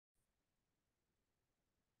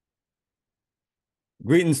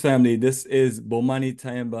Greetings, family. This is Bomani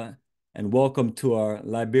Tyehimba, and welcome to our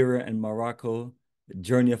Liberia and Morocco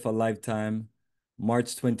journey of a lifetime,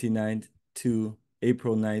 March 29th to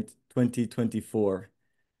April 9th, 2024.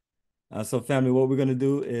 So, family, what we're going to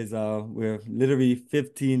do is we're literally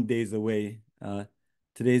 15 days away.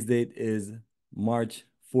 Today's date is March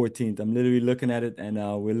 14th. I'm literally looking at it, and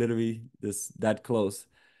we're literally that close.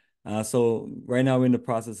 So right now we're in the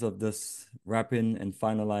process of this wrapping and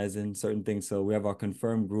finalizing certain things. So we have our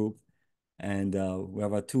confirmed group, and we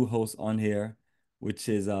have our two hosts on here, which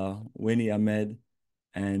is Winnie Ahmed,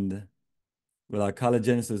 and well, our college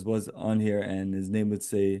Genesis was on here, and his name would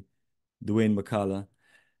say Dwayne McCullough.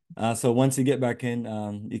 So once you get back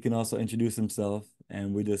in, you can also introduce himself,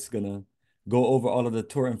 and we're just gonna go over all of the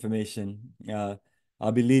tour information.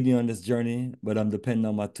 I'll be leading you on this journey, but I'm depending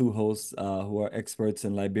on my two hosts, who are experts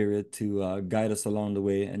in Liberia, to guide us along the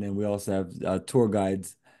way. And then we also have tour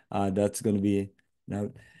guides that's going to be now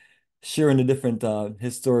sharing the different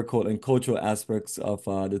historical and cultural aspects of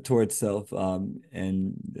the tour itself.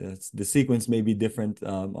 And the sequence may be different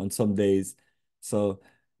on some days. So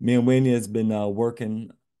me and Wayne has been working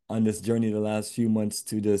on this journey the last few months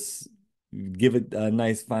to just give it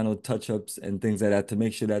nice final touch-ups and things like that to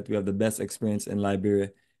make sure that we have the best experience in Liberia.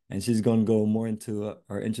 And she's going to go more into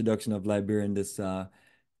her introduction of Liberia and this kind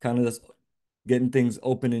of just getting things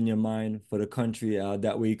open in your mind for the country.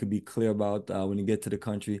 That way you could be clear about when you get to the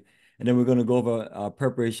country. And then we're going to go over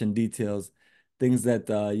preparation details, things that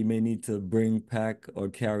you may need to bring, pack, or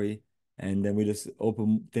carry. And then we just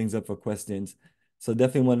open things up for questions. So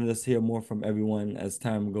definitely wanted us to hear more from everyone as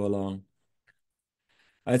time go along.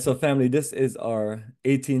 All right, so family, this is our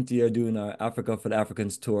 18th year doing our Africa for the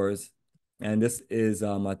Africans tours. And this is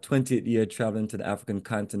my 20th year traveling to the African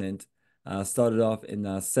continent. Started off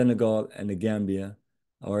in Senegal and the Gambia,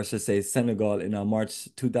 or I should say Senegal in March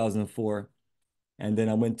 2004. And then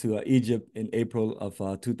I went to Egypt in April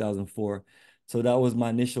of 2004. So that was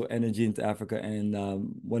my initial energy into Africa. And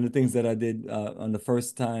one of the things that I did on the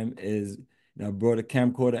first time is I brought a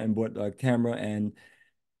camcorder and brought a camera, and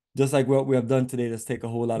just like what we have done today, let's take a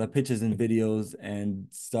whole lot of pictures and videos and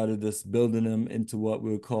started just building them into what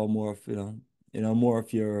we would call more of, more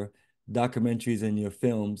of your documentaries and your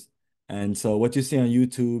films. And so what you see on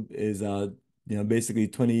YouTube is, basically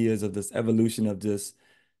 20 years of this evolution of just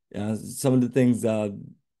some of the things,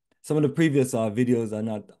 some of the previous videos are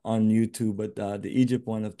not on YouTube, but the Egypt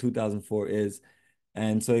one of 2004 is.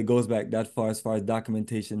 And so it goes back that far as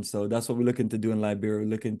documentation. So that's what we're looking to do in Liberia. We're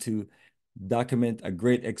looking to document a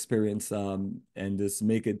great experience and just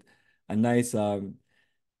make it a nice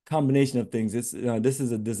combination of things. This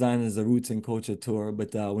is a design as a roots and culture tour,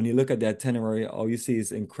 but when you look at the itinerary, all you see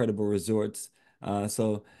is incredible resorts.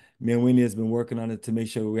 So me and Winnie has been working on it to make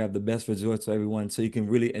sure we have the best resorts for everyone, so you can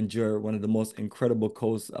really enjoy one of the most incredible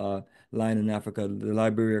coast line in Africa, the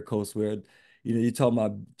Liberia coast, where you're talking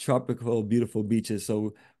about tropical, beautiful beaches.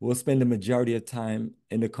 So we'll spend the majority of time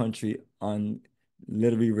in the country on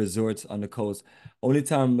literally resorts on the coast. Only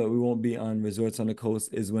time that we won't be on resorts on the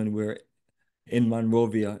coast is when we're in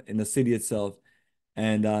Monrovia, in the city itself.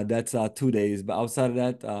 And that's 2 days. But outside of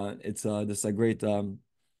that, it's just a great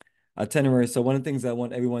itinerary. So one of the things I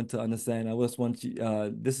want everyone to understand, I just want you,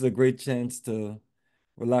 this is a great chance to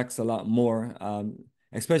relax a lot more,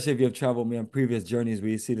 especially if you have traveled me on previous journeys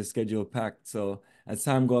where you see the schedule packed. So as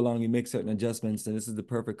time go along, you make certain adjustments, and this is the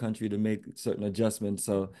perfect country to make certain adjustments.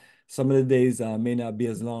 So some of the days may not be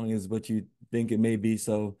as long as what you think it may be.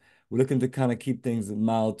 So we're looking to kind of keep things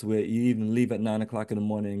mild to where you even leave at 9 o'clock in the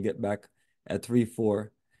morning and get back at 3,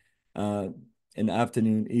 4 uh, in the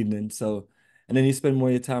afternoon, evening. So, and then you spend more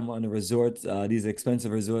of your time on the resorts, these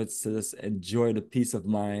expensive resorts, to just enjoy the peace of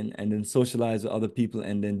mind and then socialize with other people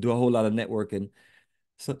and then do a whole lot of networking.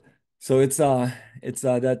 So, so it's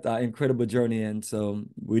that incredible journey, and so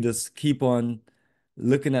we just keep on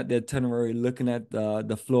looking at the itinerary, looking at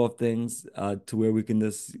the flow of things to where we can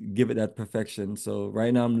just give it that perfection. So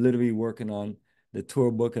right now I'm literally working on the tour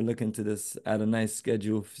book and looking to this add a nice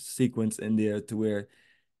schedule sequence in there to where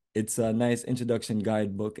it's a nice introduction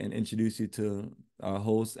guidebook and introduce you to our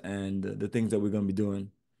host and the things that we're going to be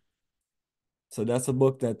doing. So that's a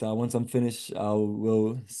book that once I'm finished, I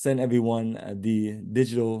will send everyone the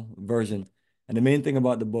digital version. And the main thing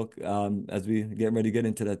about the book, as we get ready to get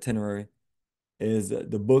into the itinerary, is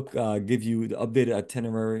the book gives you the updated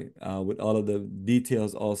itinerary with all of the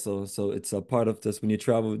details also. So it's a part of this when you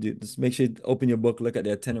travel, just make sure you open your book, look at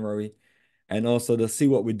the itinerary, and also to see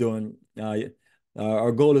what we're doing.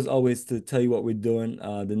 Our goal is always to tell you what we're doing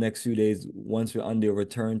the next few days once we're on the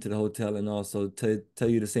return to the hotel, and also to tell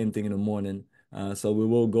you the same thing in the morning. So we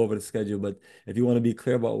will go over the schedule, but if you want to be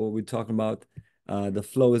clear about what we're talking about, The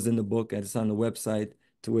flow is in the book and it's on the website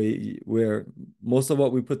to where most of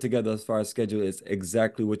what we put together as far as schedule is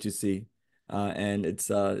exactly what you see. And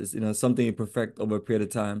it's something you perfect over a period of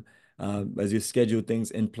time as you schedule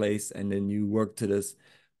things in place and then you work to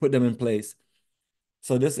put them in place.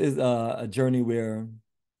 So this is a journey where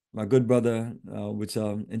my good brother, which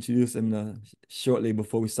introduced him shortly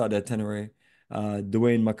before we start the itinerary,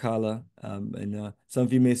 Dwayne Makala. And some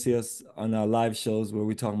of you may see us on our live shows where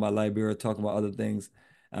we're talking about Liberia, talking about other things.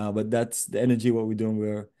 But that's the energy what we're doing.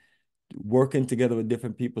 We're working together with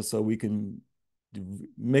different people so we can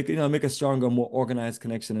make a stronger, more organized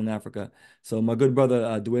connection in Africa. So my good brother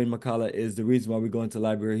Dwayne Makala is the reason why we're going to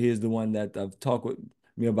Liberia. He is the one that I've talked with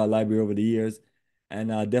me about Liberia over the years, and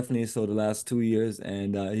definitely so the last 2 years.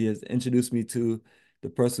 And he has introduced me to the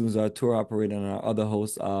person who's our tour operator and our other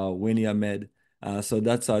host, Winnie Ahmed. So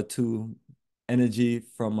that's our two energy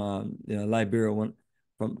from Liberia, one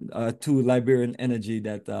from two Liberian energy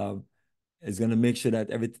that is going to make sure that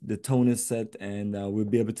the tone is set and we'll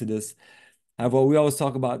be able to just have what we always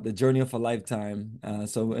talk about, the journey of a lifetime.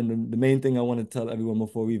 And the main thing I want to tell everyone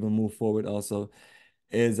before we even move forward also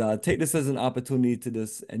is take this as an opportunity to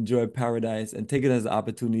just enjoy paradise and take it as an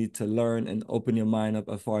opportunity to learn and open your mind up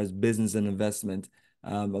as far as business and investment.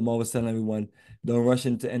 I'm always telling everyone, don't rush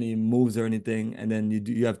into any moves or anything. And then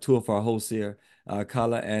you have two of our hosts here,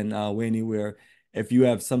 Kala and Wayne, where if you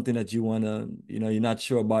have something that you want to, you're not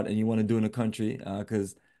sure about and you want to do in the country,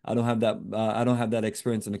 because I don't have that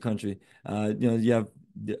experience in the country. You have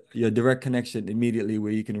your direct connection immediately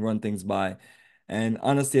where you can run things by. And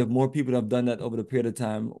honestly, if more people have done that over the period of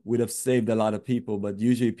time, we'd have saved a lot of people. But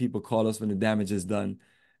usually people call us when the damage is done.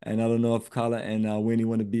 And I don't know if Kala and Winnie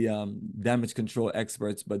want to be damage control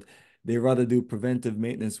experts, but they rather do preventive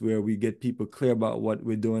maintenance where we get people clear about what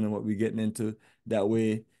we're doing and what we're getting into. That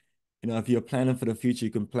way, if you're planning for the future,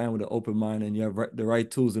 you can plan with an open mind and you have the right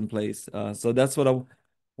tools in place. So that's what I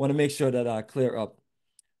want to make sure that I clear up.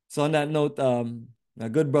 So on that note, my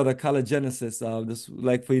good brother, Kala Genesis, just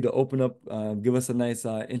like for you to open up, give us a nice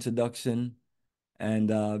introduction and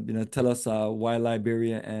tell us why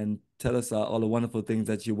Liberia and tell us all the wonderful things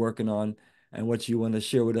that you're working on and what you want to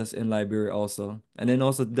share with us in Liberia also. And then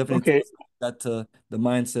also definitely tell Okay. us that the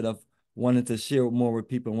mindset of wanting to share more with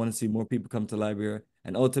people and want to see more people come to Liberia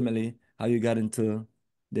and ultimately how you got into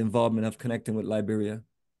the involvement of connecting with Liberia.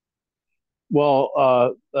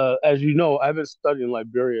 Well, as you know, I've been studying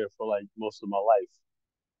Liberia for like most of my life.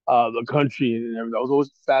 The country and everything. I was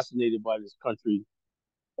always fascinated by this country.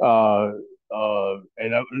 And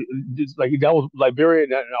just like that was Liberia,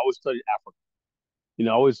 and I always studied Africa. I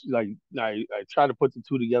always like I try to put the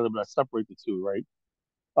two together, but I separate the two, right?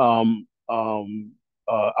 Um, um,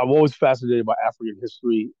 I'm always fascinated by African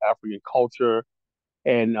history, African culture,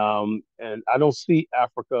 and I don't see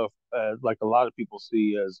Africa as like a lot of people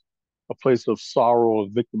see as a place of sorrow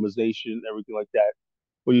and victimization, everything like that.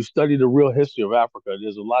 When you study the real history of Africa,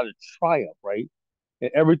 there's a lot of triumph, right?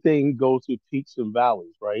 And everything goes through peaks and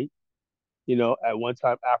valleys, right? At one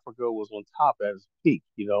time Africa was on top as peak,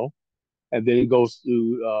 and then it goes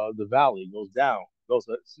through the valley, goes down, goes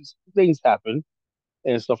things happen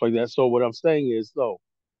and stuff like that. So what I'm saying is, though,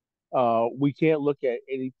 we can't look at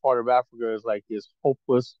any part of Africa as like it's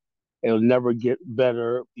hopeless. It'll never get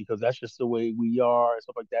better because that's just the way we are and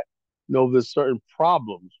stuff like that. No, there's certain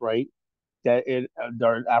problems, right? That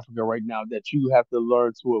are in Africa right now that you have to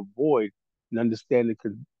learn to avoid and understand the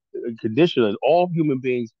condition. That all human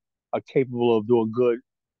beings are capable of doing good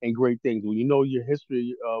and great things. When you know your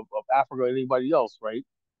history of Africa and anybody else, right?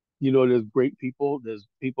 There's great people. There's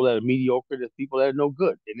people that are mediocre. There's people that are no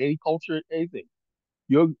good in any culture, anything.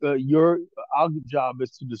 Your our job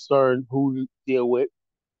is to discern who to deal with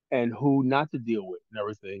and who not to deal with and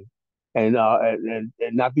everything, and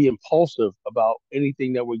not be impulsive about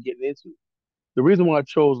anything that we're getting into. The reason why I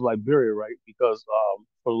chose Liberia, right? Because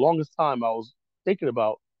for the longest time I was thinking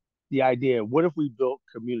about the idea: what if we built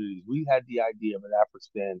communities? We had the idea of an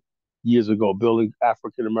Afristan years ago, building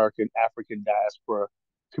African American, African diaspora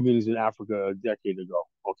communities in Africa a decade ago.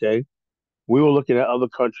 Okay, we were looking at other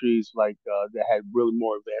countries like that had really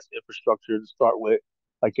more advanced infrastructure to start with,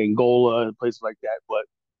 like Angola and places like that. But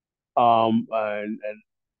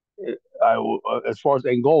as far as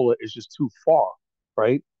Angola, it's just too far,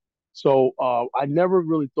 right? So I never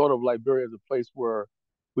really thought of Liberia as a place where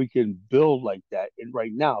we can build like that in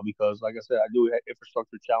right now because, like I said, I do have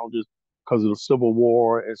infrastructure challenges because of the Civil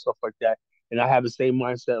War and stuff like that, and I have the same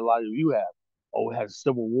mindset a lot of you have. Oh, we had a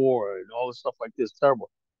Civil War and all this stuff like this, terrible.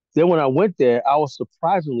 Then when I went there, I was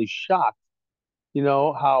surprisingly shocked,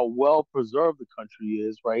 how well preserved the country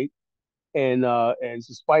is, right? And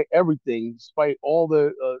despite everything, despite all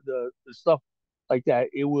the stuff, like that,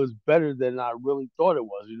 it was better than I really thought it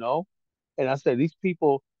was, And I said, these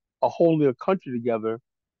people are holding a country together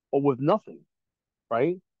or with nothing,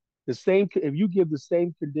 right? If you give the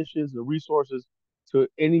same conditions and resources to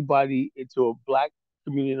anybody, into a black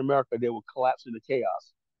community in America, they will collapse into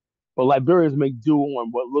chaos. But Liberians make do on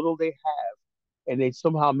what little they have, and they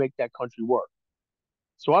somehow make that country work.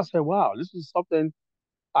 So I said, wow, this is something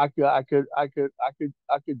I could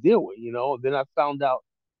deal with, Then I found out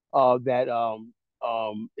that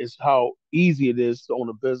it's how easy it is to own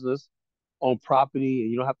a business, own property,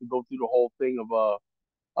 and you don't have to go through the whole thing of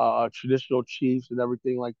traditional chiefs and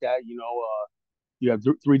everything like that. You have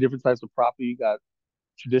three different types of property. You got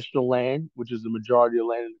traditional land, which is the majority of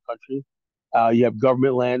land in the country. You have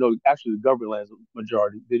government land, or actually the government land is the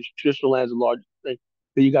majority. The traditional land is the largest thing.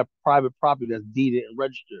 Then you got private property that's deeded and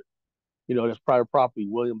registered. That's private property.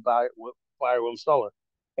 William Seller,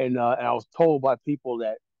 and I was told by people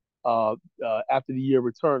that after the year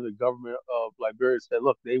returned, the government of Liberia said,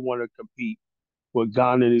 look, they want to compete with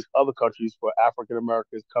Ghana and these other countries for African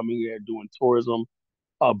Americans coming here doing tourism,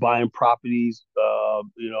 buying properties,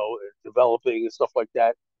 developing and stuff like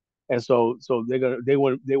that. And so they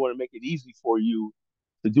want to make it easy for you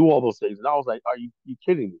to do all those things. And I was like, are you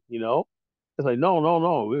kidding me? It's like, no, no,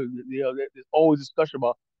 no. There's always discussion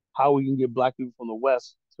about how we can get black people from the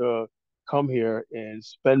West to come here and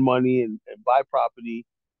spend money and buy property,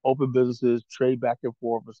 open businesses, trade back and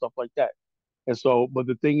forth and stuff like that. And so, but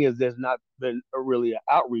the thing is, there's not been really an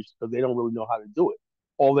outreach because they don't really know how to do it.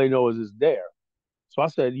 All they know is it's there. So I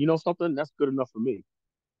said, you know something, that's good enough for me.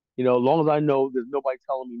 As long as I know there's nobody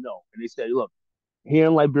telling me no. And they say, look, here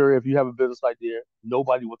in Liberia, if you have a business idea,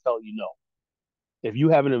 nobody will tell you no. If you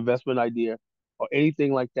have an investment idea or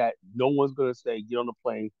anything like that, no one's going to say, get on the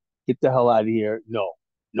plane, get the hell out of here. No,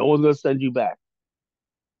 no one's going to send you back.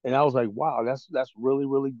 And I was like, wow, that's really,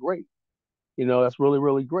 really great. That's really,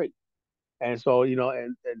 really great. And so,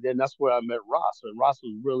 and then that's where I met Ross. And Ross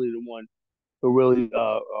was really the one who really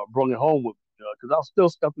brought it home with me, because I was still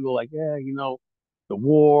skeptical, like, yeah, the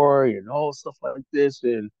war and all stuff like this.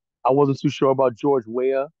 And I wasn't too sure about George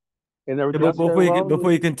Weah and Yeah, everything. I but said, well,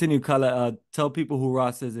 before you continue, Kala, tell people who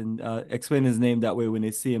Ross is and explain his name. That way, when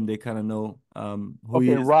they see him, they kind of know who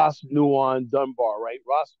he okay, is. Ross Nuon Dunbar, right?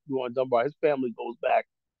 Ross Nuon Dunbar. His family goes back,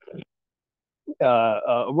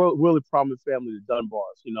 really prominent family, the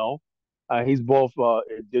Dunbars. He's both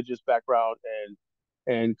indigenous background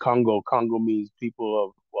and Congo. Congo means people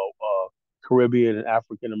of Caribbean and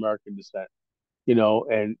African American descent.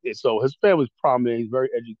 So his family's prominent. He's very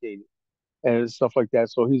educated and stuff like that.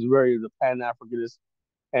 So he's very the Pan Africanist,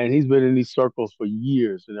 and he's been in these circles for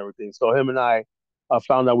years and everything. So him and I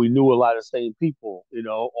found out we knew a lot of the same people,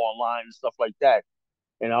 online and stuff like that.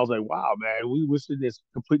 And I was like, wow, man, we were sitting there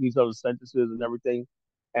completing each other's sentences and everything.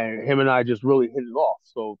 And him and I just really hit it off.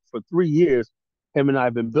 So for 3 years, him and I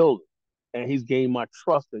have been building, and he's gained my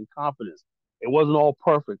trust and confidence. It wasn't all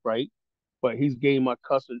perfect, right? But he's gained my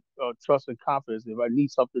trust and confidence. If I need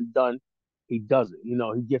something done, he does it. He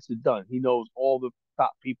gets it done. He knows all the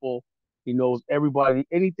top people. He knows everybody,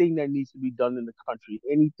 anything that needs to be done in the country,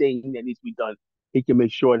 anything that needs to be done, he can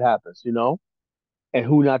make sure it happens. And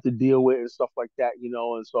who not to deal with and stuff like that.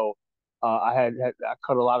 And so I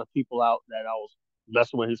cut a lot of people out that I was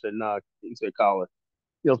messing with. He said, "Nah," he said, "Colin,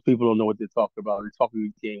 those people don't know what they're talking about. They're talking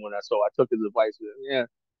the game." When I took his advice. And,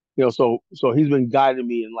 yeah, so he's been guiding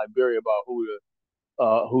me in Liberia about who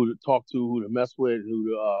to talk to, who to mess with,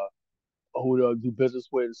 who to do business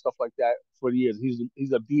with, and stuff like that for the years.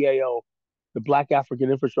 He's a BAO, the Black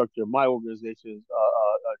African Infrastructure, my organization's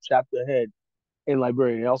chapter head in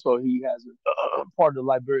Liberia. And also, he has part of the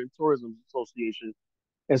Liberian Tourism Association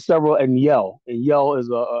and several, and Yale. And Yale is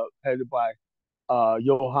headed by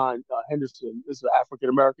Johan Henderson. This is an African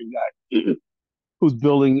American guy who's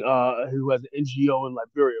building, who has an NGO in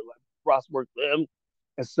Liberia. Like Ross worked for him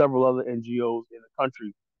and several other NGOs in the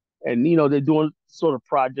country. And, they're doing sort of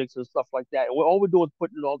projects and stuff like that. And all we're doing is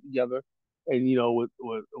putting it all together. And,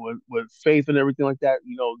 with faith and everything like that,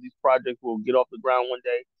 these projects will get off the ground one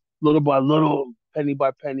day, little by little, penny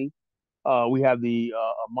by penny. We have the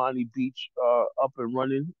Amani Beach up and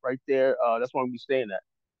running right there. That's where I'm going to be staying at.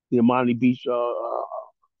 The Amani Beach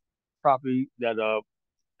property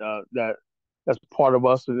that's part of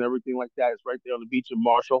us and everything like that. It's right there on the beach in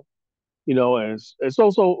Marshall. And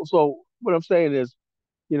so what I'm saying is,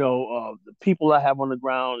 the people I have on the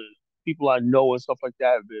ground and people I know and stuff like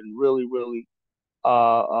that have been really, really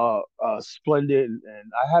splendid,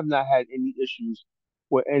 and I have not had any issues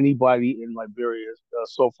with anybody in Liberia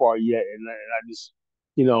so far yet. And I just,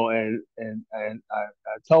 and I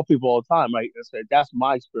tell people all the time, right? I said that's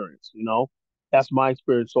my experience. That's my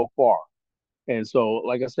experience so far. And so,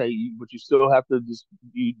 like I say, but you still have to just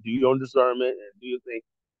do your own discernment and do your thing,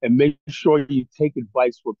 and make sure you take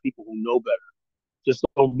advice from people who know better. Just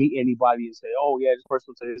don't meet anybody and say, "Oh yeah, this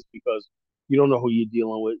person says this," because you don't know who you're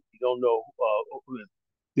dealing with. You don't know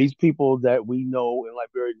these people that we know in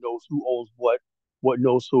Liberia knows who owns what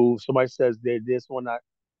knows who. Somebody says they're this or not,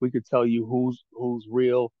 we could tell you who's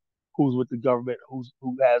real, who's with the government, who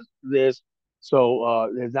has this.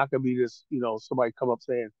 So there's not gonna be this, somebody come up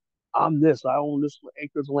saying, "I'm this, I own this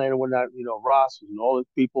acres of land and whatnot." Ross and all these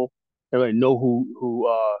people, everybody know who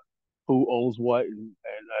owns what and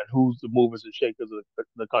who's the movers and shakers of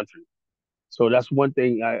the country. So that's one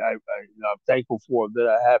thing I'm thankful for that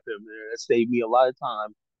I have him. And it saved me a lot of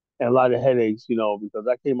time and a lot of headaches, because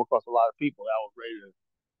I came across a lot of people that I was ready to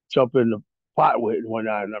jump in the pot with and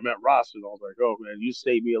whatnot. And I met Ross and I was like, oh man, you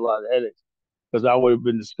saved me a lot of headaches because I would have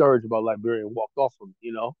been discouraged about Liberia and walked off from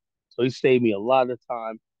it. So he saved me a lot of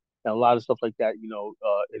time and a lot of stuff like that, in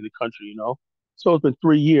the country. So it's been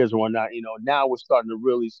 3 years and whatnot. Now we're starting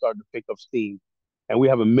to pick up steam, and we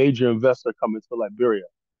have a major investor coming to Liberia.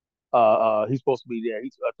 He's supposed to be there.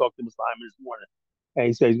 I talked to Mr. Hyman this morning, and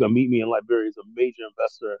he said he's going to meet me in Liberia. He's a major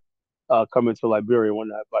investor coming to Liberia one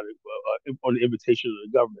night on the invitation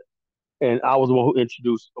of the government. And I was the one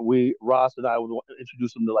who Ross and I was the one who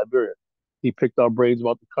introduced him to Liberia. He picked our brains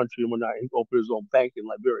about the country and whatnot. He opened his own bank in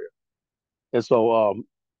Liberia. And so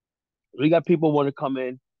we got people want to come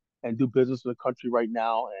in and do business in the country right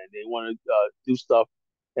now, and they want to do stuff.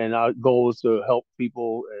 And our goal is to help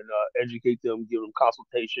people and educate them, give them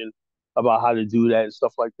consultation about how to do that and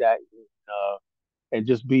stuff like that, and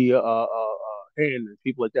just be a hand and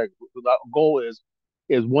people like that. Our goal is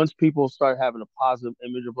once people start having a positive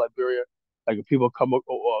image of Liberia, like if people going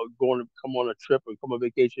to come on a trip and come on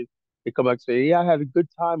vacation, they come back and say, "Yeah, I had a good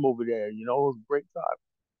time over there. It was a great time."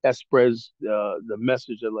 That spreads the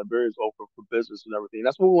message that Liberia is open for business and everything.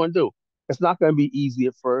 That's what we want to do. It's not going to be easy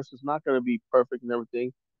at first. It's not going to be perfect and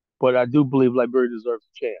everything, but I do believe Liberia deserves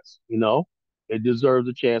a chance. It deserves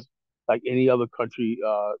a chance, like any other country,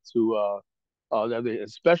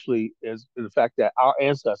 especially as the fact that our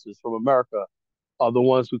ancestors from America are the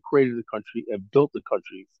ones who created the country and built the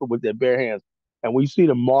country with their bare hands. And when you see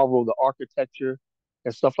the marvel of the architecture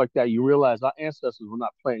and stuff like that, you realize our ancestors were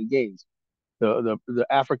not playing games. The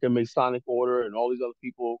African Masonic Order and all these other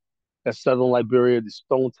people that settled in Liberia, the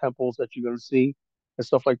stone temples that you're going to see and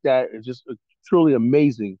stuff like that, is just truly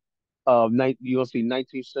amazing. You're going to see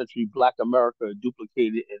 19th century Black America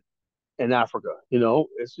duplicated in Africa.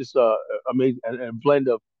 It's just amazing and a blend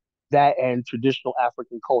of that and traditional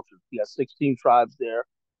African culture. You got 16 tribes there,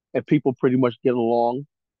 and people pretty much get along.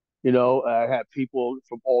 I had people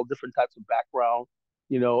from all different types of background.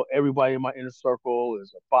 Everybody in my inner circle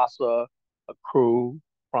is a Bassa, a Crew,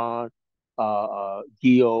 Pran,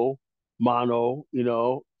 Gio, Mono,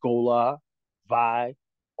 Gola, Vi.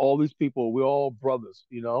 All these people, we're all brothers,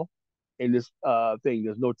 in this thing.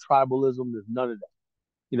 There's no tribalism, there's none of that.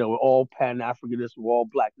 We're all Pan Africanists, we're all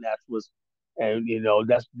Black nationalists, and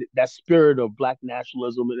that's that spirit of Black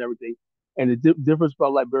nationalism and everything. And the difference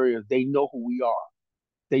about Liberia is they know who we are.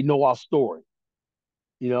 They know our story.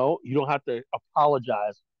 You don't have to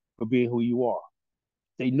apologize for being who you are.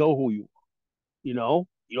 They know who you are. You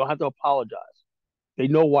don't have to apologize. They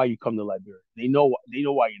know why you come to Liberia. They know why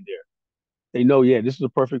you're there. They know, yeah, this is a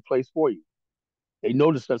perfect place for you. They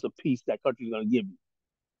know the sense of peace that country's gonna give you.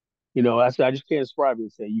 I just can't describe it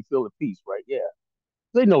and say you feel the peace, right? Yeah.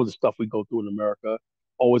 They know the stuff we go through in America.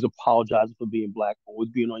 Always apologizing for being Black, always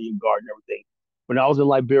being on your guard and everything. When I was in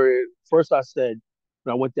Liberia, first I said,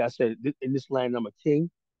 when I went there, I said, in this land, I'm a king.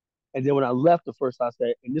 And then when I left, the first I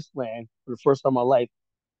said, in this land, for the first time in my life,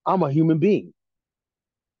 I'm a human being.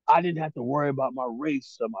 I didn't have to worry about my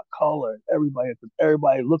race or my color. Because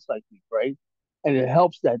everybody looks like me, right? And it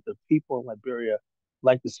helps that the people in Liberia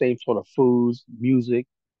like the same sort of foods, music,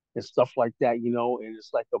 and stuff like that, and it's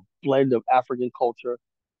like a blend of African culture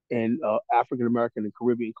and African American and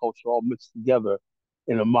Caribbean culture all mixed together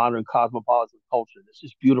in a modern cosmopolitan culture. It's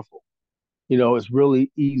just beautiful. It's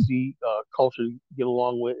really easy culture to get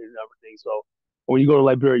along with and everything. So when you go to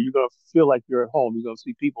Liberia, you're gonna feel like you're at home. You're gonna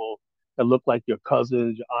see people that look like your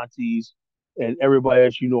cousins, your aunties, and everybody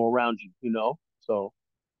else you know around you. So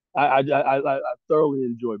I thoroughly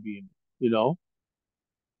enjoy being. You know,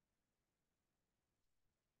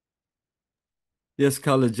 Yes,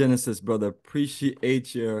 College Genesis, brother.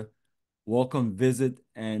 Appreciate your welcome visit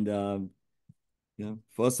and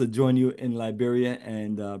for us to join you in Liberia,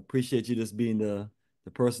 and appreciate you just being the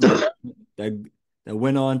person that that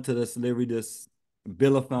went on to this slavery, this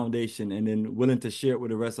build a foundation, and then willing to share it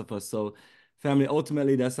with the rest of us. So family.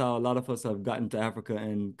 Ultimately, that's how a lot of us have gotten to Africa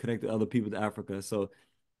and connected other people to Africa. So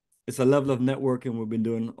it's a level of networking we've been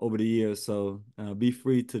doing over the years. So be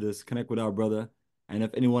free to just connect with our brother. And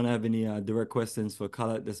if anyone have any direct questions for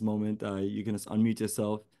Kala at this moment, you can just unmute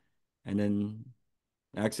yourself and then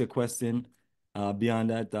ask your question.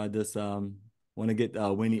 Beyond that, I just want to get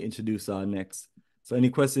Winnie introduced next. So any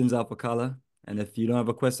questions for Kala? And if you don't have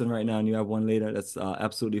a question right now and you have one later, that's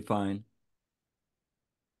absolutely fine.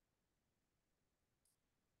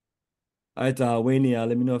 All right, Winnie,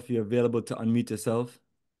 let me know if you're available to unmute yourself.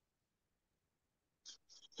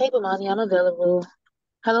 Hey, Bomani, I'm available.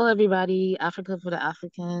 Hello, everybody. Africa for the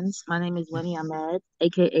Africans. My name is Winnie Ahmed,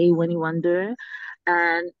 aka Winnie Wonder,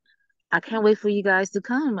 and I can't wait for you guys to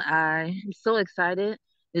come. I'm so excited.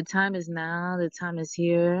 The time is now. The time is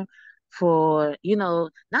here for,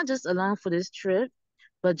 not just along for this trip,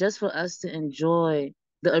 but just for us to enjoy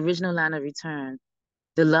the original land of return.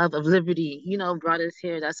 The love of liberty, brought us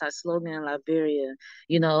here. That's our slogan in Liberia.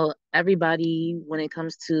 Everybody, when it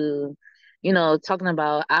comes to, talking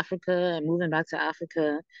about Africa and moving back to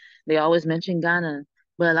Africa, they always mention Ghana.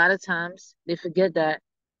 But a lot of times they forget that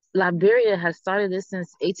Liberia has started this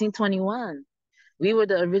since 1821. We were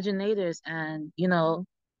the originators, and,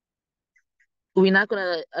 we're not going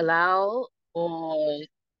to allow, or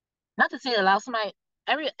not to say allow somebody,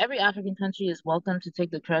 every African country is welcome to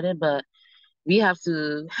take the credit, but we have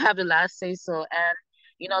to have the last say so. And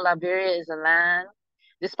Liberia is a land,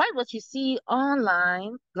 despite what you see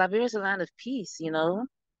online, Liberia is a land of peace. We have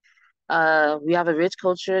a rich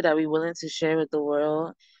culture that we're willing to share with the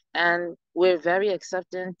world, and we're very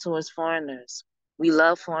accepting towards foreigners. We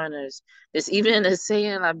love foreigners. There's even a saying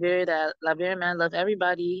in Liberia that Liberian men love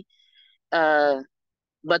everybody uh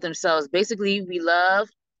but themselves. Basically, we love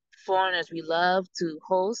foreigners. We love to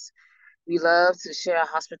host, we love to share our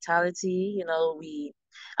hospitality.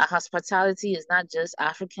 Our hospitality is not just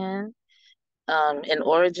African in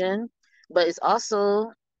origin, but it's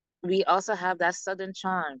also we also have that southern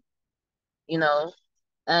charm, you know,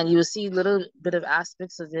 and you will see little bit of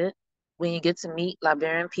aspects of it when you get to meet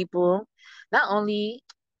Liberian people, not only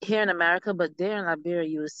here in America, but there in Liberia,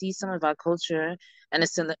 you will see some of our culture and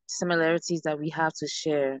the similarities that we have to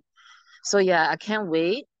share. So yeah, I can't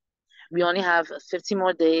wait. We only have 15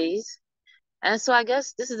 more days. And so I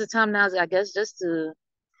guess this is the time now, I guess, just to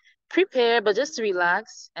prepare, but just to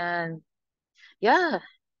relax and yeah,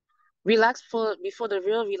 relax for before the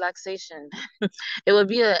real relaxation. It will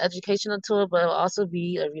be an educational tour, but it will also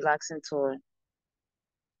be a relaxing tour.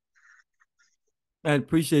 I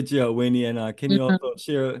appreciate you, Winnie. And can you Mhm. also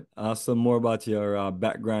share some more about your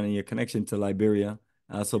background and your connection to Liberia,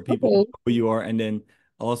 so people know Okay. who you are, and then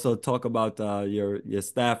also talk about your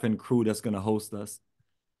staff and crew that's going to host us.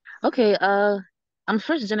 Okay. I'm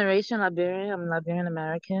first generation Liberian. I'm Liberian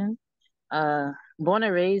American. Born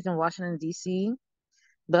and raised in Washington, D.C.,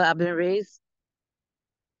 but I've been raised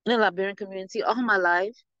in the Liberian community all my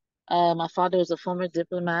life. My father was a former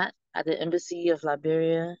diplomat at the Embassy of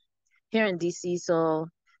Liberia here in DC, so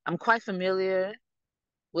I'm quite familiar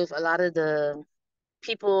with a lot of the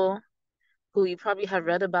people who you probably have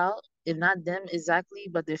read about, if not them exactly,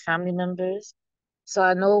 but their family members. So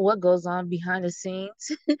I know what goes on behind the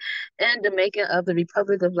scenes and the making of the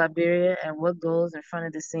Republic of Liberia and what goes in front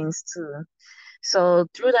of the scenes too. So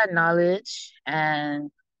through that knowledge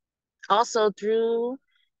and also through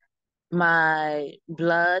my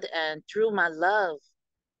blood and through my love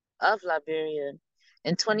of Liberia.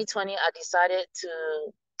 In 2020, I decided to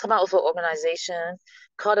come out with an organization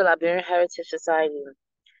called the Liberian Heritage Society.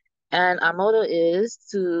 And our motto is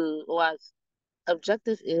to, or our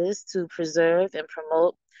objective is to preserve and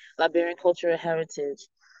promote Liberian cultural heritage.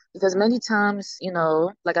 Because many times,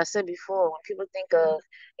 like I said before, when people think of,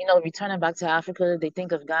 returning back to Africa, they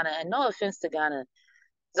think of Ghana. And no offense to Ghana.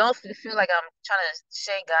 Don't feel like I'm trying to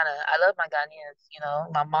shade Ghana. I love my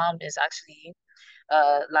Ghanaians. My mom is actually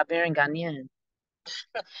Liberian Ghanaian.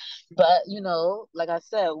 But, like I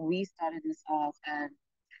said, we started this off and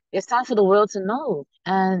it's time for the world to know.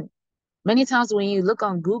 And many times when you look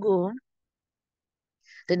on Google,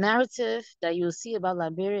 the narrative that you'll see about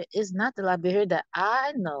Liberia is not the Liberia that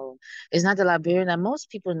I know. It's not the Liberia that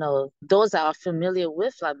most people know, those that are familiar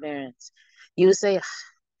with Liberians. You would say,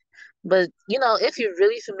 but if you're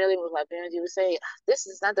really familiar with Liberians, you would say, this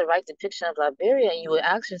is not the right depiction of Liberia. And you would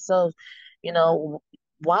ask yourself, you know,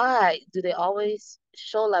 why do they always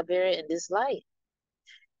show Liberia in this light?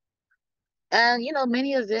 And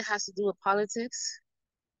many of it has to do with politics.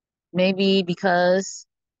 Maybe because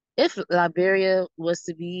if Liberia was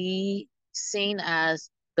to be seen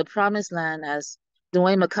as the promised land, as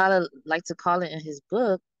Dwayne McCullough liked to call it in his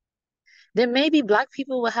book, then maybe Black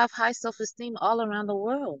people will have high self-esteem all around the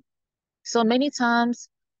world. So many times,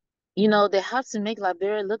 they have to make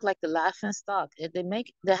Liberia look like the laughing stock. They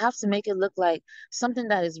have to make it look like something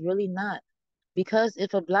that is really not. Because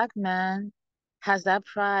if a Black man has that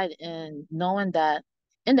pride in knowing that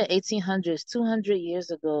in the 1800s, 200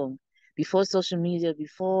 years ago, before social media,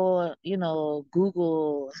 before,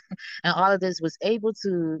 Google and all of this was able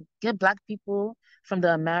to get Black people from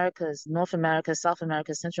the Americas, North America, South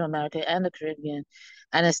America, Central America, and the Caribbean,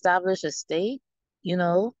 and establish a state, you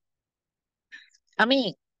know, I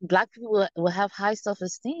mean, Black people will have high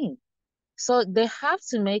self-esteem. So they have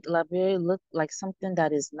to make Liberia look like something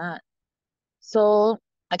that is not. So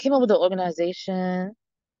I came up with the organization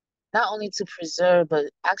not only to preserve, but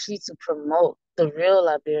actually to promote the real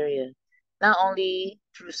Liberia, not only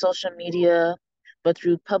through social media, but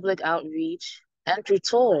through public outreach and through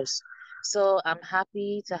tours. So I'm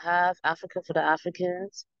happy to have Africa for the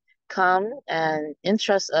Africans come and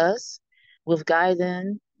entrust us with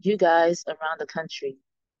guiding you guys around the country.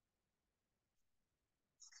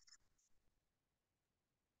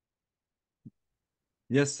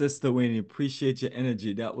 Yes, Sister Winnie, appreciate your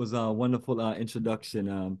energy. That was a wonderful introduction.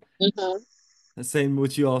 Mhm. Same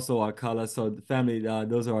with you also, Kala. So the family,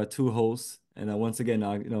 those are our two hosts. And once again,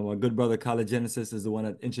 my good brother Kala Genesis is the one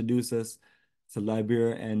that introduced us to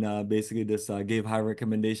Liberia and basically just gave high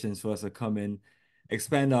recommendations for us to come and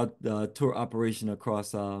expand our tour operation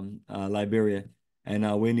across Liberia.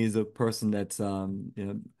 And Winnie is a person that's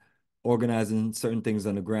organizing certain things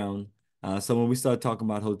on the ground. So when we start talking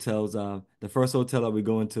about hotels, the first hotel that we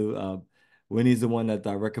go into, Winnie's the one that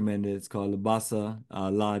I recommended. It's called Labasa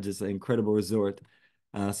Lodge. It's an incredible resort.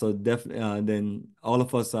 So definitely, then all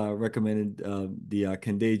of us recommended the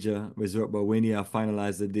Candaja Resort, but Winnie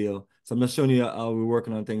finalized the deal. So I'm just showing you how we're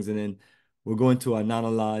working on things, and then we're going to a Nana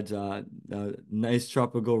Lodge, nice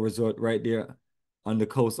tropical resort right there on the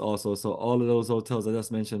coast also. So all of those hotels I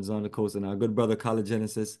just mentioned is on the coast, and our good brother College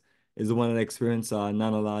Genesis is the one that experienced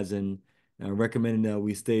Nana Lodge and recommending that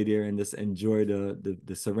we stay there and just enjoy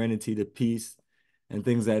the serenity, the peace, and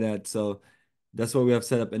things like that. So that's what we have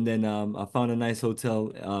set up. And then I found a nice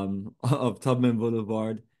hotel of Tubman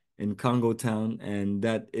Boulevard in Congo Town, and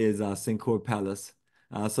that is Sincor Palace.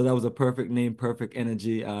 So that was a perfect name, perfect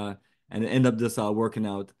energy, and it ended up just working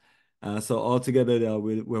out. So all together,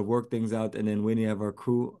 we'll work things out, and then we have our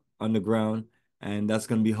crew on the ground, and that's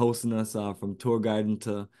going to be hosting us from tour guiding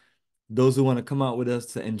to those who want to come out with us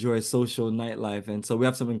to enjoy social nightlife. And so we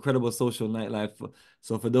have some incredible social nightlife.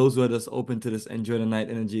 So for those who are just open to this, enjoy the night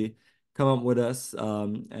energy, come up with us.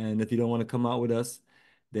 And if you don't want to come out with us,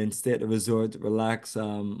 then stay at the resort, relax.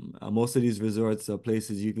 Most of these resorts are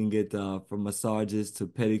places you can get from massages to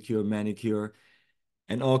pedicure, manicure,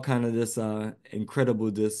 and all kind of this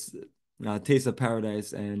incredible this taste of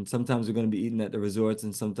paradise. And sometimes we're going to be eating at the resorts,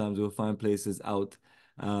 and sometimes we'll find places out.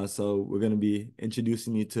 So we're going to be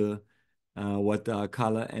introducing you to what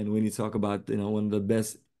Kala and Winnie talk about, one of the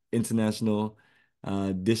best international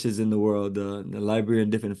dishes in the world, the Liberian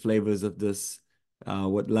different flavors of this,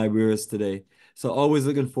 what Liberia is today. So always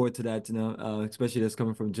looking forward to that, especially that's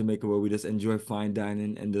coming from Jamaica, where we just enjoy fine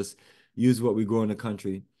dining and just use what we grow in the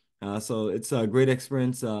country. So it's a great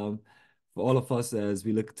experience for all of us as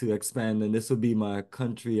we look to expand, and this will be my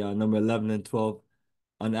country number 11 and 12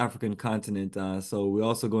 on the African continent. So we're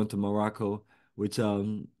also going to Morocco, which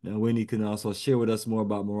Winnie can also share with us more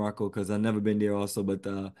about Morocco because I've never been there also, but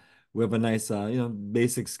we have a nice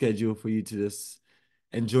basic schedule for you to just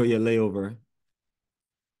enjoy your layover.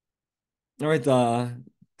 All right,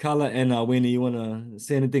 Kala and Winnie, you want to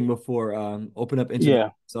say anything before open up introductions Yeah,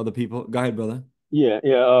 to other people? Go ahead, brother. yeah.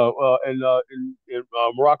 In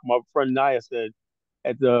Morocco, my friend Naya said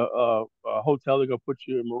at the hotel they're gonna put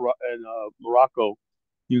you in Morocco.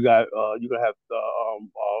 You're gonna have the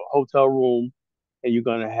hotel room, and you're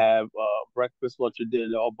gonna have breakfast, lunch, and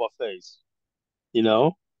dinner, all buffets. You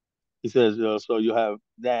know, he says so you have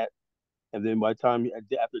that, and then by the time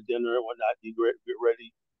after dinner and whatnot, you get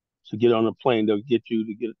ready to get on the plane. They'll get you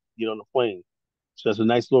to get on the plane. So it's a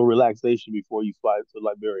nice little relaxation before you fly to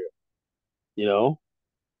Liberia. You know,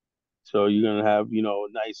 so you're gonna have a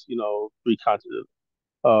nice three continent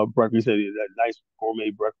breakfast, that nice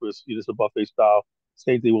gourmet breakfast. It's a buffet style.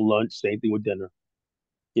 Same thing with lunch. Same thing with dinner.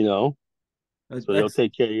 You know, so they'll Excellent,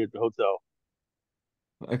 take care of you at the hotel.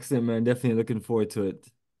 excellent, man. Definitely looking forward to it.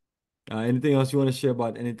 Anything else you want to share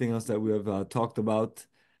about anything else that we have talked about?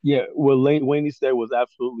 Yeah, what Laney said was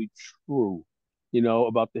absolutely true.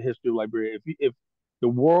 About the history of Liberia. If the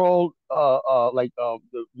world, like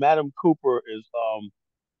the Madam Cooper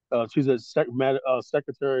she's a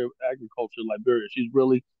Secretary of Agriculture in Liberia. She's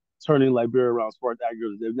really turning Liberia around as far as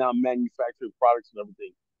agriculture. They're now manufacturing products and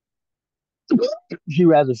everything. She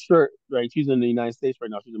has a shirt, right? She's in the United States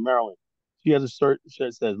right now. She's in Maryland. She has a shirt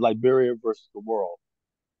that says Liberia versus the world.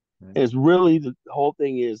 Right. And it's really the whole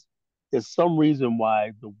thing is there's some reason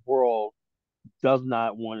why the world does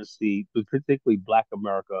not want to see, particularly Black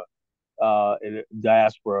America and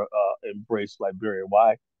diaspora embrace Liberia.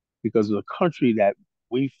 Why? Because of the country that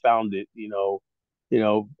we founded, and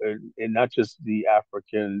not just the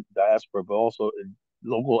African diaspora, but also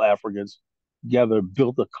local Africans together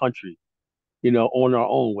built a country, on our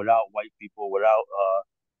own without white people, without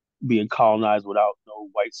being colonized, without no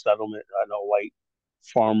white settlement, no white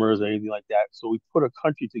farmers or anything like that. So we put a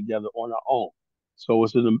country together on our own. So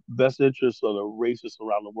it's in the best interest of the racists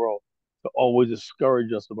around the world to always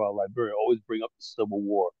discourage us about Liberia, always bring up the Civil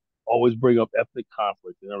War, always bring up ethnic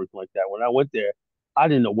conflict and everything like that. When I went there, I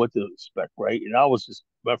didn't know what to expect, right? And I was just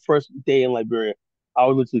my first day in Liberia, I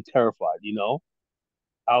was literally terrified.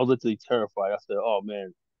 I was literally terrified. I said, "Oh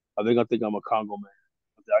man, are they gonna think I'm a Congo man?"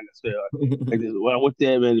 Like I said, when I went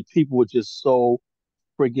there, man, the people were just so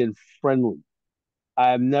friggin' friendly.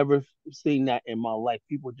 I have never seen that in my life.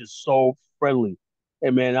 People were just so friendly.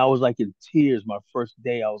 And man, I was like in tears my first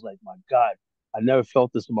day. I was like, my God, I never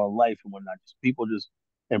felt this in my life and whatnot. Just people just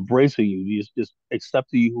embracing you, just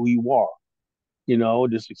accepting you who you are,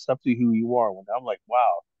 just accepting who you are. And I'm like,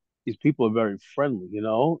 wow, these people are very friendly,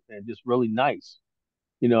 and just really nice,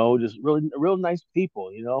 just really real nice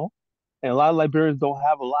people. And a lot of Liberians don't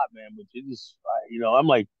have a lot, man. But you just, I'm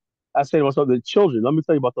like, I say to myself, the children. Let me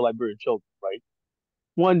tell you about the Liberian children, right?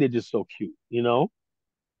 One, they're just so cute,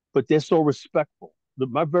 but they're so respectful.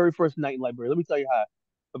 My very first night in Liberia. Let me tell you how.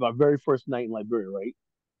 About my very first night in Liberia, right?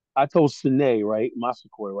 I told Sine, right,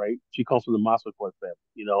 Massaquoi, right? She comes from the Massaquoi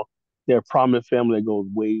family. They're a prominent family that goes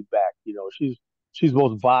way back. She's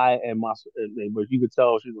both Vi and Massa, but you could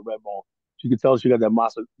tell she's a red bone. You could tell she got that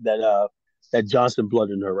Massa that Johnson blood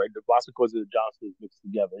in her, right? The Massaquois and the Johnsons mixed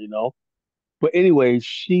together. But anyway,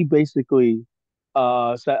 she basically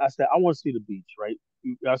said, I said, I want to see the beach, right?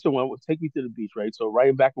 I said, well, take me to the beach, right? So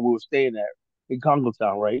right back where we were staying at in Congo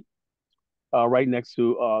Town, right? Right next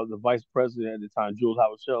to the vice president at the time, Jules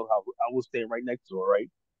Howard Shell. I was staying right next to her, right?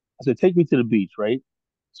 I said, take me to the beach, right?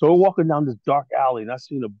 So we're walking down this dark alley, and I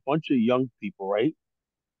seen a bunch of young people, right?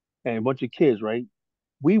 And a bunch of kids, right?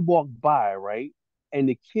 We walked by, right? And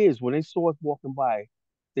the kids, when they saw us walking by,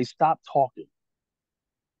 they stopped talking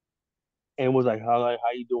and was like, how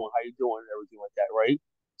you doing? How you doing? And everything like that, right?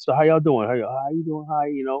 So how y'all doing? How you doing? Hi,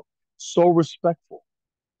 so respectful,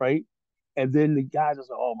 right? And then the guys are like,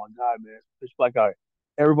 oh my God, man, it's pitch black out.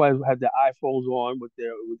 Everybody had their iPhones on with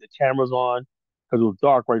their cameras on because it was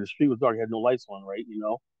dark, right? The street was dark, it had no lights on, right?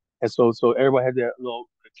 And so everybody had their little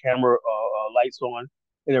camera lights on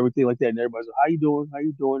and everything like that. And everybody's like, how you doing? How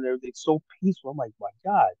you doing? And everything so peaceful. I'm like, my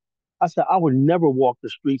God. I said, I would never walk the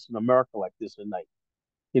streets in America like this at night.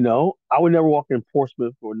 I would never walk in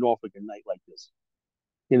Portsmouth or Norfolk at night like this.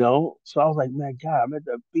 So I was like, man, God, I'm at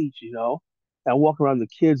the beach. And I walk around the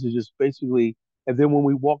kids is just basically, and then when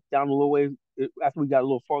we walked down a little way, after we got a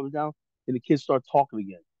little farther down, and the kids start talking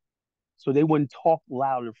again. So they wouldn't talk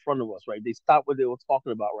loud in front of us, right? They stopped what they were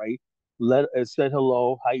talking about, right? Said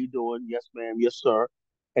hello, how you doing? Yes, ma'am, yes, sir.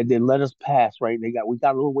 And then let us pass, right? We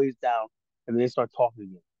got a little ways down, and then they start talking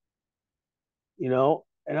again.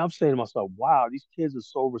 And I'm saying to myself, wow, these kids are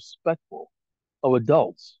so respectful of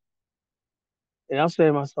adults. And I'm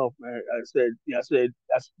saying to myself, man, I said,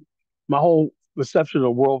 that's my whole perception of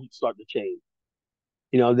the world started to change.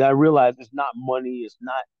 That I realized it's not money, it's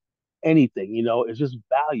not anything, it's just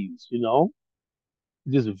values,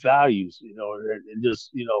 just values, and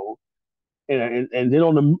just, and then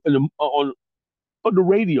on the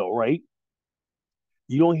radio, right?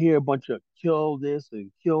 You don't hear a bunch of kill this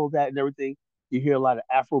and kill that and everything. You hear a lot of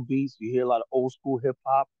Afro beats, you hear a lot of old school hip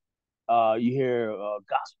hop, you hear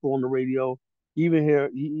gospel on the radio, you even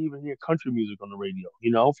hear country music on the radio,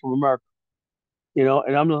 from America.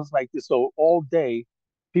 And I'm just like this. So all day,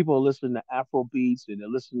 people are listening to Afro beats and they're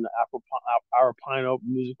listening to Afro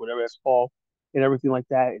music, whatever it's called, and everything like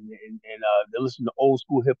that. And they're listening to old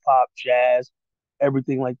school hip hop, jazz,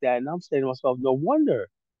 everything like that. And I'm saying to myself, no wonder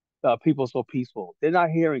people are so peaceful. They're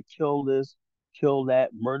not hearing kill this, kill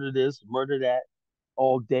that, murder this, murder that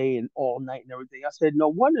all day and all night and everything. I said, no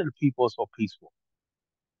wonder the people are so peaceful.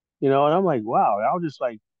 And I'm like, wow, I was just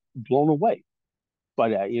like blown away by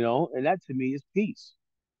that. And that to me is peace.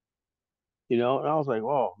 And I was like,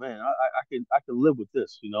 oh man, I can live with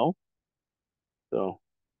this. So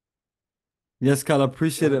Yes, Kyle,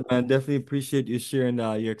 appreciate it, man. Definitely appreciate you sharing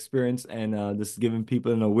your experience and just giving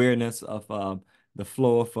people an awareness of the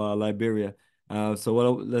flow of Liberia.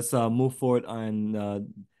 Let's move forward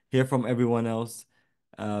and hear from everyone else.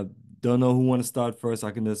 Uh, don't know who want to start first.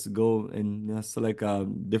 I can just go and select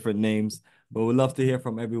different names, but we'd love to hear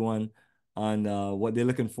from everyone on what they're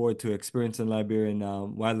looking forward to experiencing Liberia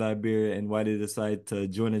and why Liberia and why they decide to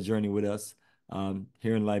join a journey with us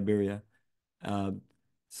here in Liberia. Uh,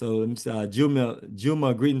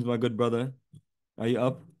 Juma, greetings, my good brother. Are you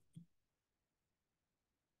up?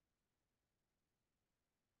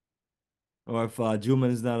 Or if Juma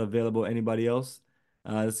is not available, anybody else?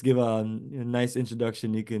 Let's give a nice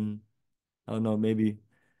introduction. You can, I don't know, maybe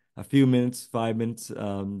a few minutes, 5 minutes.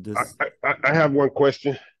 Just I have one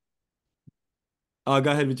question.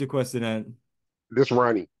 go ahead with your question, and This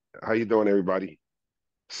Ronnie. How you doing, everybody?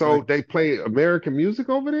 uh, So they play American music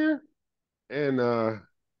over there, and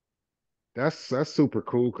that's super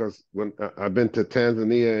cool because when I've been to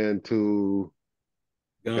Tanzania and to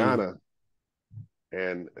Ghana. Ghana,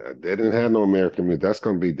 and they didn't have no American music. That's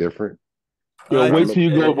gonna be different. Yo, So I wait look, till you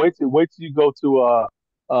go. Wait till you go to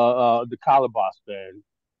the Calabas, man.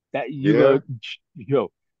 That you yeah,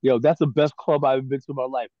 go, yo, that's the best club I've been to in my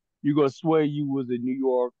life. You gonna swear you was in New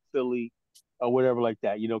York, Philly, or whatever like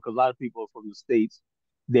that. You know, because a lot of people are from the states,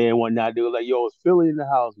 they and whatnot. They were like, yo, it's Philly in the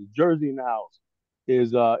house, is Jersey in the house,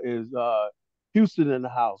 is Houston in the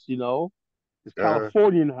house. You know, is uh,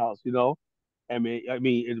 California in the house. You know, I mean,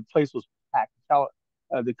 and the place was packed.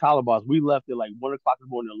 The Calabas, we left at like 1 o'clock in the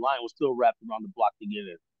morning. The line was still wrapped around the block to get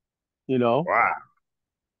in. You know, wow,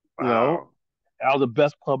 you know, wow. that was the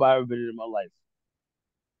best club I ever been in my life.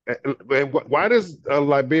 And why does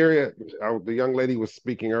Liberia? The young lady was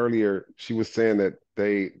speaking earlier. She was saying that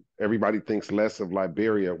everybody thinks less of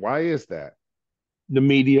Liberia. Why is that? The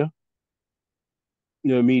media,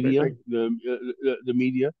 the They media, think, the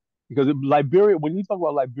media, because Liberia. When you talk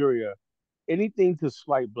about Liberia, anything to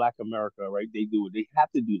slight Black America, right? They do it. They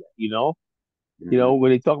have to do that. You know, mhm,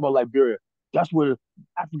 when they talk about Liberia, that's where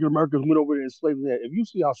African Americans went over there and enslaved them. If you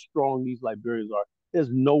see how strong these Liberians are, there's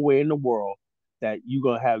no way in the world that you're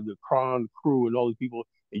gonna have the Crown crew and all these people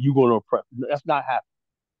and you're gonna oppress. That's not happening.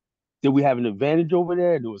 Did we have an advantage over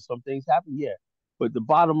there? There was some things happen, yeah. But the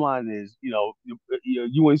bottom line is, you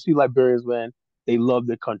when you see Liberians, man, they love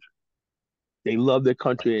their country. They love their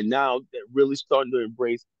country, and now they're really starting to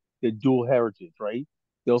embrace their dual heritage, right?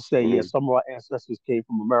 They'll say, yeah, mhm, some of our ancestors came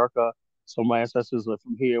from America, some of our ancestors are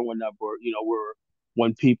from here, and whatnot. We're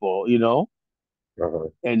one people, uh-huh.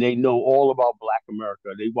 and they know all about Black America.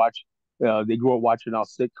 They grew up watching our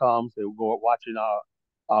sitcoms, they grew up watching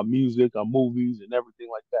our music, our movies, and everything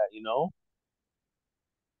like that.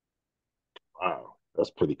 Wow,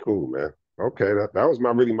 that's pretty cool, man. Okay, that was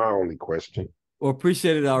my only question. well,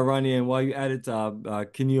 appreciate it, Ronnie. And while you at it,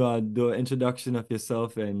 can you do an introduction of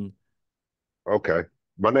yourself and Okay.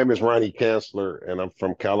 My name is Ronnie Chancellor, and I'm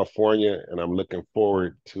from California, and I'm looking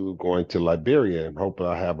forward to going to Liberia and hope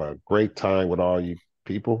I have a great time with all you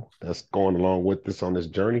people that's going along with us on this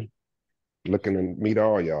journey. Looking to meet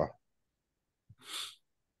all y'all.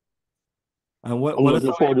 what I'm what are looking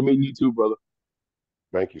some forward to meeting you too, brother.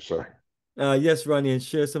 Thank you, sir. yes, Ronnie, and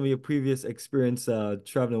share some of your previous experience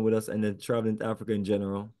traveling with us and then traveling to Africa in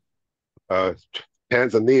general. Uh,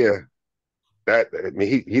 Tanzania, I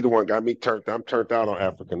mean, he the one got me turned. I'm turned out on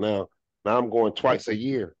Africa now. Now I'm going twice a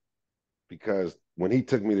year because when he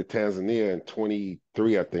took me to Tanzania in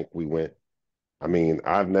 23, I think we went. I mean,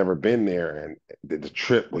 I've never been there, and the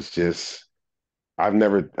trip was just I've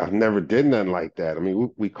never did nothing like that. I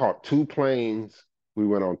mean, we caught two planes. We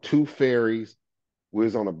went on two ferries. We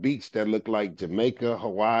was on a beach that looked like Jamaica,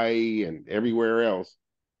 Hawaii, and everywhere else.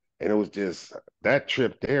 And it was just that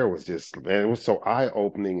trip there was just, man, it was so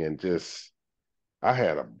eye-opening and just I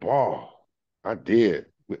had a ball. I did.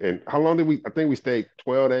 And how long did we? I think we stayed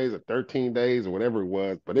 12 days or 13 days or whatever it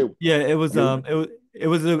was. But Yeah, it I was mean, it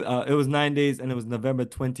was 9 days and it was November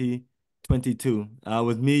 2022.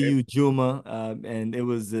 With me, it, you, Juma, and it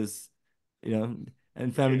was this, you know,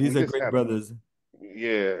 and family, and these we are just great had brothers.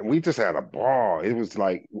 we just had a ball. It was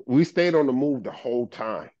like we stayed on the move the whole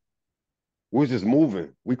time. We was just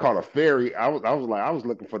moving. We caught a ferry. I was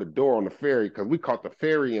looking for the door on the ferry because we caught the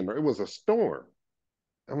ferry and it was a storm.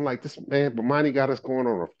 I'm like, this man, Bomani got us going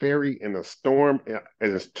on a ferry in a storm, and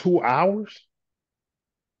it's 2 hours.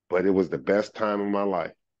 But it was the best time of my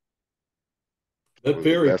life. It That was the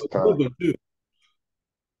ferry best was time. moving too.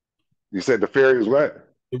 You said the ferry was what?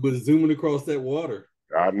 It was zooming across that water.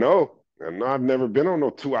 I know. I know. I've never been on no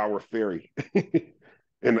 2 hour ferry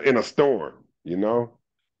in a storm. You know,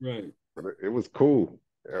 Right. but it was cool.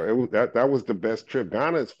 It was that was the best trip.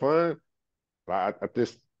 Ghana is fun, but I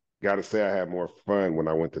just got to say I had more fun when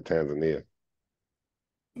I went to Tanzania.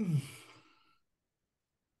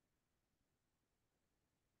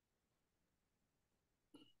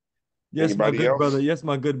 Yes, my Anybody good brother. else? Yes,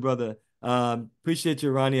 my good brother. Appreciate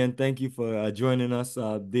you, Ronnie, and thank you for joining us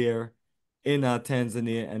there in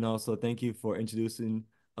Tanzania, and also thank you for introducing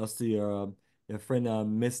us to your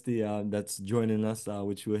friend Misty that's joining us,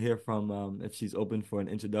 which we'll hear from if she's open for an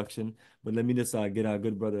introduction. But let me just get our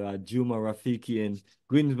good brother Juma Rafiki and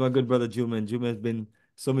greetings, my good brother Juma. And Juma has been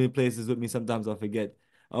so many places with me. Sometimes I forget.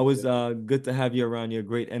 Always good to have you around here.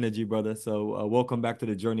 Great energy, brother. So welcome back to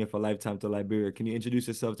the journey of a lifetime to Liberia. Can you introduce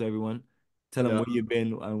yourself to everyone? Tell them Yeah. where you've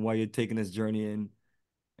been and why you're taking this journey and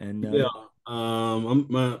Yeah. yeah.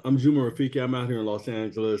 I'm Juma Rafiki. I'm out here in Los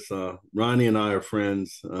Angeles. Ronnie and I are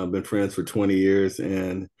friends. Been friends for 20 years,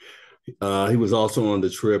 and he was also on the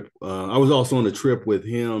trip. I was also on the trip with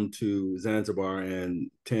him to Zanzibar and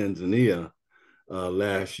Tanzania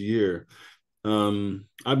last year.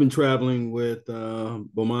 I've been traveling with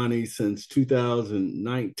Bomani since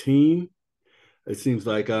 2019. It seems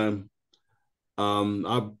like I'm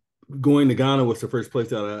going to Ghana was the first place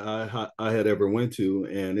that I had ever went to,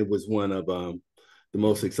 and it was one of the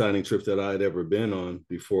most exciting trips that I had ever been on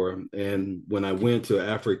before. And when I went to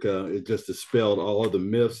Africa, it just dispelled all of the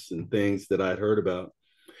myths and things that I'd heard about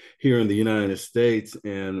here in the United States.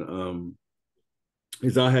 And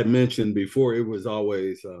as I had mentioned before, it was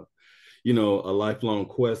always a lifelong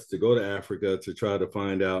quest to go to Africa to try to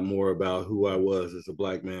find out more about who I was as a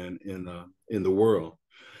Black man in the world.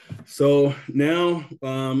 So now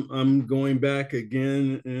I'm going back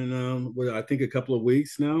again in I think a couple of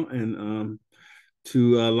weeks now, and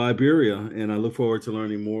to Liberia, and I look forward to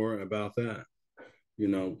learning more about that.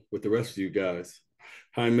 With the rest of you guys.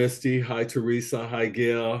 Hi, Misty. Hi, Teresa. Hi,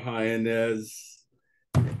 Gail. Hi, Inez,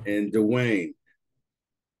 and Dwayne.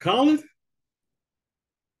 Colin.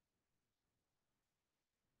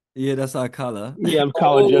 Yeah, that's our color. Yeah, I'm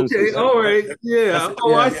Colin Oh, okay. Genesis. All right. Yeah.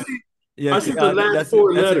 Oh, I see. Yeah, I see the last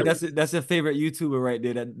four letters. that's your favorite YouTuber right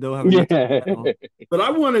there that don't have a Yeah. YouTube channel. But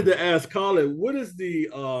I wanted to ask Colin, what is the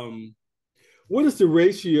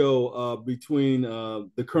ratio between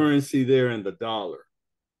the currency there and the dollar?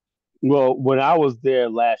 Well, when I was there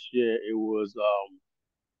last year, it was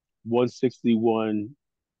 161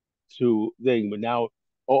 to thing, but now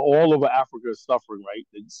all over Africa is suffering, right?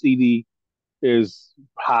 The CD is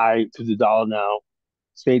high to the dollar now.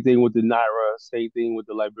 Same thing with the naira. Same thing with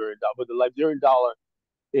the Liberian dollar. But the Liberian dollar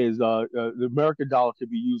is the American dollar can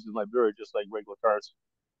be used in Liberia just like regular currency.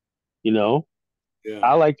 You know, Yeah.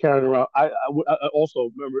 I like carrying around. I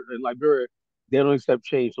also remember in Liberia they don't accept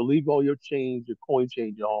change, so leave all your change, your coin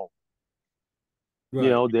change at home. You Right.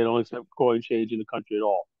 know, they don't accept coin change in the country at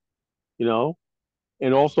all. You know,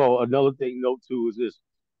 and also another thing note too is this: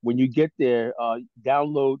 when you get there,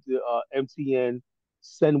 download the MTN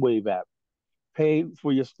SendWave app. Pay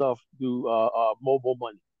for your stuff through mobile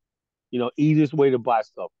money. You know, easiest way to buy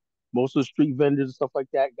stuff. Most of the street vendors and stuff like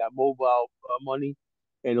that got mobile money,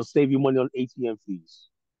 and it'll save you money on ATM fees.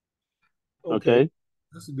 Okay. Okay,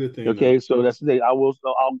 That's a good thing to know. okay. So that's the thing. I'll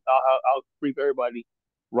brief everybody,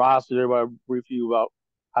 Ross and everybody brief you about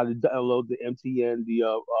how to download the MTN,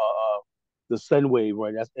 the SendWave,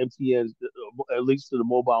 right? That's MTN's at least to the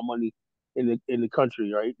mobile money in the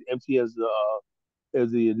country, right? MTN's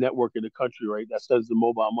is the network in the country, right? That sends the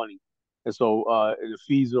mobile money, and so the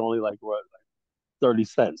fees are only like what, like 30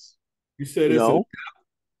 cents. You said You it's an know,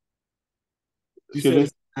 you excuse said me.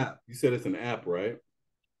 it's an app. You said it's an app, right?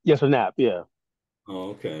 Yes, an app, yeah,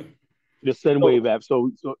 Oh, okay. the SendWave So,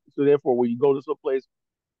 app. So therefore, when you go to some place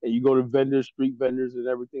and you go to vendors, street vendors, and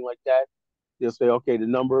everything like that, they'll say, okay, the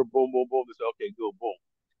number, boom, boom, boom. They say, okay, go, boom.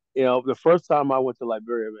 You know, the first time I went to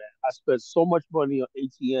Liberia, man, I spent so much money on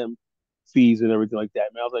ATM fees and everything like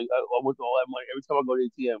that. Man, I was like, I went to all that money every time I go to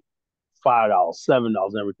ATM, $5, $7,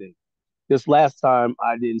 and everything. This last time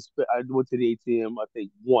I didn't spend. I went to the ATM, I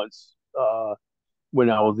think once when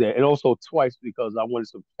I was there, and also twice because I wanted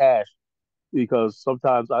some cash. Because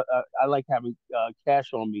sometimes I like having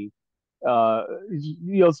cash on me.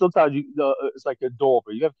 Sometimes it's like a door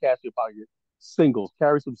opener. You have cash in your pocket. Singles,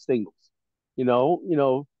 carry some singles.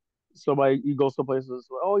 Somebody you go someplace and it's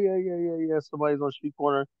like, oh yeah, yeah, yeah, yeah. Somebody's on the street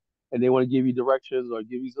corner, and they want to give you directions or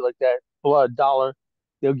give you something like that. Pull out $1,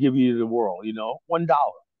 they'll give you the world. $1.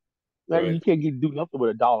 Now right. you can't do nothing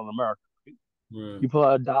with $1 in America. Right. You pull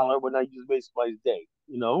out $1, but now you just made somebody's day.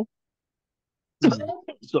 Hmm.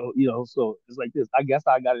 So it's like this. I guess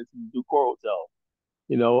I got into the Ducor Hotel.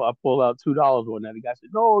 I pulled out $2 one night. The guy said,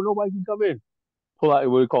 "No, nobody can come in." Pull out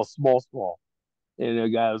what we call small. And the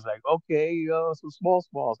guy was like, "Okay, some small.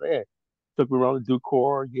 So, yeah, took me around the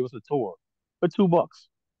Ducor, gave us a tour for $2.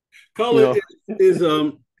 Call You it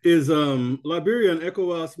know, is Liberia an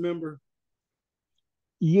ECOWAS member?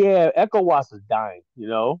 yeah, ECOWAS is dying. You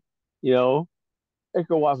know,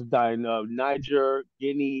 ECOWAS is dying. Niger,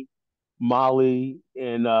 Guinea, Mali,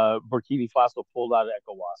 and Burkina Faso pulled out of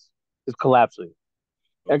ECOWAS. It's collapsing.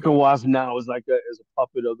 Okay. ECOWAS now is like is a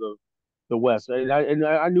puppet of the West, and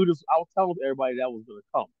I knew this. I was telling everybody that was going to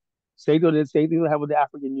come. Same thing they have with the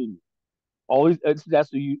African Union. Always that's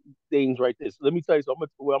the things right there. So let me tell you. So I'm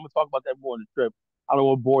gonna talk about that more on the trip. I don't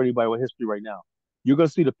want to bore anybody with history right now. You're gonna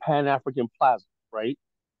see the Pan African Plaza, right?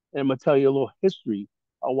 And I'm gonna tell you a little history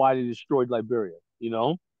of why they destroyed Liberia.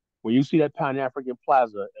 When you see that Pan African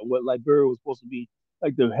Plaza and what Liberia was supposed to be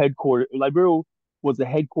like the headquarters, Liberia was the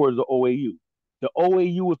headquarters of OAU. The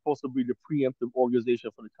OAU was supposed to be the preemptive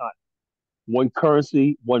organization for the continent. One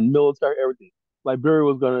currency, one military, everything. Liberia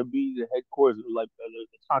was going to be the headquarters of like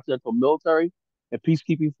the Continental Military and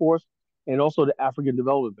Peacekeeping Force, and also the African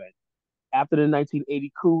Development Bank. After the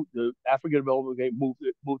 1980 coup, the African Development Bank moved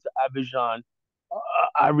to Abidjan,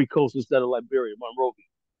 Ivory Coast instead of Liberia, Monrovia.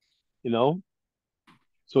 You know,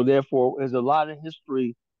 so therefore, there's a lot of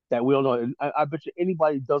history that we don't know. And I bet you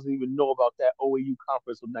anybody doesn't even know about that OAU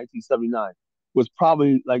conference of 1979 was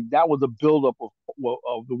probably like that was a buildup of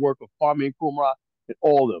the work of Kwame Nkrumah and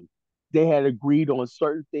all of them. They had agreed on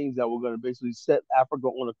certain things that were going to basically set Africa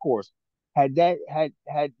on a course. Had that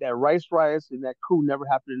rice riots and that coup never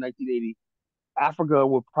happened in 1980, Africa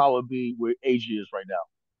would probably be where Asia is right now.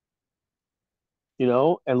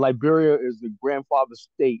 And Liberia is the grandfather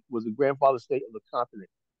state, was the grandfather state of the continent.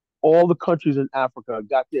 All the countries in Africa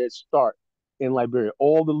got their start in Liberia.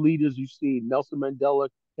 All the leaders you see, Nelson Mandela,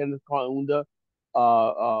 Kenneth Kaunda,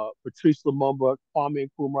 Patrice Lumumba, Kwame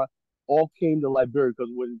Nkrumah, all came to Liberia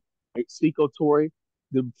because when like, Sekou Touré,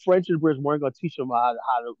 the French and British weren't going to teach them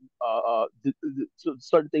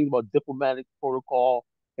certain things about diplomatic protocol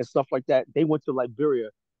and stuff like that. They went to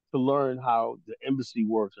Liberia to learn how the embassy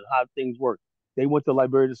works and how things work. They went to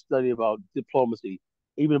Liberia to study about diplomacy,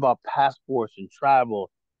 even about passports and travel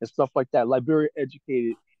and stuff like that. Liberia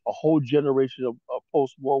educated a whole generation of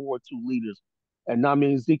post World War II leaders. And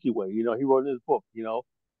Nami Azikiwe, he wrote in his book,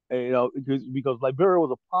 and, because Liberia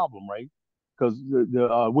was a problem, right? Because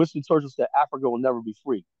the Winston Churchill said Africa will never be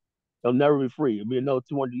free. It'll never be free. It'll be another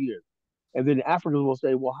 200 years. And then the Africans will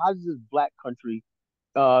say, well, how does this black country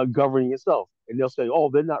governing itself? And they'll say, oh,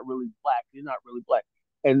 they're not really black. They're not really black.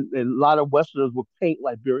 And a lot of Westerners will paint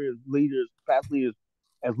Liberian leaders, past leaders,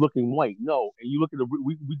 as looking white. No. And you look at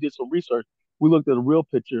we did some research. We looked at a real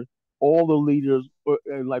picture. All the leaders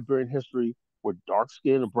in Liberian history were dark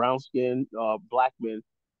skinned, brown skinned, black men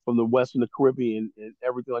from the West and the Caribbean and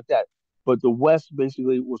everything like that. But the West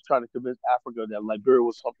basically was trying to convince Africa that Liberia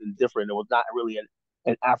was something different. It was not really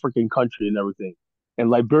an African country and everything.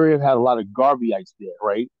 And Liberia had a lot of Garveyites there,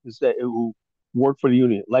 right? Who worked for the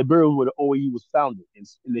Union. Liberia was where the OAU was founded, in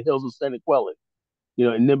the hills of Senegal, in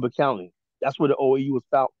Nimba County. That's where the OAU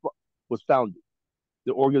was founded,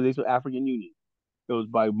 the Organization of African Union. It was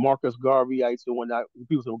by Marcus Garveyites and whatnot.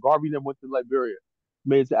 People say, well, Garvey never went to Liberia,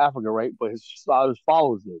 made it to Africa, right? But his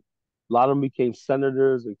followers did. A lot of them became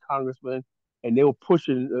senators and congressmen, and they were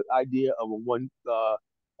pushing the idea of a one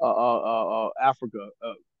Africa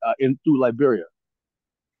in through Liberia.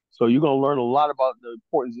 So you're going to learn a lot about the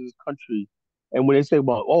importance of this country. And when they say,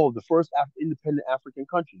 well, oh, the first independent African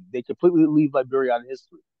country, they completely leave Liberia out of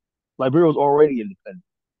history. Liberia was already independent.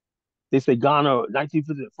 They say Ghana,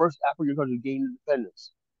 1950, the first African country to gain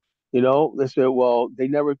independence. They said, well, they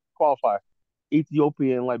never qualified.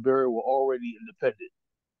 Ethiopia and Liberia were already independent.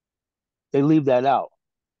 They leave that out.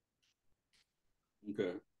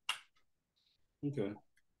 Okay. Okay.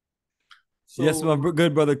 So, yes, my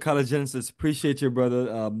good brother, College Genesis. Appreciate you,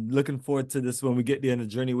 brother. Looking forward to this when we get there on the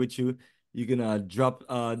journey with you. You can drop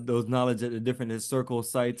those knowledge at the different historical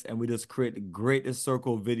sites, and we just create great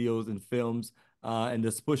historical videos and films and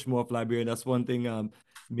just push more of Liberia. That's one thing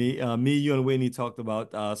me, you, and Wayne talked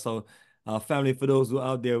about. Family, for those who are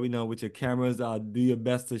out there, with your cameras, do your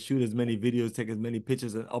best to shoot as many videos, take as many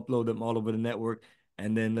pictures, and upload them all over the network.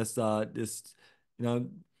 And then let's just,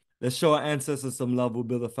 let's show our ancestors some love. We'll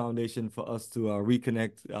build a foundation for us to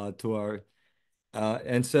reconnect to our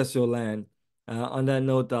ancestral land. On that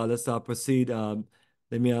note, let's proceed. Let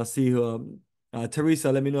me see who.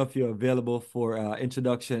 Teresa, let me know if you're available for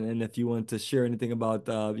introduction and if you want to share anything about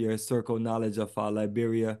your historical knowledge of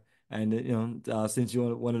Liberia. And since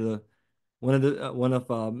you're one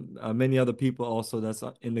of many other people also that's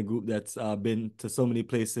in the group that's been to so many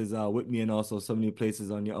places with me and also so many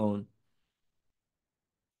places on your own.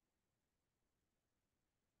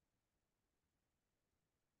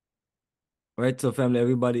 All right, so family,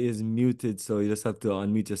 everybody is muted, so you just have to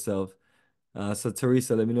unmute yourself. So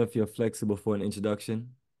Teresa, let me know if you're flexible for an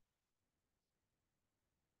introduction.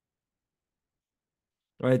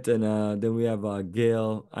 Right, and then we have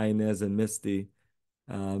Gail, Inez, and Misty.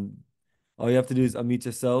 Um, all you have to do is unmute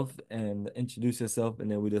yourself and introduce yourself,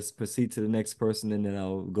 and then we just proceed to the next person, and then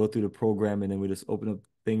I'll go through the program, and then we just open up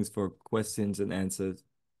things for questions and answers.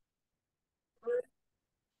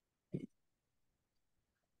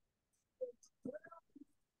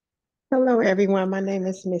 Hello, everyone. My name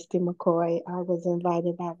is Misty McCoy. I was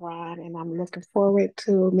invited by Ron, and I'm looking forward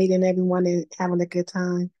to meeting everyone and having a good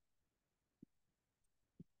time.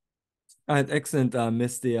 All right, excellent,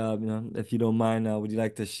 Misty. If you don't mind, would you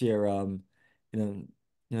like to share, you know,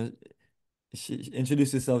 you know,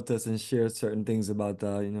 introduce yourself to us and share certain things about,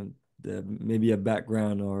 maybe a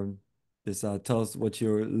background or just tell us what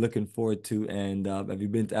you're looking forward to, and have you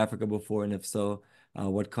been to Africa before, and if so,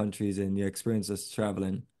 what countries and your experiences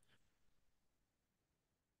traveling?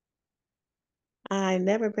 I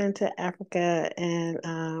never been to Africa, and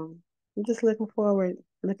I'm just looking forward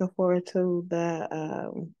to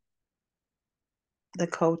the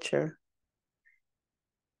culture.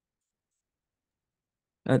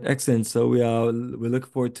 Excellent. So we look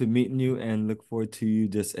forward to meeting you and look forward to you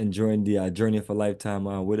just enjoying the journey of a lifetime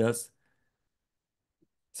with us.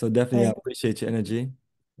 So definitely I Thank, appreciate your energy.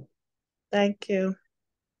 thank you.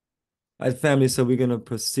 All right, family. So we're gonna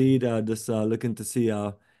proceed. Just looking to see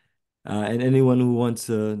and anyone who wants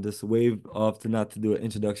to just wave off to not to do an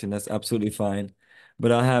introduction, that's absolutely fine.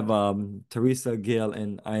 But I'll have Teresa, Gail,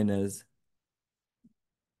 and Inez.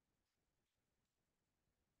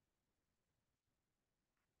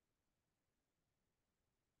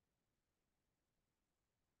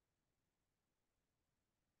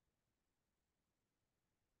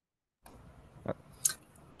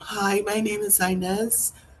 Hi, my name is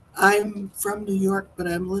Inez. I'm from New York, but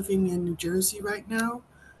I'm living in New Jersey right now.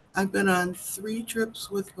 I've been on 3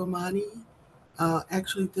 trips with Bomani.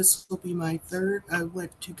 Actually, this will be my third. I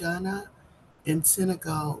went to Ghana and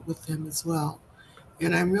Senegal with him as well.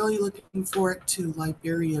 And I'm really looking forward to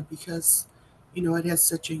Liberia because, it has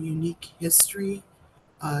such a unique history.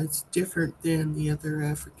 It's different than the other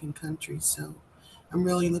African countries. So I'm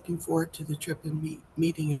really looking forward to the trip and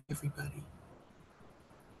meeting everybody.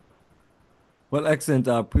 Well, excellent.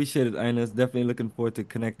 I appreciate it, Inez. Definitely looking forward to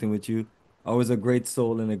connecting with you. Always a great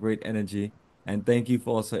soul and a great energy. And thank you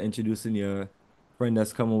for also introducing your friend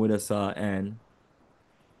that's coming with us, Anne.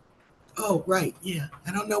 Oh, right. Yeah.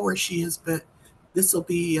 I don't know where she is, but this will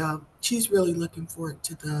be, she's really looking forward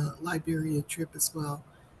to the Liberia trip as well.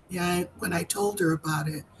 Yeah. When I told her about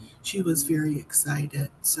it, she was very excited.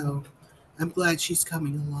 So I'm glad she's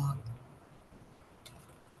coming along.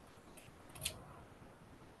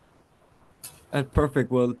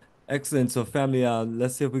 Perfect. Well, excellent. So, family,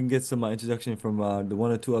 let's see if we can get some introduction from the one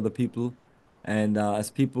or two other people. And as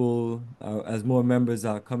more members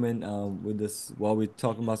are coming with this, while we're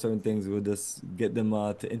talking about certain things, we'll just get them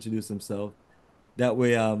to introduce themselves. That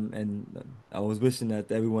way, I was wishing that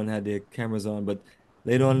everyone had their cameras on, but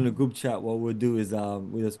later on in the group chat, what we'll do is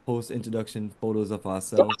we just post introduction photos of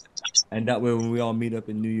ourselves. And that way, when we all meet up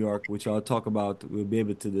in New York, which I'll talk about, we'll be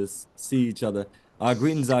able to just see each other.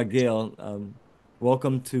 Greetings, Gail.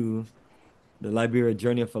 Welcome to the Liberia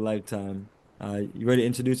Journey of a Lifetime. You ready to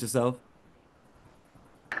introduce yourself?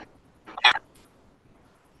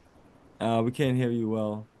 We can't hear you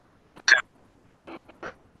well.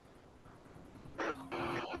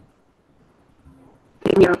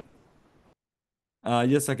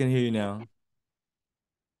 Yes, I can hear you now.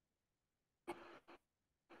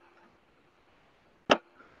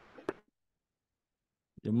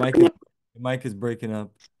 Your mic is breaking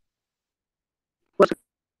up.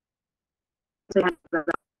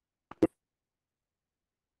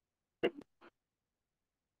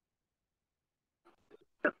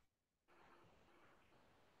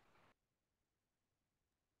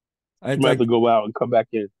 I You might have like to go out and come back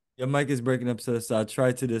in. your mic is breaking up, so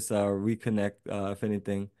try to just reconnect if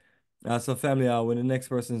anything. So family, when the next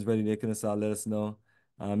person is ready, they can just let us know.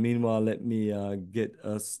 Meanwhile, let me get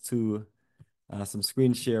us to some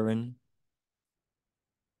screen sharing.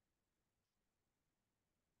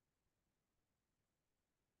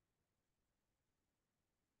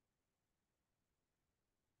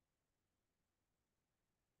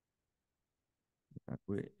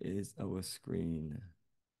 Where is our screen?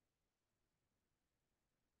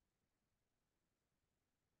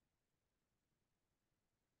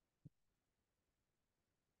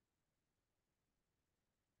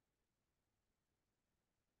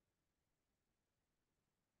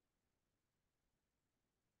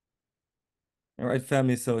 All right,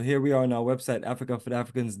 family. So here we are on our website,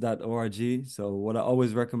 africafortheafricans.org. So what I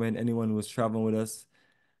always recommend anyone who's traveling with us,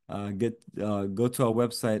 go to our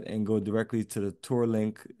website and go directly to the tour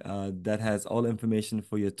link that has all information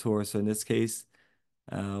for your tour. So in this case,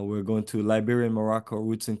 we're going to Liberia and Morocco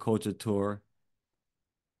Roots and Culture Tour,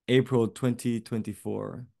 April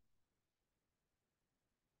 2024.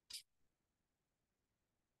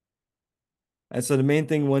 And so the main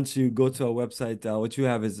thing, once you go to our website, what you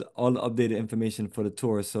have is all the updated information for the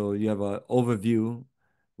tour. So you have an overview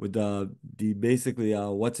with the basically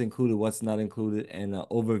what's included, what's not included, and an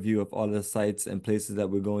overview of all the sites and places that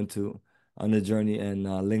we're going to on the journey, and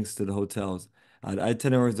links to the hotels. The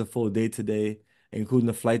itinerary is a full day today, including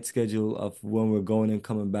the flight schedule of when we're going and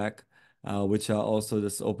coming back, which I'll also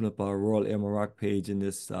just open up our Royal Air Morocco page and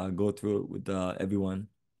just go through it with everyone.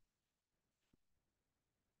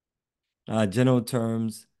 General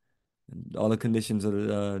terms, all the conditions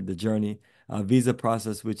of the journey, visa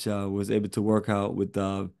process, which was able to work out with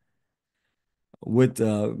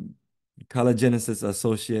Collagenesis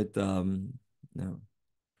associate,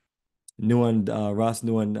 Nguyen, Ross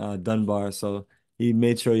Nguyen Dunbar. So he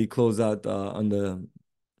made sure he closed out on the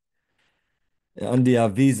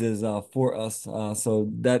visas for us. So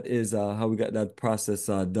that is how we got that process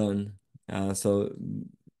done. So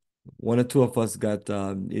one or two of us got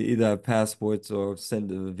either passports or sent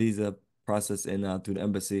the visa process in to the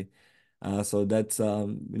embassy. So that's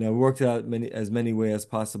we worked out as many ways as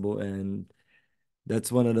possible, and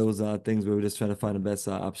that's one of those things where we're just trying to find the best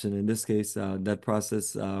option. In this case, that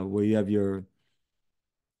process where you have your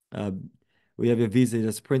visa, you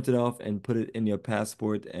just print it off and put it in your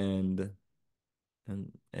passport, and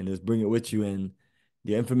just bring it with you, and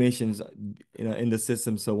the information's in the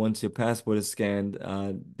system. So once your passport is scanned,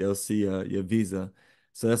 they'll see your visa.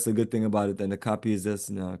 So that's the good thing about it. Then the copy is just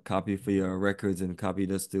a copy for your records and copy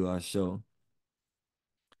just to show.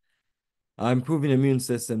 Improving immune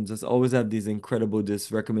system. Just always have these incredible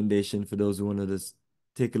recommendation for those who want to just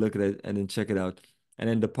take a look at it and then check it out. And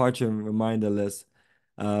then departure reminder list,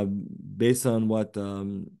 based on what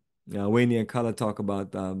Wayne and Kala talk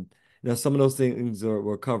about. Some of those things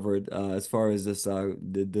were covered as far as this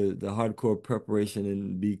the hardcore preparation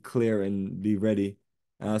and be clear and be ready.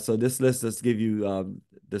 So this list just give you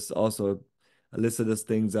this also a list of those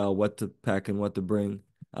things, what to pack and what to bring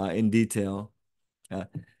in detail.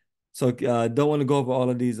 So don't want to go over all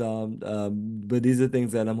of these, but these are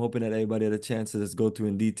things that I'm hoping that everybody had a chance to just go through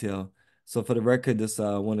in detail. So for the record, just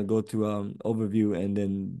want to go through overview and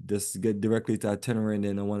then just get directly to itinerary, and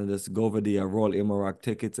then I want to just go over the Royal Air Morocco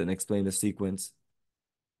tickets and explain the sequence.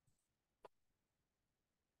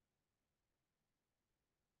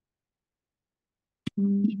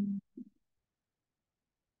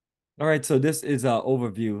 All right, so this is our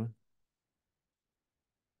overview.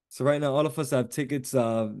 So right now, all of us have tickets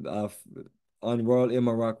on Royal Air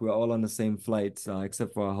Morocco. We're all on the same flights,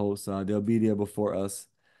 except for our host. They'll be there before us.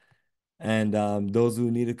 And those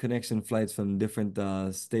who needed connection flights from different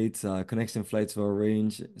states, connection flights were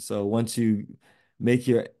arranged. So once you make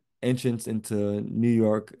your entrance into New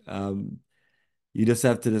York, you just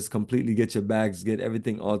have to just completely get your bags, get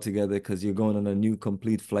everything all together, because you're going on a new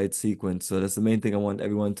complete flight sequence. So that's the main thing I want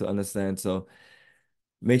everyone to understand. So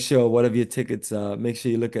make sure whatever your tickets, make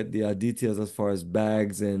sure you look at the details as far as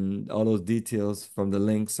bags and all those details from the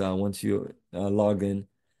links once you log in.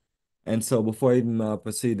 And so before I even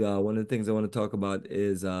proceed, one of the things I want to talk about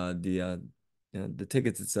is the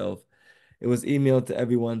tickets itself. It was emailed to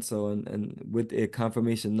everyone, so and with a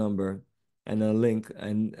confirmation number and a link,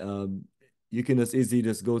 and you can just easily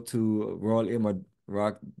just go to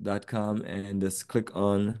royalairmorock.com and just click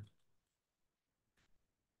on.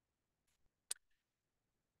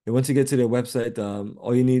 And once you get to their website,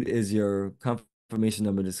 all you need is your confirmation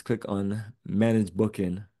number. Just click on Manage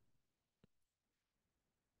Booking.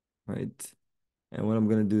 Right. And what I'm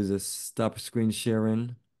going to do is just stop screen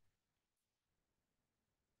sharing.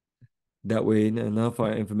 That way, enough of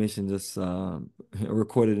our information just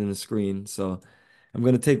recorded in the screen. So I'm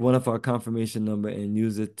going to take one of our confirmation number and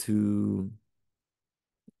use it to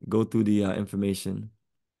go through the information.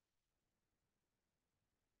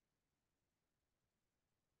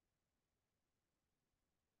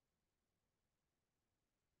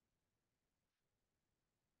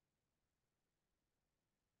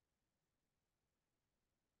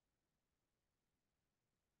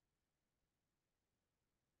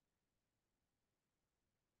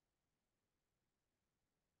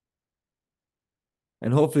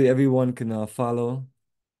 And hopefully everyone can follow.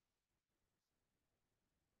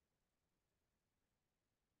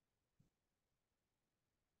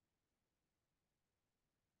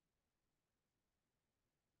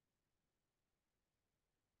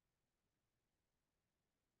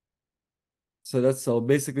 So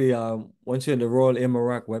basically, once you're in the Royal Air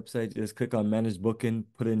Morocco website, just click on Manage Booking,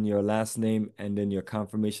 put in your last name and then your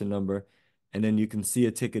confirmation number, and then you can see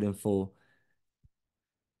a ticket in full.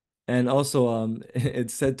 And also,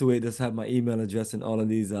 it's said to just have my email address in all of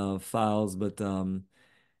these files, but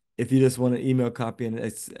if you just want an email copy and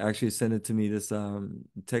it's actually send it to me, just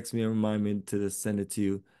text me and remind me to just send it to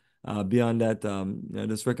you. Beyond that, I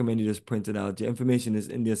just recommend you just print it out. Your information is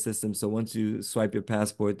in your system, so once you swipe your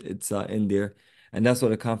passport, it's in there, and that's what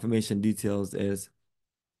the confirmation details is.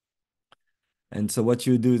 And so what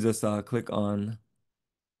you do is just click on,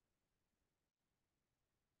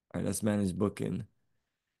 all right, let's manage booking.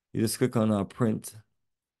 You just click on print.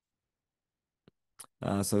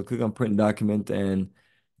 So click on print document, and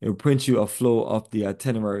it'll print you a flow of the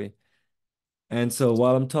itinerary. And so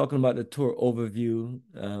while I'm talking about the tour overview,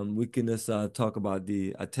 we can just talk about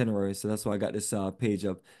the itinerary. So that's why I got this page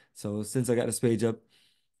up. So since I got this page up,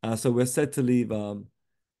 so we're set to leave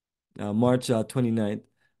March 29th.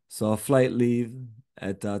 So a flight leave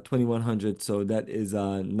at 2100. So that is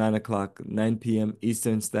 9 o'clock, 9 p.m.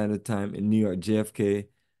 Eastern Standard Time in New York, JFK,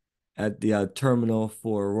 at the terminal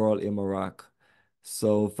for Royal Air Morocco.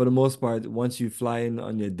 So for the most part, once you fly in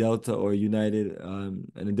on your Delta or United and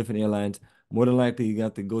the different airlines, more than likely you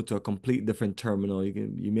have to go to a complete different terminal.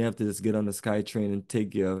 You may have to just get on the SkyTrain and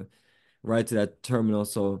take your ride to that terminal.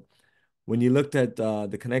 So when you looked at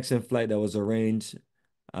the connection flight that was arranged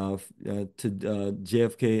to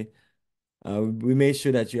JFK, we made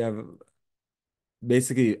sure that you have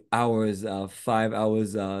basically hours, 5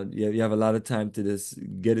 hours. You have a lot of time to just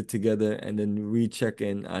get it together and then recheck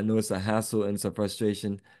in. I know it's a hassle and it's a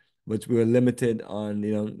frustration, but we were limited on,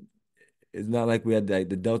 it's not like we had like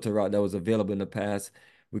the Delta route that was available in the past.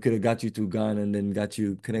 We could have got you to Ghana and then got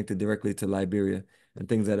you connected directly to Liberia and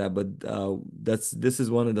things like that. But this is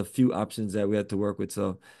one of the few options that we had to work with.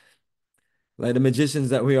 So like the magicians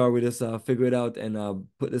that we are, we just figure it out and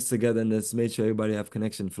put this together and just made sure everybody have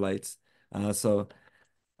connection flights. So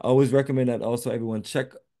I always recommend that also everyone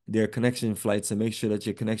check their connection flights and make sure that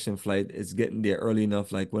your connection flight is getting there early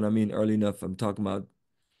enough. Like when I mean early enough, I'm talking about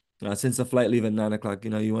since the flight leave at 9 o'clock,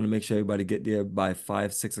 you want to make sure everybody get there by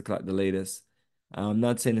 5, 6 o'clock the latest. I'm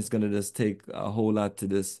not saying it's gonna just take a whole lot to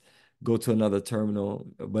just go to another terminal,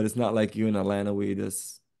 but it's not like you in Atlanta where you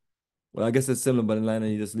just, well, I guess it's similar, but in Atlanta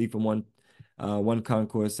you just leave from one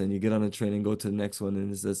concourse and you get on the train and go to the next one,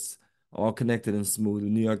 and it's just all connected and smooth.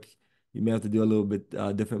 In New York, you may have to do a little bit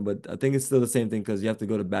different, but I think it's still the same thing because you have to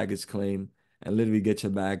go to baggage claim and literally get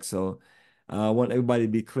your bag. So I want everybody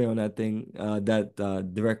to be clear on that thing, that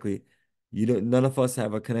directly. None of us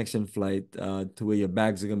have a connection flight to where your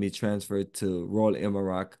bags are gonna be transferred to Royal Air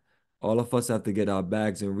Morocco. All of us have to get our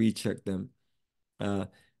bags and recheck them. Uh,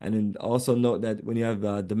 and then also note that when you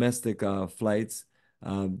have domestic flights,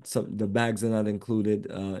 the bags are not included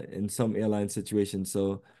in some airline situations.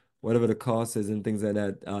 So whatever the cost is and things like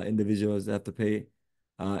that, individuals have to pay.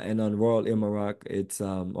 And on Royal Air Morocco, it's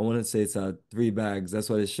I want to say it's 3 bags. That's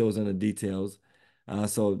what it shows in the details.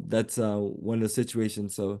 So that's one of the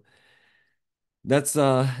situations. So that's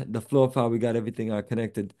the flow of how we got everything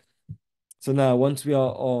connected. So now, once we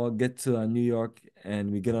all get to New York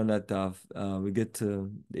and we get on that, we get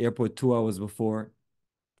to the airport 2 hours before.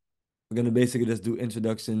 We're gonna basically just do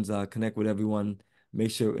introductions, connect with everyone,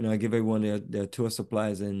 make sure, give everyone their tour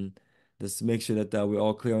supplies and just make sure that we're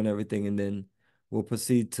all clear on everything. And then we'll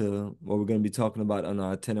proceed to what we're gonna be talking about on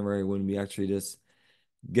our itinerary when we actually just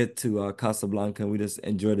get to Casablanca and we just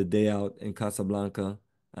enjoy the day out in Casablanca.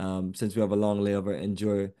 Since we have a long layover,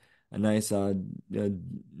 enjoy a nice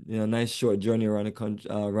nice short journey around the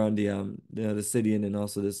country, around the city, and then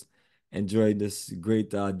also just enjoy this great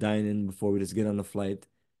dining before we just get on the flight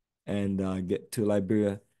and get to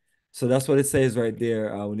Liberia. So that's what it says right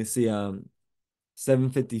there. When you see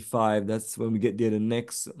 7:55, that's when we get there the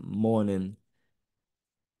next morning.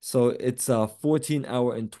 So it's a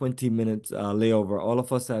 14-hour and 20 minutes layover. All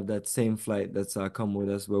of us have that same flight that's come with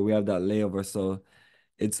us where we have that layover. So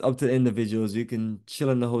it's up to the individuals. You can chill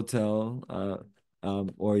in the hotel,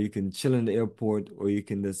 or you can chill in the airport, or you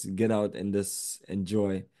can just get out and just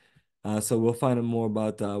enjoy. So we'll find out more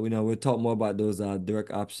about, we'll talk more about those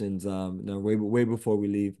direct options, way before we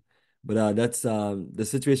leave. But that's the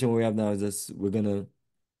situation we have now is just we're gonna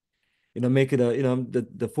make it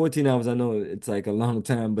the 14 hours. I know it's like a long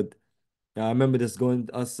time, but I remember just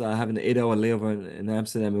us having an 8 hour layover in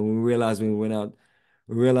Amsterdam, and when we went out,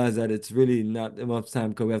 we realized that it's really not enough time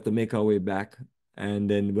because we have to make our way back, and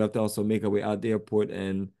then we have to also make our way out the airport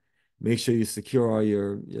and make sure you secure all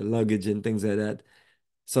your luggage and things like that.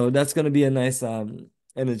 So that's gonna be a nice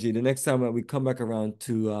energy. The next time that we come back around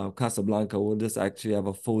to Casablanca, we'll just actually have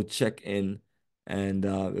a full check-in and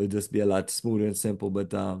it'll just be a lot smoother and simple.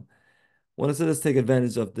 But wanted to just take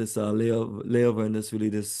advantage of this layover and just really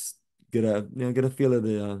just get a feel of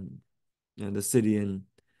the city and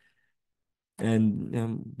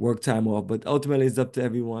work time off. But ultimately, it's up to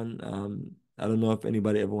everyone. I don't know if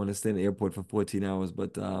anybody ever want to stay in the airport for 14 hours,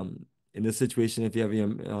 but in this situation, if you have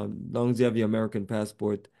as long as you have your American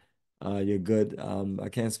passport, you're good. I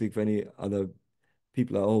can't speak for any other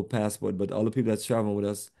people that hold passport, but all the people that's traveling with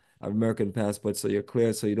us have American passports, so you're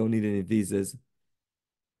clear, so you don't need any visas.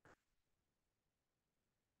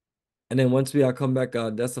 And then once we come back,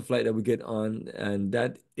 that's the flight that we get on, and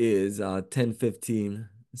that is 10:15.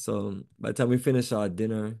 So by the time we finish our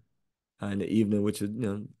dinner in the evening, which is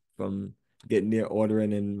from getting there,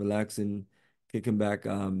 ordering and relaxing, kicking back.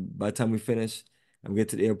 By the time we finish and we get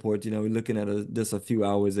to the airport, we're looking at just a few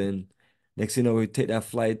hours, and next thing you know, we take that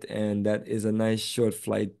flight, and that is a nice short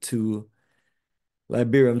flight to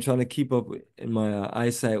Liberia. I'm trying to keep up in my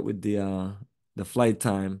eyesight with the flight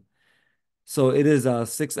time. So it is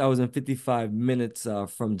 6 hours and 55 minutes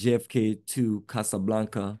from JFK to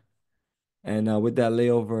Casablanca. And with that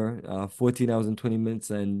layover, 14 hours and 20 minutes,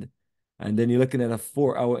 and then you're looking at a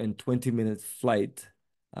 4 hour and 20-minute flight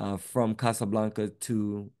from Casablanca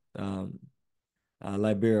to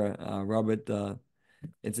Liberia, Robert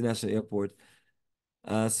International Airport.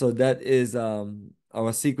 So that is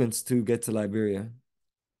our sequence to get to Liberia.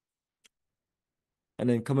 And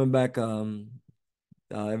then coming back,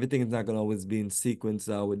 everything is not going to always be in sequence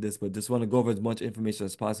with this, but just want to go over as much information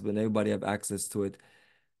as possible and everybody have access to it.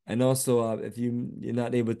 And also, if you're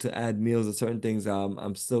not able to add meals or certain things,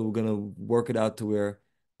 I'm still gonna work it out to where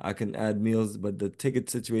I can add meals. But the ticket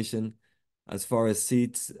situation, as far as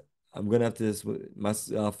seats, I'm gonna have to my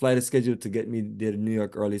flight is scheduled to get me there to New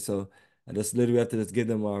York early, so I just literally have to just give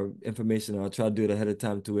them our information. I'll try to do it ahead of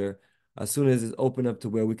time to where as soon as it's open up to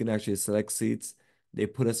where we can actually select seats, they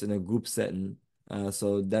put us in a group setting.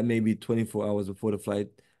 So that may be 24 hours before the flight,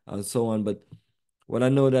 and so on. But what I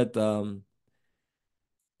know that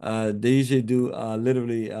they usually do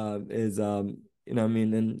literally is what I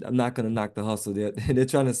mean, and I'm not gonna knock the hustle. They're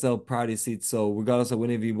trying to sell priority seats. So regardless of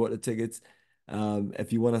whenever you bought the tickets,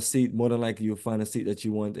 if you want a seat, more than likely you'll find a seat that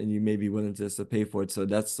you want, and you may be willing just to pay for it. So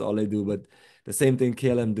that's all they do. But the same thing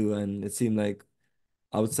KLM do, and it seemed like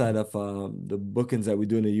outside of the bookings that we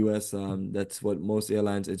do in the US, that's what most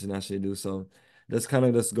airlines internationally do. So let's kind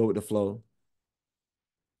of just go with the flow.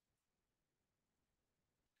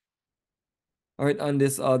 All right, on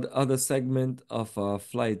this other segment of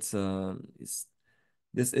flights,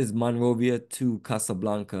 this is Monrovia to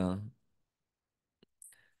Casablanca.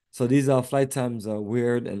 So these flight times are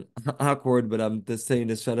weird and awkward, but I'm just saying,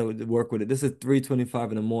 just try to work with it. This is 3:25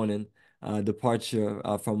 in the morning, departure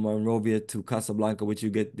from Monrovia to Casablanca, which you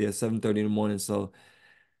get there 7:30 in the morning. So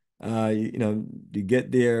you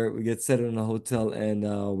get there, we get settled in a hotel, and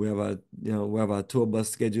we have a tour bus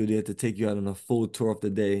scheduled there to take you out on a full tour of the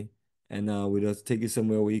day, and we just take you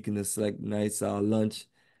somewhere where you can just select nice lunch,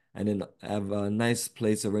 and then have a nice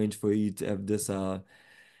place arranged for you to have this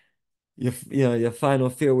your final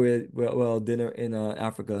farewell dinner in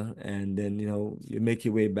Africa, and then you make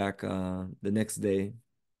your way back the next day.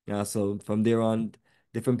 So from there on,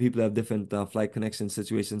 different people have different flight connection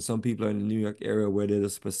situations. Some people are in the New York area where they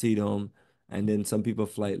just proceed home, and then some people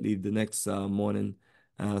flight leave the next morning.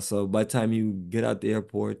 So by the time you get out the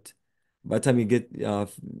airport, by the time you get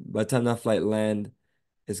by the time that flight land,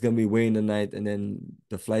 it's gonna be way in the night, and then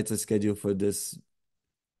the flights are scheduled for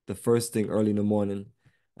the first thing early in the morning.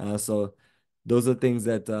 So those are things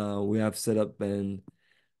that we have set up. And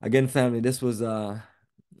again, family, this was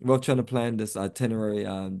we're trying to plan this itinerary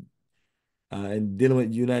and dealing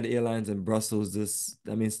with United Airlines and Brussels.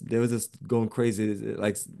 I mean, they was just going crazy.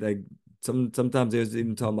 Like sometimes they was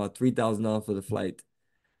even talking about $3,000 for the flight.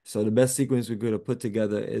 So the best sequence we could have put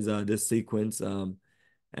together is this sequence. And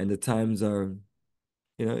the times are,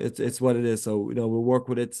 it's what it is. So we'll work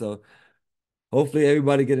with it. So hopefully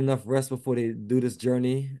everybody get enough rest before they do this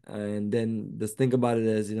journey. And then just think about it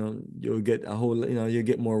as, you'll get you'll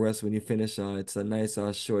get more rest when you finish. It's a nice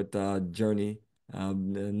short journey,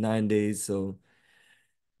 9 days. So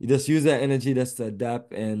you just use that energy just to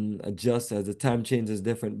adapt and adjust as the time changes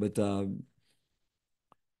different. But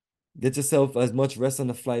get yourself as much rest on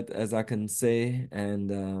the flight as I can say. And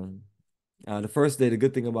the first day, the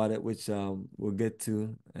good thing about it, which we'll get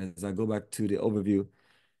to as I go back to the overview.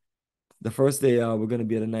 The first day, we're gonna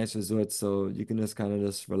be at a nice resort, so you can just kind of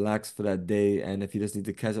just relax for that day. And if you just need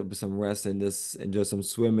to catch up with some rest and just enjoy some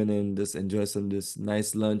swimming and just enjoy this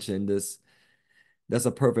nice lunch and that's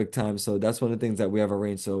a perfect time. So that's one of the things that we have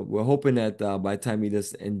arranged. So we're hoping that by the time you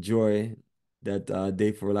just enjoy that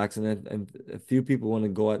day for relaxing. And a few people want to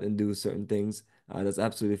go out and do certain things. That's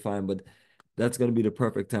absolutely fine, but that's going to be the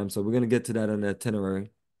perfect time. So we're going to get to that on the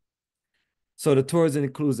itinerary. So the tours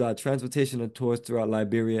includes transportation and tours throughout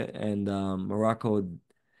Liberia and Morocco.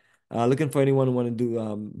 Looking for anyone who want to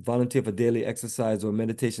do volunteer for daily exercise or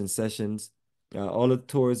meditation sessions. All the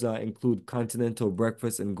tours include continental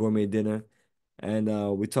breakfast and gourmet dinner.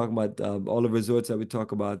 And we talk about all the resorts that we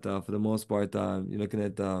talk about for the most part. You're looking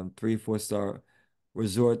at 3, 4 star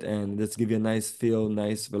resort, and let's give you a nice feel,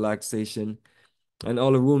 nice relaxation. And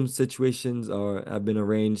all the room situations have been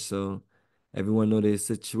arranged, so everyone know their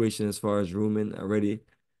situation as far as rooming already,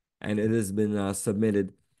 and it has been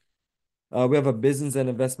submitted. We have a business and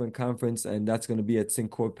investment conference, and that's going to be at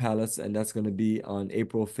Cincourt Palace, and that's going to be on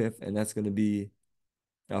April 5th, and that's going to be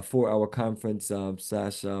a 4-hour conference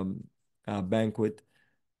slash banquet,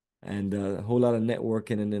 and a whole lot of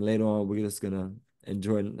networking, and then later on we're just gonna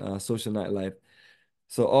enjoy social nightlife.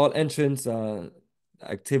 So all entrance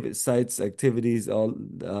activities, all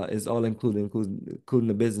is all including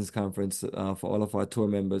the business conference for all of our tour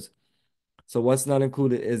members. So what's not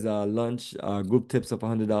included is lunch, group tips of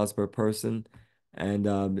 $100 per person, and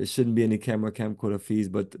it shouldn't be any camcorder fees,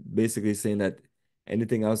 but basically saying that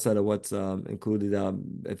anything outside of what's included,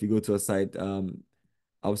 if you go to a site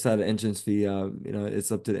outside the entrance fee,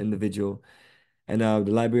 it's up to the individual. And the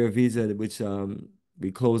Liberia visa, which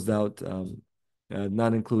we closed out,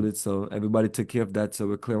 not included. So everybody took care of that. So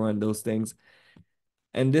we're clear on those things.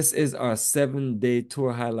 And this is our 7-day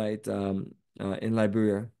tour highlight in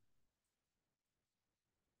Liberia.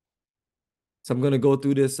 So I'm going to go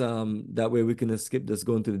through this. That way we can just skip this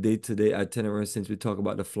going through the day-to-day itinerary since we talk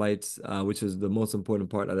about the flights, which is the most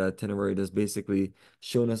important part of the itinerary. That's basically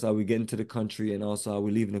showing us how we get into the country and also how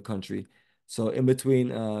we leave in the country. So in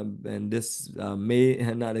between, and this may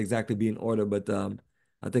not exactly be in order, but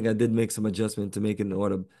I think I did make some adjustment to make it in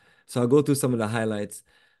order. So I'll go through some of the highlights.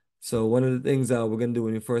 So one of the things we're gonna do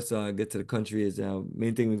when we first get to the country is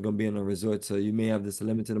main thing is gonna be on a resort. So you may have this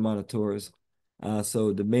limited amount of tours.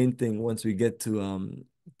 So the main thing once we get to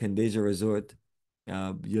Candasia Resort,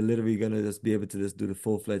 you're literally gonna just be able to just do the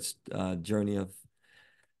full-fledged journey of.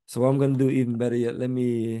 So what I'm gonna do even better yet, let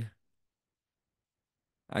me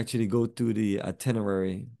actually go through the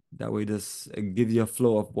itinerary. That way, just give you a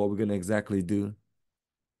flow of what we're gonna exactly do.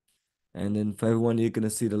 And then for everyone, you're gonna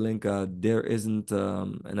see the link. There isn't,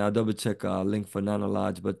 and I'll double check link for Nana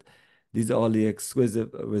Lodge, but these are all the exquisite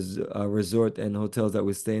resort and hotels that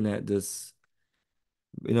we're staying at. This,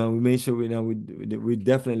 we made sure we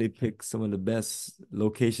definitely pick some of the best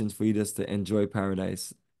locations for you just to enjoy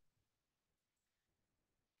paradise.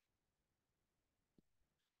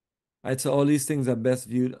 All right, so all these things are best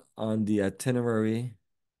viewed on the itinerary.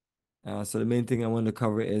 So the main thing I want to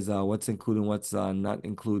cover is what's included and what's not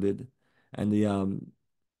included, and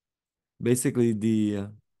basically the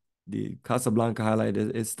Casablanca highlight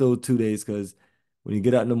is still 2 days because when you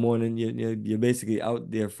get out in the morning, you're basically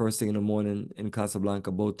out there first thing in the morning in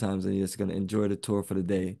Casablanca both times, and you're just gonna enjoy the tour for the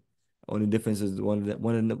day. Only difference is one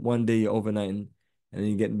day you're overnighting, and then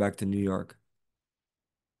you're getting back to New York.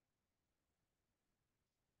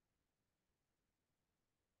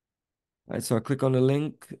 All right, so I click on the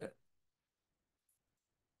link,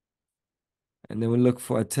 and then we look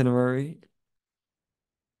for itinerary.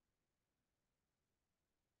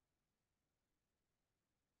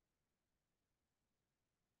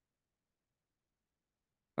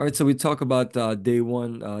 All right, so we talk about day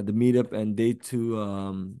one, the meetup, and day two,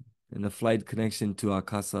 and the flight connection to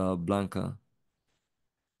Casablanca.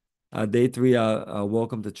 Day three,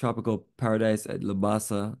 welcome to Tropical Paradise at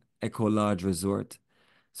Labasa Eco Lodge Resort.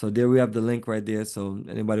 So there we have the link right there. So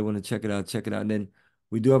anybody want to check it out, check it out. And then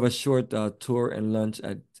we do have a short tour and lunch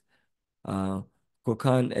at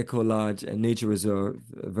Kokan Eco Lodge and Nature Reserve.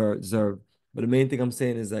 But the main thing I'm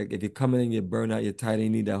saying is like if you're coming in, you're burnt out, you're tired, and you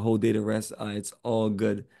need that whole day to rest, it's all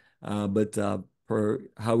good. But per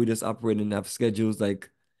how we just operate and have schedules,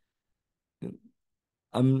 like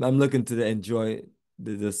I'm looking to enjoy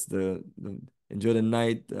enjoy the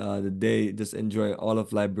night, the day, just enjoy all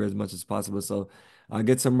of Liberia as much as possible. So I'll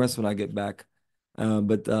get some rest when I get back.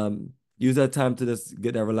 But use that time to just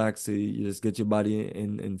get that relaxed so you just get your body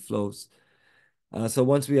in flows. So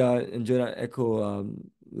once we enjoy that Echo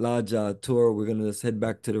Lodge tour, we're gonna just head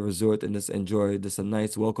back to the resort and just enjoy just a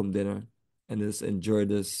nice welcome dinner and just enjoy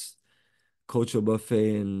this cultural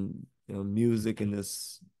buffet and music and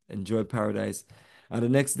just enjoy paradise. The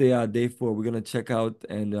next day, day 4, we're gonna check out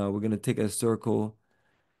and we're gonna take a historical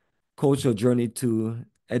cultural journey to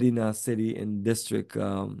Edina City in District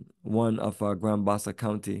 1 of Grand Bassa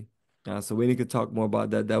County. So Winnie could talk more about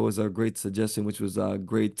that. That was a great suggestion, which was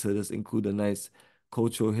great to just include a nice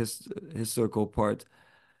cultural historical part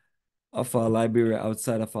of Liberia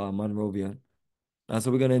outside of Monrovia. So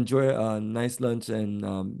we're gonna enjoy a nice lunch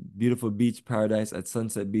and beautiful beach paradise at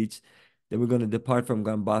Sunset Beach. Then we're gonna depart from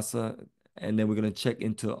Gambasa, and then we're gonna check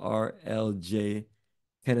into RLJ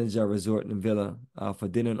Kenneja Resort and Villa for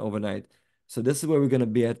dinner and overnight. So this is where we're gonna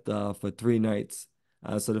be at for 3 nights.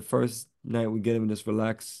 So the first night we get in just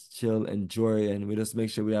relax, chill, enjoy, and we just make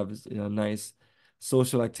sure we have nice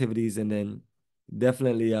social activities, and then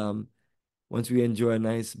definitely once we enjoy a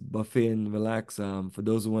nice buffet and relax, for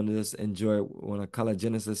those who want to just enjoy one of Kala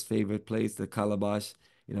Genesis' favorite place, the Calabash,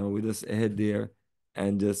 we just head there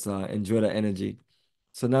and just enjoy the energy.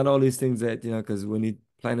 So not all these things that, because when you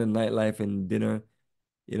plan a nightlife and dinner,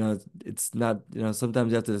 it's not,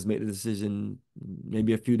 sometimes you have to just make the decision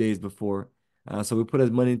maybe a few days before. So we put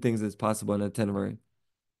as many things as possible on the itinerary.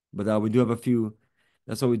 But we do have a few.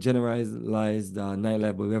 That's why we generalized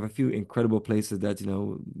nightlife. But we have a few incredible places that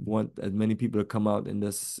want as many people to come out and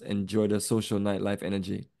just enjoy the social nightlife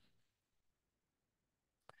energy.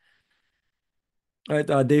 All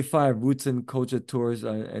right, day 5, roots and culture tours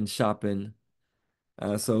and shopping.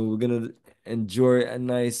 So we're gonna enjoy a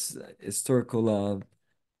nice historical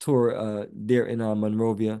tour there in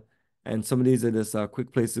Monrovia, and some of these are just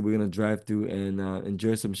quick places we're gonna drive through and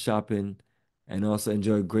enjoy some shopping, and also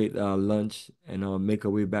enjoy a great lunch, and make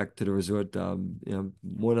our way back to the resort.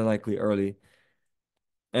 More than likely early.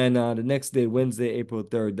 And the next day, Wednesday, April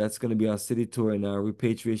 3rd, that's going to be our city tour and our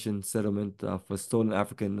repatriation settlement for stolen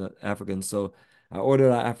Africans. So I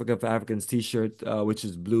ordered our Africa for Africans t-shirt, which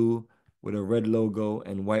is blue with a red logo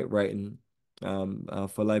and white writing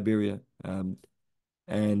for Liberia.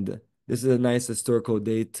 And this is a nice historical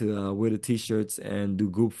day to wear the t-shirts and do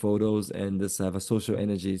group photos and just have a social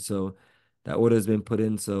energy. So that order has been put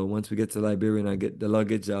in. So once we get to Liberia and I get the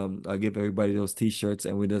luggage, I'll give everybody those t-shirts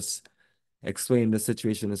and we just explain the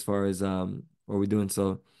situation as far as what we're doing.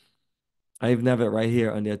 So I even have it right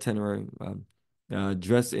here on the itinerary.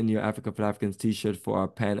 Dress in your Africa for Africans t-shirt for our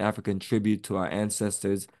Pan-African tribute to our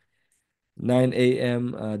ancestors. 9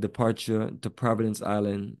 a.m. Departure to Providence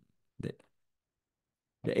Island.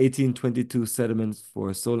 The 1822 settlements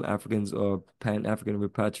for stolen Africans or Pan-African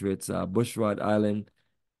repatriates. Bushrod Island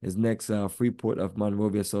is next, Freeport of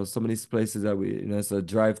Monrovia. So some of these places that it's a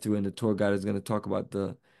drive-through, and the tour guide is going to talk about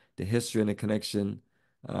the history and the connection.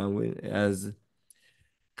 As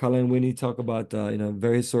Colin and Winnie talk about,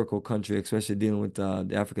 very historical country, especially dealing with the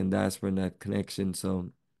African diaspora and that connection.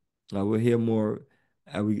 So we'll hear more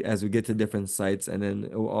as we get to different sites, and then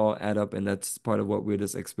it will all add up, and that's part of what we're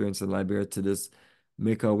just experiencing in Liberia, to just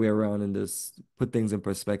make our way around and just put things in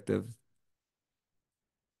perspective.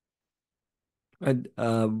 And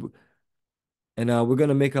we're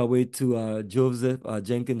gonna make our way to Joseph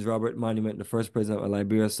Jenkins Robert Monument, the first president of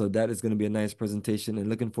Liberia. So that is gonna be a nice presentation, and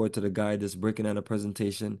looking forward to the guide that's breaking down the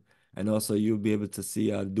presentation. And also you'll be able to see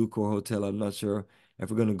the Ducor Hotel. I'm not sure if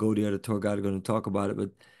we're gonna go there. The tour guide is gonna talk about it, but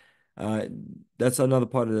that's another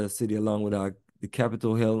part of the city, along with the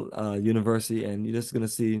Capitol Hill University, and you're just gonna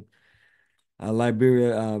see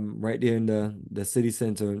Liberia right there in the city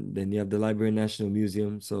center. Then you have the Liberia National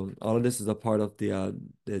Museum. So all of this is a part of the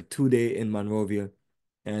 2-day in Monrovia.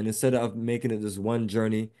 And instead of making it just one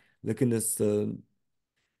journey, looking just to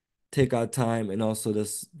take our time and also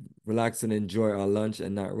just relax and enjoy our lunch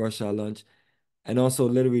and not rush our lunch, and also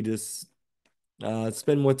literally just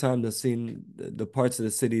spend more time to seeing the parts of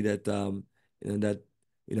the city that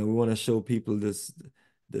we want to show people this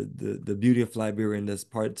the beauty of Liberia, and there's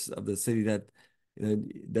parts of the city that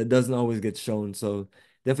that doesn't always get shown. So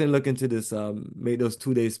definitely look into this. Make those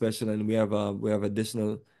 2 days special, and we have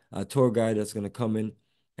additional tour guide that's going to come in,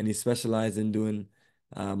 and he specializes in doing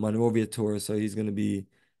Monrovia tours. So he's going to be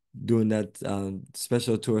doing that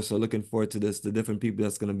special tour. So looking forward to this, the different people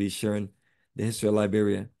that's going to be sharing the history of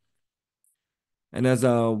Liberia. And as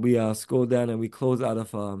we scroll down and we close out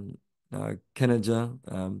of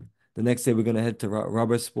Kenneja, the next day we're gonna head to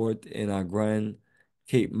Robertsport in Grand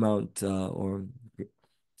Cape Mount or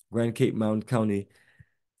Grand Cape Mount County.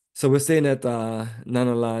 So we're staying at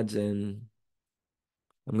Nana Lodge, and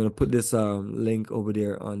I'm gonna put this link over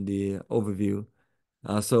there on the overview.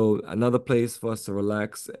 So another place for us to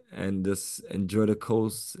relax and just enjoy the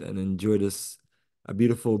coast and enjoy this a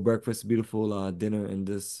beautiful breakfast, beautiful dinner, and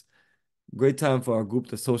this great time for our group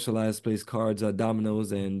to socialize, play cards,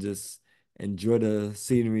 dominoes, and just enjoy the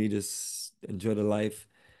scenery, just enjoy the life.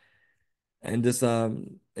 And just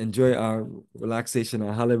enjoy our relaxation,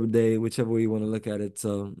 our holiday, whichever way you want to look at it.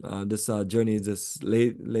 So this journey is just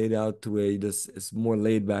laid out to where you just it's more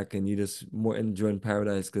laid back and you just more enjoying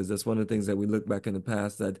paradise, because that's one of the things that we look back in the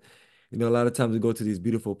past that, you know, a lot of times we go to these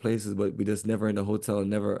beautiful places, but we just never in the hotel and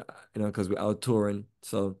never, you know, because we're out touring.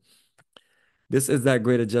 So this is that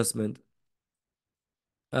great adjustment.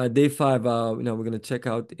 Day 5, you know, we're gonna check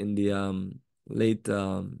out in the late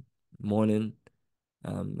morning.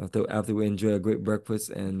 After we enjoy a great breakfast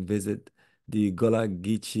and visit the Gola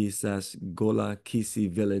Gichi slash Gola Kisi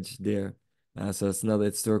village there. So it's another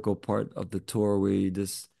historical part of the tour where you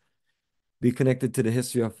just be connected to the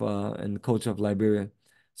history of and culture of Liberia.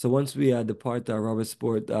 So once we depart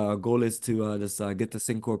Robertsport, our goal is to just get to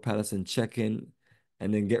Sincor Palace and check in,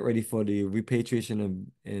 and then get ready for the Repatriation of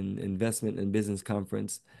Investment and Business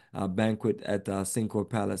Conference banquet at Sincor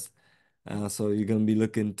Palace. So you're gonna be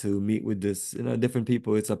looking to meet with this, you know, different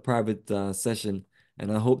people. It's a private session,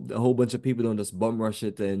 and I hope a whole bunch of people don't just bum rush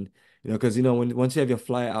it, and you know, because you know, once you have your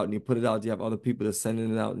flyer out and you put it out, you have other people that's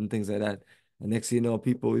sending it out and things like that. And next thing you know,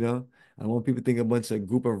 people, you know, I want people to think a bunch of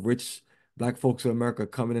group of rich black folks in America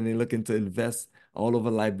coming and they're looking to invest all over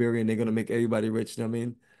Liberia and they're gonna make everybody rich. You know what I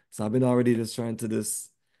mean? So I've been already just trying to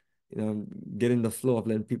just, you know, get in the flow of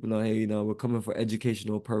letting people know, hey, you know, we're coming for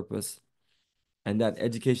educational purpose. And that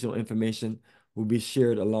educational information will be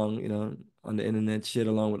shared along, you know, on the internet, shared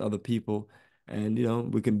along with other people. And, you know,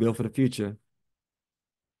 we can build for the future.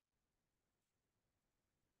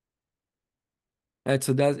 All right,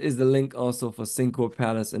 so that is the link also for Cinco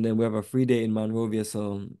Palace. And then we have a free day in Monrovia.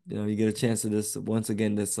 So, you know, you get a chance to just, once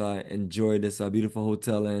again, just enjoy this beautiful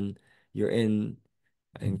hotel, and you're in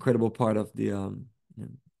an incredible part of the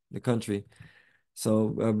country.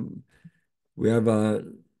 So we have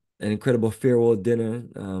an incredible farewell dinner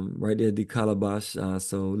right there at the Calabash.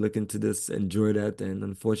 So looking to just enjoy that. And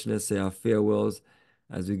unfortunately, say our farewells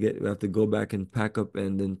as we have to go back and pack up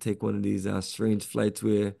and then take one of these strange flights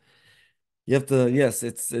where you have to, yes,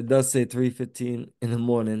 it does say 3:15 in the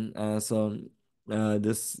morning. So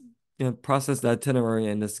just, you know, process the itinerary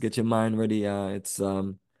and just get your mind ready.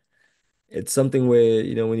 It's something where,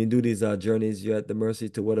 you know, when you do these journeys, you're at the mercy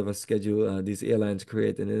to whatever schedule these airlines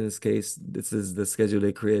create. And in this case, this is the schedule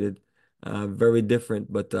they created. Very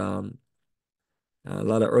different, but a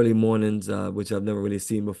lot of early mornings, which I've never really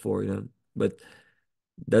seen before, you know. But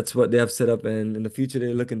that's what they have set up. And in the future,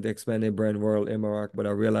 they're looking to expand their brand Royal Air Morocco. But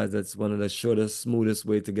I realize that's one of the shortest, smoothest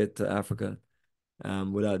way to get to Africa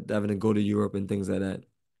without having to go to Europe and things like that.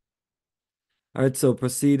 All right, so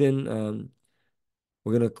proceeding.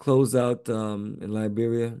 We're gonna close out in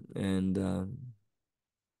Liberia and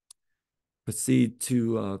proceed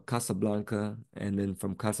to Casablanca, and then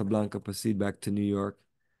from Casablanca proceed back to New York.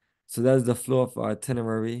 So that's the flow of our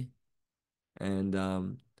itinerary, and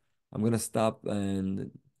I'm gonna stop and,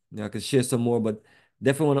 you know, I could share some more, but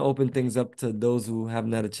definitely want to open things up to those who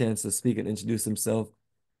haven't had a chance to speak and introduce themselves,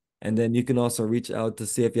 and then you can also reach out to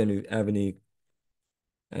see if you have any,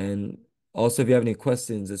 and also if you have any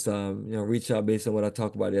questions, it's you know, reach out based on what I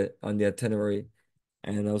talk about it on the itinerary.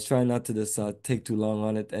 And I was trying not to just take too long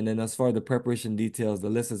on it. And then as far as the preparation details, the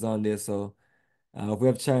list is on there. So if we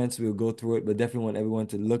have chance, we'll go through it, but definitely want everyone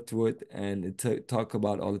to look through it and talk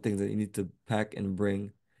about all the things that you need to pack and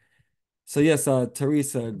bring. So yes,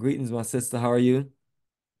 Teresa, greetings, my sister. How are you?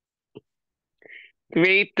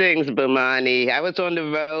 Greetings, Bomani. I was on the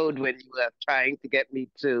road when you were trying to get me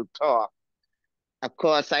to talk. Of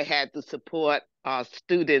course, I had to support our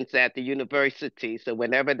students at the university. So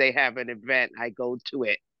whenever they have an event, I go to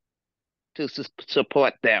it to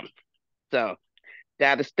support them. So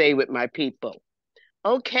got to stay with my people.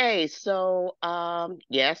 Okay, so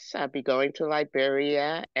yes, I'll be going to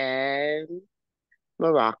Liberia and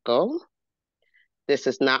Morocco. This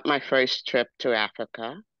is not my first trip to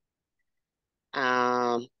Africa.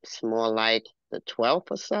 It's more like the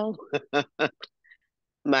 12th or so.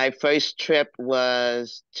 My first trip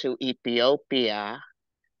was to Ethiopia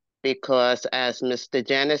because, as Mr.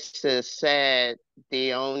 Genesis said,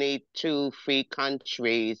 the only two free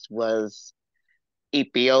countries was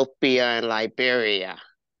Ethiopia and Liberia.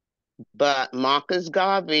 But Marcus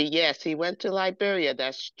Garvey, yes, he went to Liberia,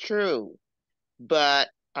 that's true. But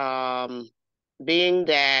being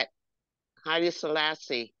that Haile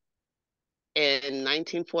Selassie in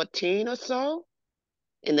 1914 or so,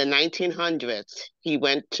 in the 1900s, he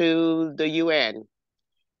went to the UN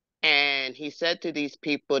and he said to these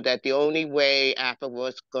people that the only way Africa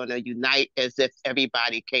was going to unite is if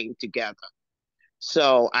everybody came together.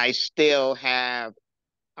 So I still have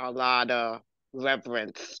a lot of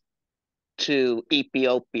reverence to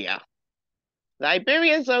Ethiopia.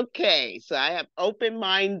 Liberia's okay. So I have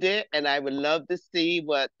open-minded, and I would love to see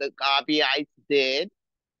what the Gambians did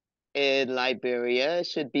in Liberia. It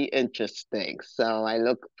should be interesting. So I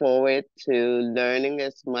look forward to learning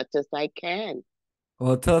as much as I can.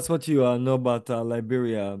 Well, tell us what you know about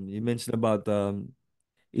Liberia. You mentioned about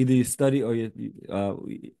either you study or you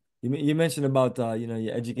mentioned about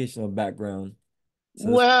your educational background. So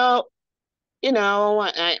this, Well,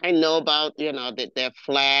 I know about, that their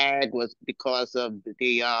flag was because of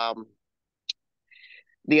the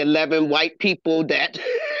 11 white people that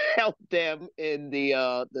helped them in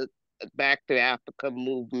the Back to Africa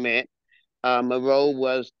movement. Moreau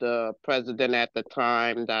was the president at the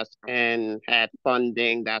time and had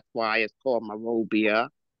funding. That's why it's called Monrovia.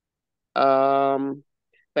 Um,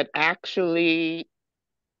 but actually,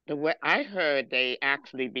 the way I heard, they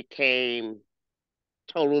actually became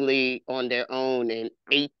totally on their own in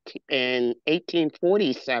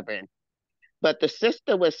 1847. But the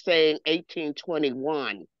sister was saying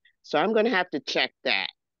 1821. So I'm going to have to check that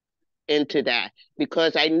into that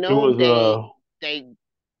because I It know was they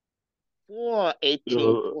for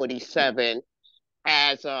 1847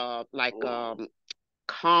 as a like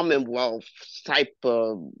Commonwealth type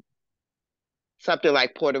of something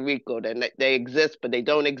like Puerto Rico. Then they exist, but they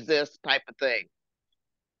don't exist type of thing.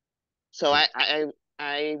 So I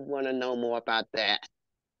want to know more about that.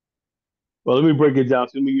 well, let me break it down.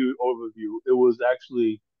 So let me give you an overview. It was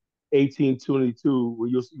actually 1822 where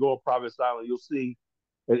you'll go on Providence Island. You'll see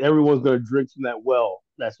that everyone's going to drink from that well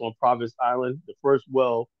that's on Providence Island, the first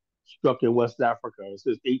well struck in West Africa. It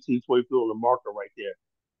says 1822 on the marker right there.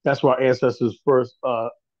 That's where our ancestors first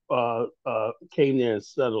came there and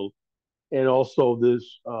settled. And also the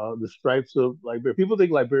stripes of Liberia. People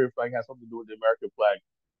think Liberian flag has something to do with the American flag,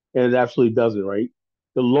 and it absolutely doesn't, right?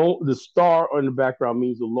 The star on the background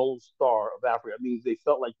means the lone star of Africa. It means they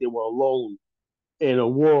felt like they were alone in a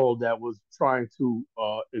world that was trying to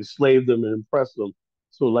enslave them and impress them.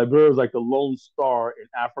 So Liberia is like the lone star in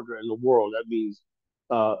Africa and the world. That means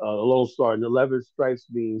a lone star. And 11 stripes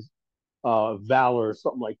means valor or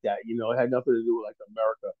something like that. It had nothing to do with like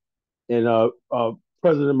America. And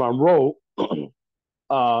President Monroe,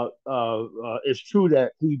 it's true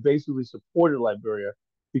that he basically supported Liberia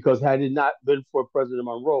because had it not been for President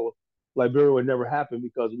Monroe, Liberia would never happen.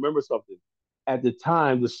 Because remember something, at the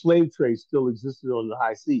time the slave trade still existed on the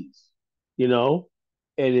high seas, you know,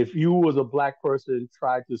 and if you was a black person and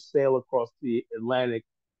tried to sail across the Atlantic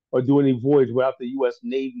or do any voyage without the U.S.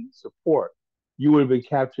 Navy support, you would have been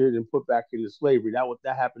captured and put back into slavery.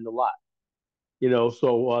 That happened a lot.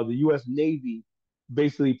 So the U.S. Navy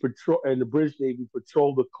basically patrol and the British Navy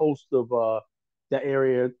patrolled the coast of that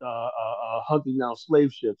area, hunting down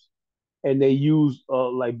slave ships, and they used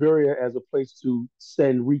Liberia as a place to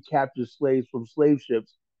send recaptured slaves from slave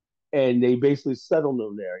ships, and they basically settled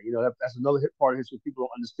them there. That's another part of history people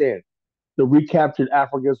don't understand. The recaptured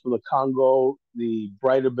Africans from the Congo, the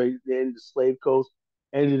Brighter Basin, the slave coast,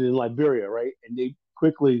 ended in Liberia, right? And they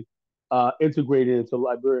quickly integrated into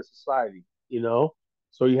Liberian society. So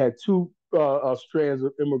you had two strands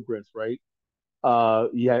of immigrants, right?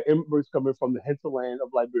 You had immigrants coming from the hinterland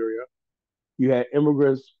of Liberia. You had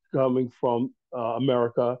immigrants coming from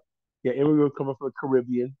America. You had immigrants coming from the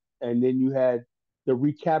Caribbean. And then you had the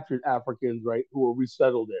recaptured Africans, right, who were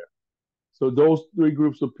resettled there. So those three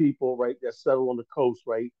groups of people, right, that settled on the coast,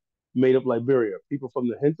 right, made up Liberia. People from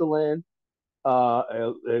the hinterland,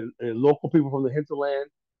 and local people from the hinterland,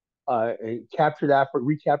 and recaptured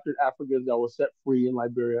Africans that were set free in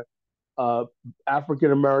Liberia,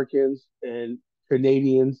 African Americans and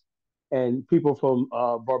Canadians, and people from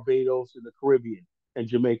Barbados and the Caribbean and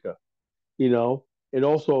Jamaica. You know, and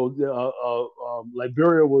also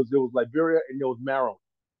Liberia there was Liberia and there was Maryland.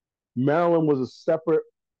 Maryland was a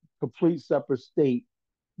complete separate state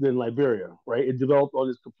than Liberia, right? It developed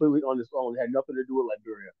completely on its own. It had nothing to do with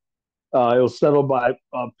Liberia. It was settled by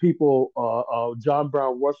people. John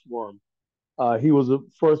Brown Rushworm. He was the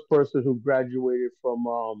first person who graduated from,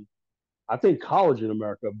 I think, college in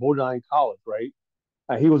America, Bodine College, right?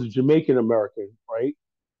 He was a Jamaican American, right?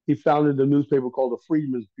 He founded the newspaper called the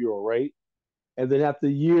Freedmen's Bureau, right? And then after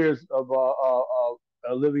years of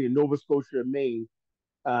living in Nova Scotia and Maine,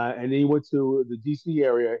 and then he went to the D.C.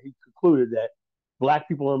 area, he concluded that black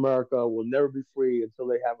people in America will never be free until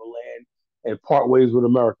they have a land and part ways with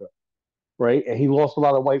America, right? And he lost a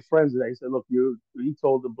lot of white friends. And he said, "Look, he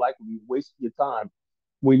told the black people, you're wasting your time.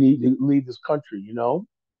 We need to leave this country."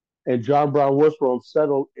 And John Brown Westrom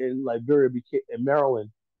settled in Liberia, in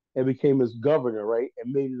Maryland, and became its governor, right?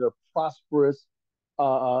 And made it a prosperous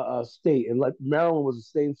state. And like Maryland was the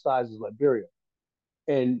same size as Liberia.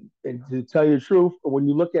 And to tell you the truth, when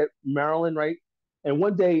you look at Maryland, right, And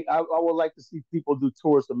one day I would like to see people do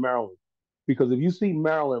tours of Maryland, because if you see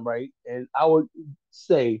Maryland, right, and I would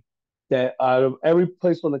say that out of every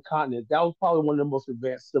place on the continent, that was probably one of the most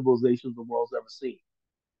advanced civilizations the world's ever seen.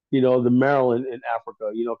 The Maryland in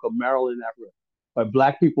Africa, called Maryland in Africa. But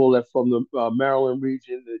black people that from the Maryland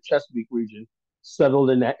region, the Chesapeake region, settled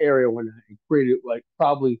in that area when they created like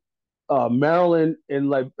probably Maryland and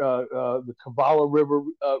like the Kavala River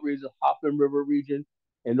region, Hoffman River region,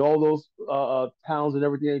 and all those towns and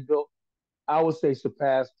everything they built. I would say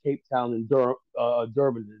surpassed Cape Town and Durban at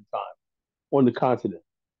the time on the continent.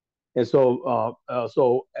 And so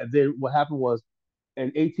and then what happened was in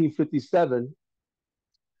 1857,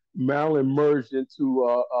 Maryland merged into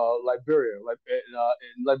Liberia, like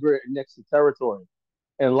in Liberia next to territory,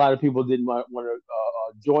 and a lot of people didn't want to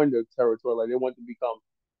join the territory, like they wanted to become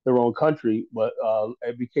their own country, but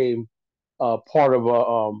it became part of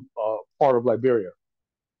Liberia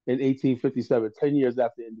in 1857, 10 years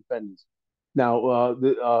after independence. Now,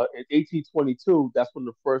 in 1822, that's when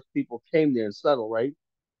the first people came there and settled, right?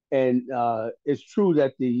 And it's true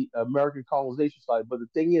that the American Colonization Society, but the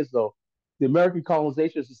thing is, though, the American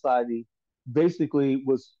Colonization Society basically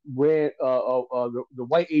was ran the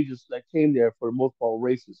white agents that came there for the most part were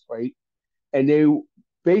racist, right? And they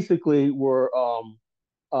basically were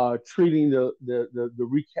treating the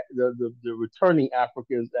returning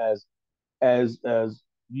Africans as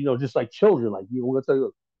just like children, like we're gonna tell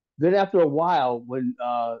you. Then after a while, when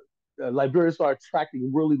Liberia started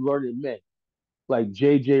attracting really learned men like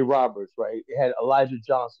J.J. Roberts, right? It had Elijah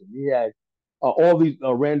Johnson. He had all these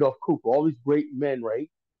Randolph Cooper, all these great men, right?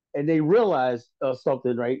 And they realized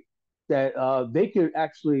something, right? That they could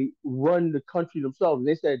actually run the country themselves. And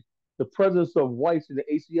they said the presence of whites in the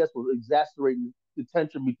ACS was exacerbating the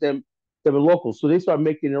tension between them and locals. So they started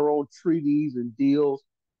making their own treaties and deals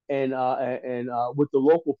and with the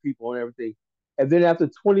local people and everything. And then after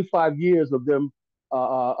 25 years of them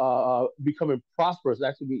becoming prosperous,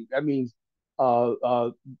 actually that means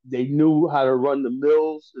they knew how to run the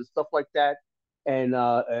mills and stuff like that, and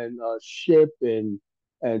ship and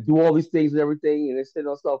do all these things and everything. And they said to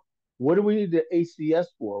themselves, "What do we need the ACS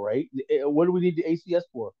for, right? What do we need the ACS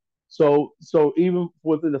for?" So even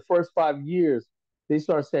within the first 5 years, they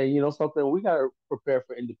start saying, something, we got to prepare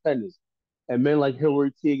for independence. And men like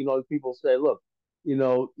Hillary Teague and other people say, "Look,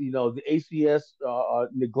 the ACS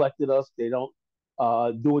neglected us. They don't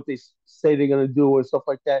do what they say they're going to do and stuff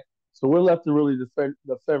like that. So we're left to really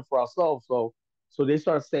defend for ourselves." So they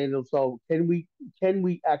start saying to themselves, can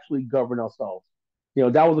we actually govern ourselves?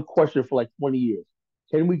 That was a question for like 20 years.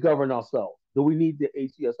 Can we govern ourselves? Do we need the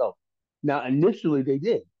ACS help? Now, initially they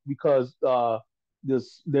did, because the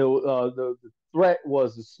threat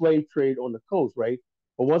was the slave trade on the coast, right?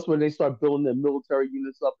 But once when they start building their military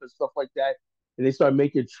units up and stuff like that, and they start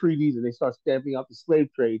making treaties and they start stamping out the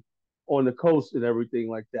slave trade on the coast and everything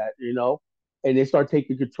like that, and they start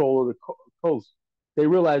taking control of the coast, they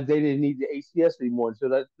realized they didn't need the ACS anymore, so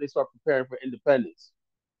that they start preparing for independence.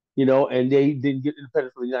 And they didn't get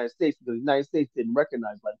independence from the United States because the United States didn't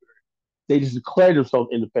recognize Liberia. They just declared themselves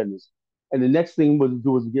independence, and the next thing was to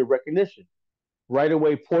do was to get recognition. Right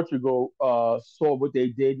away, Portugal saw what they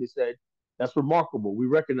did and said, "That's remarkable. We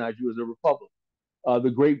recognize you as a republic."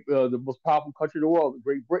 The most powerful country in the world,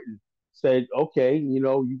 Great Britain, said, "Okay,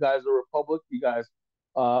 you guys are a republic. You guys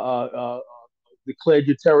uh, uh, declared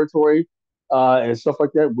your territory and stuff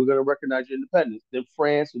like that. We're going to recognize your independence." Then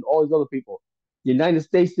France and all these other people. The United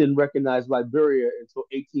States didn't recognize Liberia until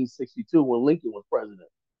 1862 when Lincoln was president.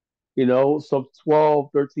 Some 12,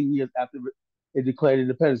 13 years after it declared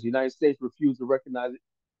independence, the United States refused to recognize it.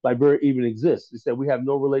 Liberia even exists. They said, "We have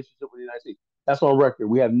no relationship with the United States." That's on record.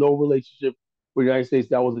 We have no relationship with the United States.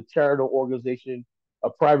 That was a charitable organization, a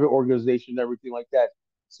private organization, everything like that.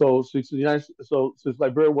 So since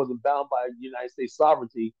Liberia wasn't bound by the United States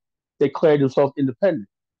sovereignty, they declared themselves independent.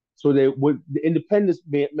 So the independence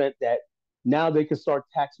meant that now they could start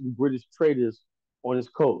taxing British traders on its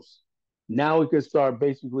coast. Now we could start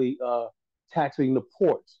basically taxing the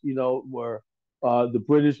ports, where the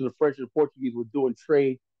British and the French and the Portuguese were doing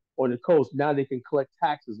trade on the coast. Now they can collect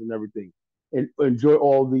taxes and everything and enjoy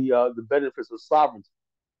all the benefits of sovereignty.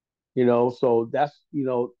 So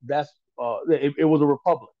it was a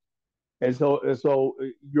republic, and so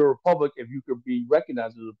you're a republic if you could be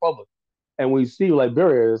recognized as a republic. And when you see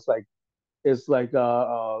Liberia, it's like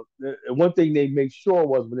one thing they made sure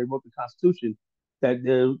was when they wrote the Constitution that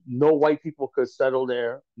no white people could settle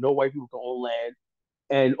there, no white people could own land,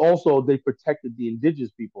 and also they protected the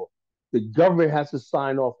indigenous people. The government has to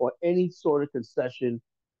sign off on any sort of concession.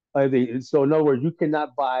 So in other words, you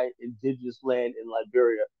cannot buy indigenous land in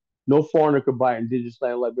Liberia, no foreigner could buy indigenous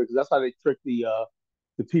land in Liberia because that's how they trick the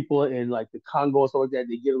people in like the Congo and stuff like that.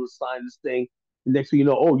 They get them to sign this thing. The next thing you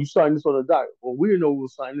know, oh, you signed this on the doc. Well, we didn't know we were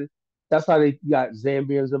signing it. That's how they got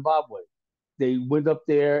Zambia and Zimbabwe. They went up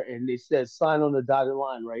there and they said sign on the dotted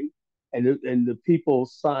line, right? And the people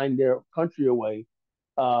signed their country away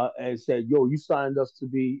and said, yo, you signed us to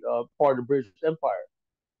be part of the British Empire,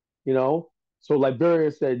 you know? So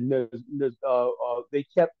Liberia said they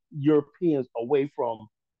kept Europeans away from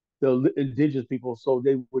the indigenous people so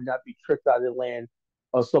they would not be tricked out of their land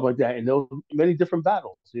or stuff like that. And there were many different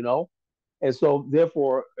battles, you know? And so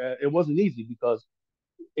therefore, it wasn't easy because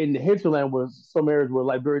in the hinterland was some areas where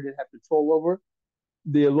Liberia didn't have control over.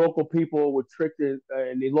 The local people were tricked and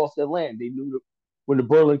they lost their land. They knew when the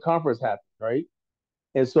Berlin Conference happened, right?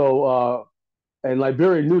 And so and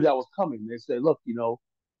Liberia knew that was coming. They said, look,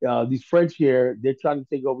 these French here, they're trying to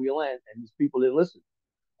take over your land, and these people didn't listen.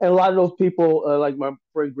 And a lot of those people, like my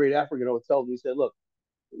friend Great African, always tells me, he said, look,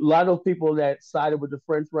 a lot of those people that sided with the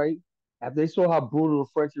French, right, after they saw how brutal the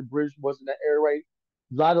French and British was in that area, right,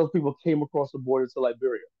 a lot of those people came across the border to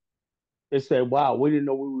Liberia. They said, wow, we didn't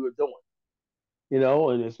know what we were doing,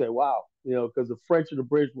 and they said, wow, because the French and the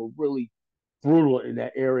British were really brutal in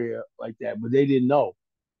that area like that, but they didn't know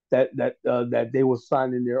that they were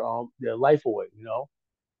signing their life away.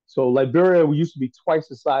 So Liberia used to be twice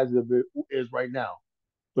the size of it is right now,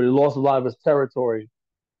 but it lost a lot of its territory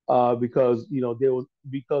because they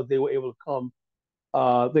were able to come.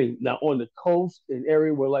 Thing now on the coast, an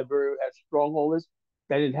area where Liberia had strongholds,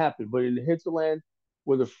 that didn't happen. But in the hinterland,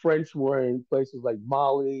 where the French were in places like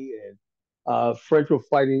Mali and French were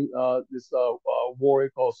fighting this warrior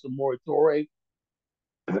called Samori Toure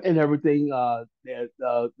and everything,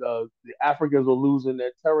 the Africans were losing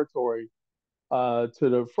their territory to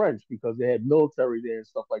the French because they had military there and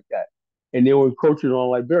stuff like that, and they were encroaching on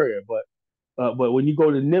Liberia. But when you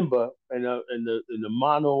go to Nimba and the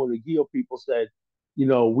Mono and the Gio people said,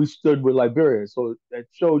 we stood with Liberia, so that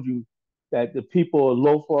showed you that the people of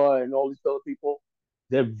Lofa and all these other people,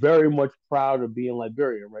 they're very much proud of being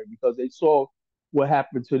Liberia, right? Because they saw what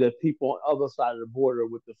happened to the people on the other side of the border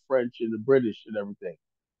with the French and the British and everything,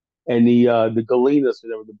 and the Galenas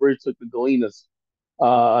and everything. The British took the Galenas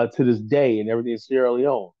to this day and everything in Sierra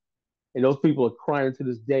Leone. And those people are crying to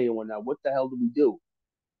this day and whatnot. What the hell do we do?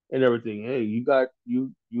 And everything. Hey, you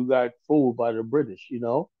got fooled by the British.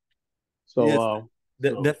 So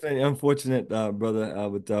Yes, definitely unfortunate, brother.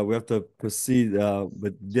 But we have to proceed.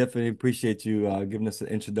 But definitely appreciate you giving us an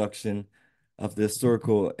introduction of the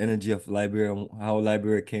historical energy of Liberia and how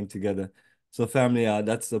Liberia came together. So, family,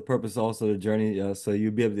 that's the purpose also of the journey. So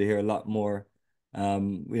you'll be able to hear a lot more,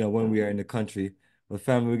 when we are in the country. But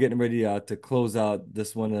family, we're getting ready to close out.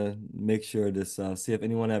 Just want to make sure this see if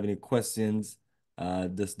anyone have any questions,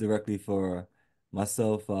 just directly for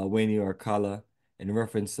myself, Wayne or Kala in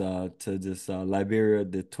reference to this Liberia,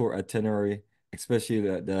 the tour itinerary, especially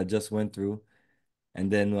that I just went through. And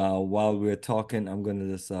then while we're talking, I'm gonna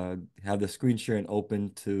just have the screen sharing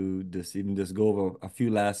open to just go over a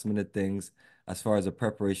few last minute things as far as a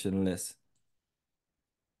preparation list.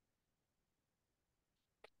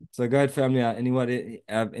 So, go ahead, family. Anybody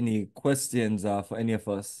have any questions for any of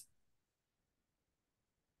us?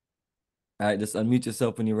 All right, just unmute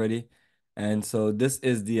yourself when you're ready. And so this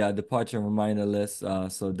is the departure reminder list.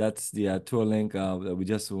 So that's the tour link that we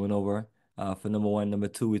just went over for number one. Number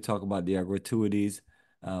two, we talk about the gratuities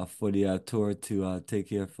for the tour to take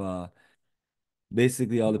care of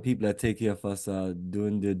basically all the people that take care of us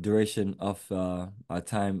during the duration of our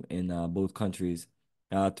time in both countries.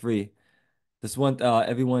 Three, just want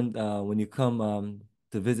everyone when you come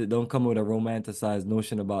to visit, don't come with a romanticized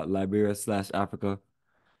notion about Liberia/Africa,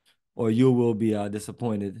 or you will be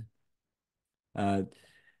disappointed.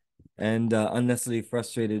 And unnecessarily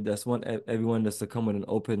frustrated. That's want everyone just to come with an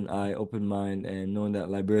open eye, open mind, and knowing that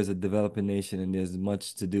Liberia is a developing nation and there's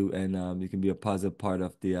much to do, and you can be a positive part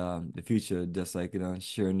of the future, just like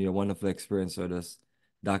sharing your wonderful experience or this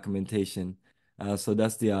documentation. So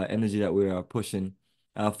that's the energy that we are pushing.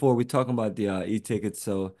 Four, we're talking about the e-tickets.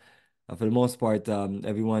 So for the most part,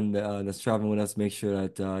 everyone that's traveling with us, make sure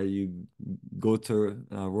that you go to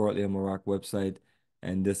Royal Air Morocco website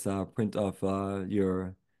and just print off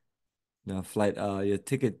your flight, your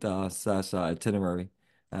ticket slash itinerary,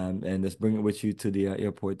 and just bring it with you to the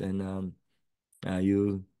airport, and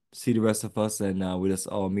you see the rest of us, and we just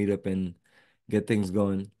all meet up and get things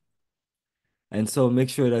going. And so make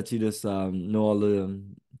sure that you just know all the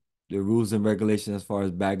rules and regulations as far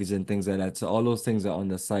as baggage and things like that. So all those things are on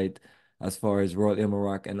the site as far as Royal Air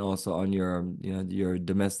Morocco, and also on your your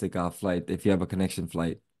domestic flight if you have a connection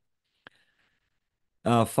flight.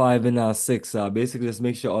 5 and 6. Basically, just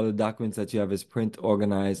make sure all the documents that you have is print,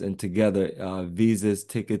 organized, and together. Visas,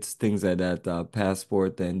 tickets, things like that,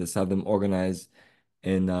 passport, and just have them organized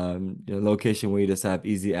in a location where you just have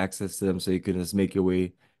easy access to them, so you can just make your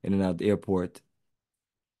way in and out the airport.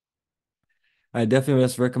 I definitely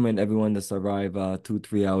just recommend everyone to arrive 2,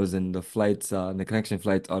 3 hours, and the flights, the connection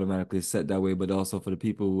flights automatically set that way. But also for the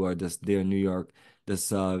people who are just there in New York,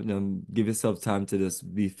 just give yourself time to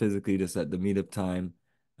just be physically just at the meetup time,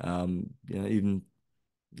 even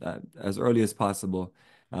as early as possible.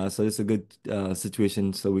 So it's a good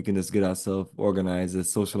situation, so we can just get ourselves organized, and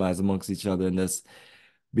socialize amongst each other, and just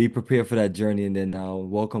be prepared for that journey. And then our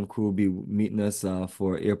welcome crew will be meeting us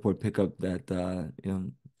for airport pickup that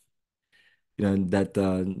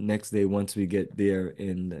that next day once we get there.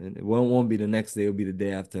 And it won't be the next day, it'll be the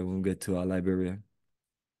day after when we get to Liberia.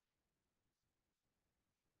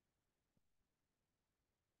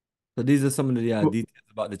 So these are some of the details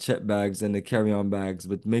about the check bags and the carry-on bags,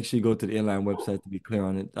 but make sure you go to the airline website to be clear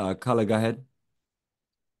on it. Kala, go ahead.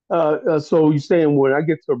 So you're saying when I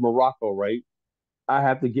get to Morocco, right? I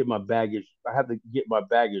have to get my baggage. I have to get my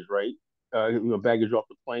baggage, right? Baggage off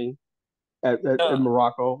the plane in No,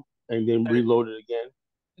 Morocco, and then reload it again.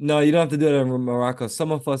 no, you don't have to do it in Morocco.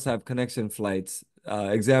 Some of us have connection flights.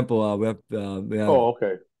 Example, Oh,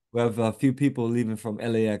 okay, we have a few people leaving from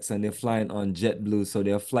LAX, and they're flying on JetBlue, so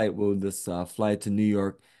their flight will just fly to New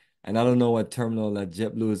York. And I don't know what terminal that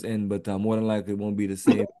JetBlue is in, but more than likely it won't be the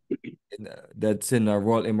same that's in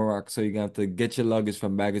Royal Emirates. So you're gonna have to get your luggage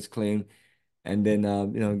from baggage claim, and then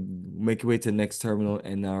make your way to the next terminal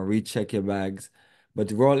and recheck your bags. But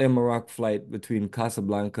the Royal Air Morocco flight between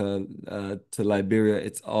Casablanca to Liberia,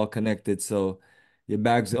 it's all connected, so your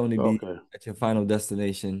bags will only be okay, at your final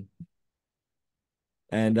destination.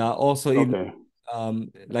 And also, even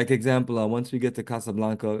okay, like example, once we get to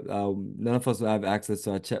Casablanca, none of us will have access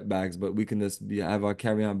to our check bags, but we can just have our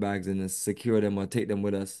carry-on bags and just secure them or take them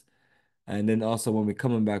with us. And then also when we're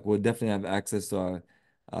coming back, we'll definitely have access to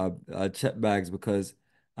our check bags, because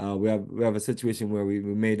we have a situation where we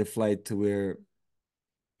made a flight to where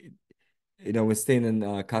we're staying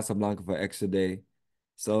in Casablanca for extra day.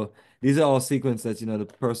 So these are all sequence that the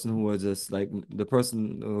person who was just like the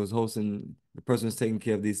person who was hosting, the person who's taking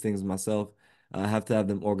care of these things, myself, have to have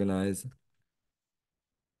them organized.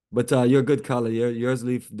 But you're a good caller. Yours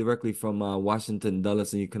leave directly from Washington,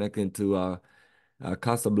 Dulles, and you connect into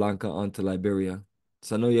Casablanca onto Liberia.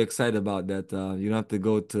 So I know you're excited about that. You don't have to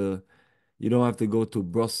go to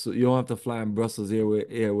Brussels. You don't have to fly on Brussels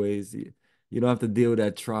Airways. You don't have to deal with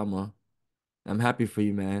that trauma. I'm happy for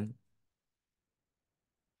you, man.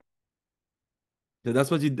 So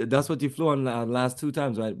that's what you flew on last 2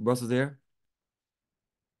 times, right? Brussels Air.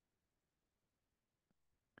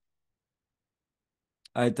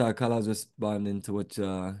 I thought Kyle was responding to what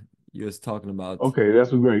you was talking about. okay.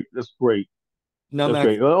 That's great. That's great. No, That's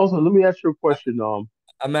great. Also, let me ask you a question.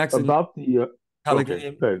 I'm asking About the Kyle, can you okay,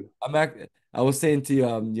 hear me? good. I was saying to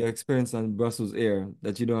you, your experience on Brussels Air,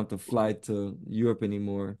 that you don't have to fly to Europe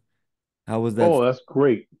anymore. How was that? Oh, that's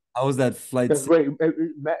great. How was that flight? That's great.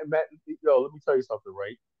 Matt, let me tell you something,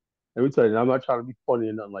 right? Let me tell you, I'm not trying to be funny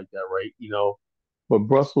or nothing like that, right? But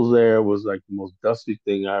Brussels Air was like the most dusty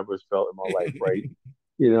thing I ever felt in my life, right?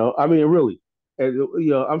 I mean, really. And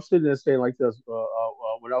I'm sitting there saying like this,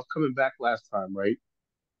 when I was coming back last time, right?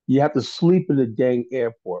 You have to sleep in the dang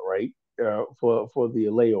airport, right? For the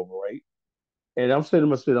layover, right? And I'm sitting in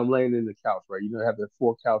my seat, I'm laying in the couch, right? I have the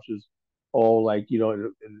four couches all like, in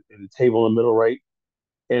the table in the middle, right?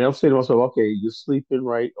 And I'm saying to myself, okay, you're sleeping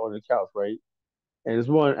right on the couch, right? And it's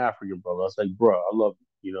one African brother. I was like, bro, I love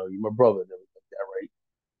you. You're my brother and everything like that, right?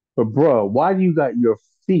 But bro, why do you got your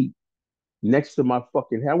feet next to my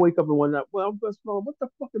fucking head? I wake up in one night, well, I'm gonna smell. What the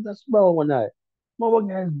fuck is that smell one night?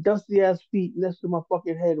 Motherfucker has dusty ass feet next to my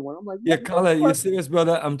fucking head. One, I'm like, Yeah, what the Carla, you fuck? serious,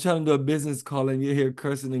 brother? I'm trying to do a business call and you're here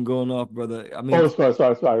cursing and going off, brother. I mean, Oh, come sorry, sorry,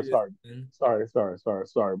 on, sorry, serious, sorry, man.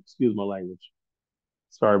 sorry. Excuse my language.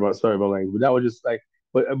 Sorry about language. But that was just like,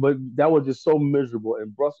 but that was just so miserable. In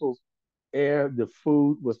Brussels air, the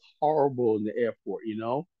food was horrible in the airport.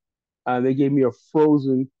 And they gave me a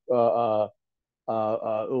frozen it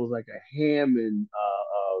was like a ham and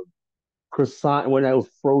croissant when I was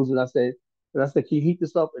frozen. I said, can you heat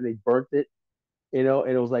this up? And they burnt it, and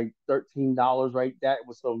it was like $13, right? That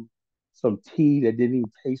was some tea that didn't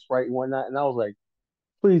even taste right and whatnot. And I was like,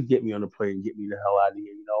 please get me on the plane and get me the hell out of here.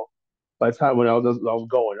 By the time when I was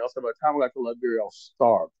going, also by the time I got to Liberia, I was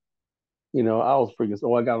starved. I was freaking so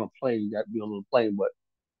when I got on a plane, got me on the plane, but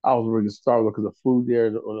I was freaking starved because the food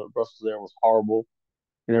there, the Brussels there was horrible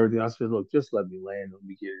and everything. I said, look, just let me land, let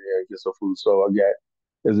me get in there and get some food. So I got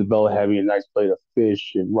Isabella had me a nice plate of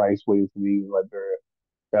fish and rice waiting for me in Liberia.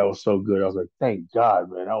 That was so good. I was like, thank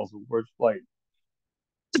God, man. That was the worst flight.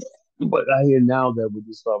 But I hear now that with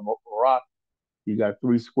this Morocco, you got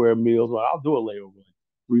 3 square meals. Well, I'll do a layover, like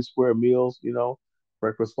 3 square meals,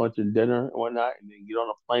 breakfast, lunch, and dinner and whatnot, and then get on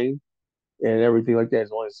a plane and everything like that.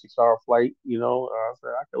 It's only a 6 hour flight, I said,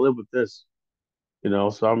 I can live with this,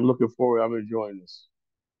 So I'm looking forward. I'm enjoying this,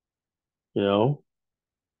 you know.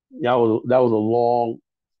 That was a long,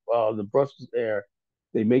 the Brussels Air.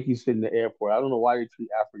 They make you sit in the airport. I don't know why they treat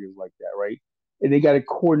Africans like that, right? And they got it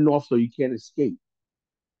cordoned off so you can't escape.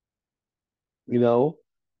 You know,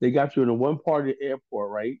 they got you in the one part of the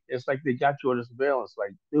airport, right? It's like they got you under surveillance.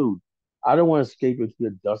 Like, dude, I don't want to escape into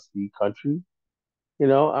your dusty country.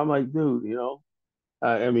 I'm like, dude,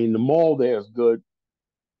 I mean, the mall there is good,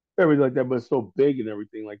 everything like that, but it's so big and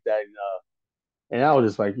everything like that. And I was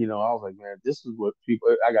just like, I was like, man, this is what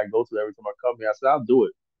people I got to go through every time I come here. I said, I'll do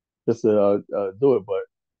it just to do it, but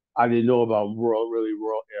I didn't know about Royal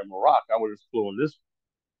Air Morocco. I would have flown this.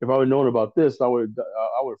 If I would have known about this, I would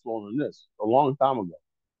have flown on this a long time ago.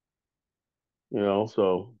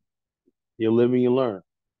 So you live and you learn.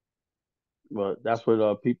 But that's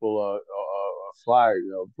what people fly,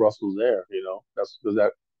 Brussels Air. That's because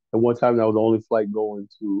that at one time that was the only flight going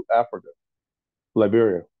to Africa,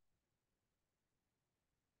 Liberia.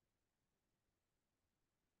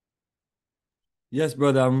 Yes,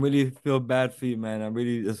 brother, I'm really feel bad for you, man. I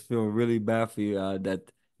really just feel really bad for you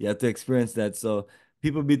that you have to experience that. So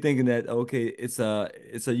people be thinking that okay, it's a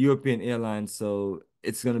European airline, so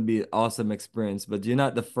it's gonna be an awesome experience. But you're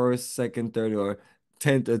not the first, second, third, or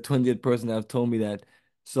 10th or 20th person that have told me that.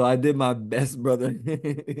 So I did my best, brother,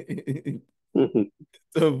 to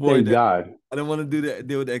avoid Thank that. God. I don't want to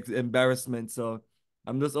deal with the embarrassment. So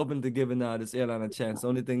I'm just open to giving this airline a chance. The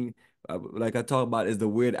only thing, like I talk about, is the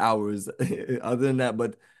weird hours. Other than that,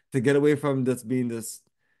 but to get away from just being this,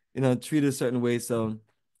 treated a certain way. So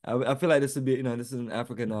I feel like this would be, this is an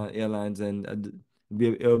African Airlines, and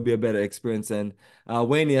it'll be a better experience. And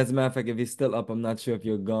Wayne, as a matter of fact, if you're still up, I'm not sure if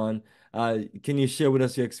you're gone. Can you share with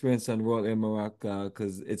us your experience on Royal Air Morocco?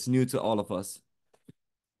 Because it's new to all of us.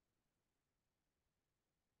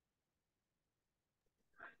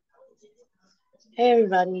 Hey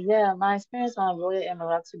everybody, yeah, my experience on Royal Air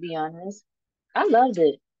Morocco, to be honest, I loved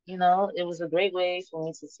it. It was a great way for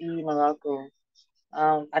me to see Morocco.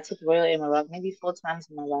 I took Royal Air Morocco maybe 4 times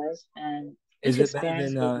in my life, and Is each it better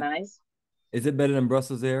experience than was nice.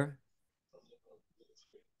 Brussels Air?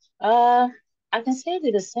 Uh, I can say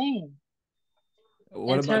they're the same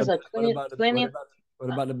What in about terms the of what about the what cleaning, about what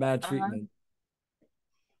uh, about the bad uh-huh, treatment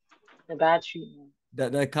the bad treatment.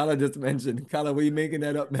 that Kala just mentioned? Kala, were you making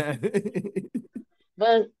that up, man?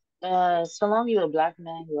 But so long you're a black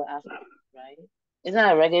man, you're African, right? It's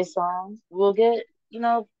not a reggae song. We'll get,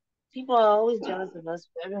 people are always jealous of us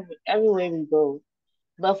everywhere we go.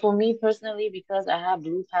 But for me personally, because I have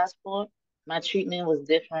blue passport, my treatment was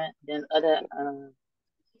different than other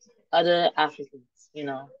Africans,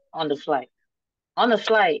 on the flight. On the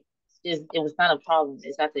flight, it was not a problem.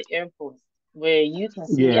 It's at the airport where you can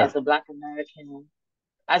see Yeah, as a black American,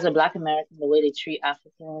 the way they treat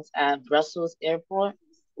Africans at Brussels airport,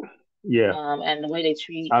 yeah. and the way they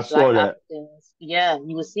treat I black saw that. Africans. Yeah,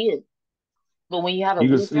 you will see it. But when you have a You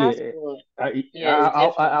can blue see it. passport, I I yeah, it's I,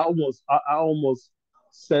 different. I almost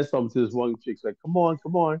said something to this one chick. She's like, come on,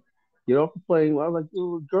 come on, get off the plane. I was like,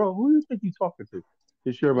 "Dude, girl, who do you think you talking to?"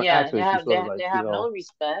 And she heard my Yeah, they accent. She have sort they, of like, they have no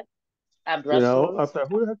respect at I Brussels. said,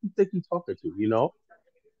 who the heck you think you talking to?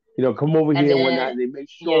 Come over And here and whatnot. then, And they make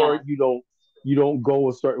sure yeah, you don't go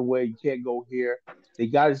a certain way. You can't go here. They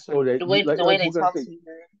got it so that the you way like the way like they we're gonna talk say to you.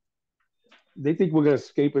 they think we're gonna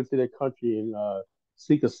escape into their country and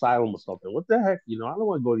seek asylum or something. What the heck? I don't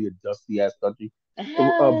want to go to your dusty ass country.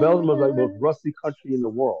 Belgium is like the most rusty country in the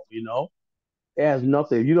world. It has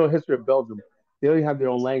nothing. If you know the history of Belgium, they don't even have their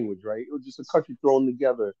own language, right? It was just a country thrown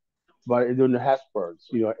together by during the Habsburgs,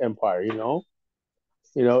 empire. It's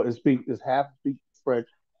half speak French,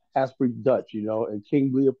 half speak Dutch, and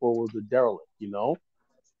King Leopold was a derelict,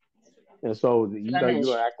 and so you gonna Flemish.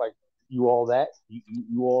 act like you all that,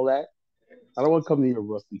 you all that. I don't want to come to your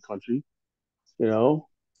rusty country, you know.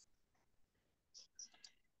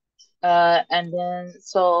 And then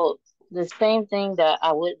so the same thing that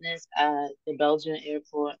I witnessed at the Belgian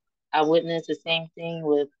airport, I witnessed the same thing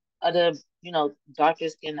with other, darker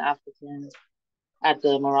skinned Africans at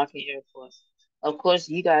the Moroccan airport. Of course,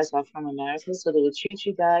 you guys are from America, so they will treat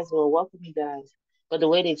you guys, they will welcome you guys. But the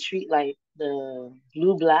way they treat like the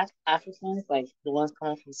blue black Africans, like the ones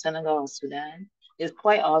coming from Senegal and Sudan, is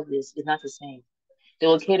quite obvious. It's not the same. They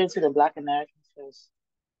will cater to the black Americans first.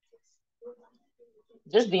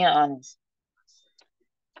 Just being honest.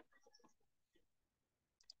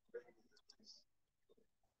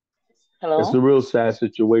 It's Hello? a real sad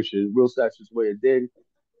situation. Real sad situation. Then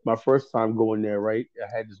my first time going there, right?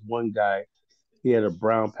 I had this one guy. He had a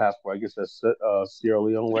brown passport. I guess that's Sierra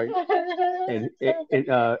Leone, right? Check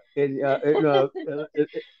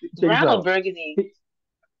this Brown or out. burgundy? He,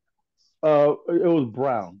 it was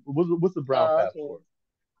brown. What's the brown Oh, okay. passport?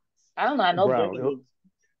 I don't know. I know Brown. burgundy.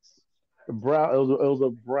 Brown. It was a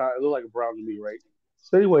brown. It looked like a brown to me, right?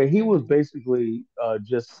 So anyway, he was Hmm. basically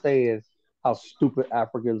just saying how stupid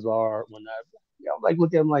Africans are. When I'm like,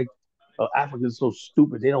 look at him like Africans so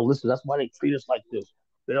stupid. They don't listen. That's why they treat us like this.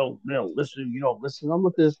 They don't listen. You don't listen. I'm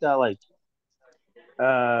looking at this guy like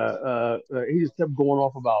he just kept going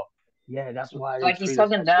off about yeah. That's why they Like he's treat us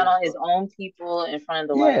talking like down this. on his own people in front of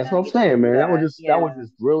the Yeah, white that's what man. I'm He doesn't saying, do man. that. That Yeah. was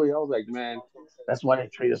just really. I was like, man, that's why they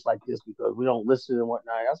treat us like this because we don't listen and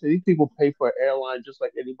whatnot. I said these people pay for an airline just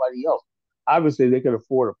like anybody else. Obviously, they can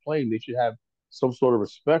afford a plane. They should have some sort of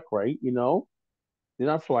respect, right? You know, they're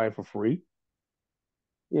not flying for free.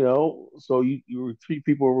 You know, so you treat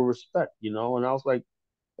people with respect. You know, and I was like,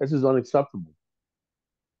 this is unacceptable.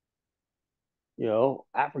 You know,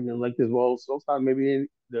 Africans like this. Well, sometimes maybe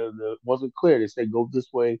the wasn't clear. They say go this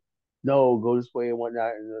way, no, go this way and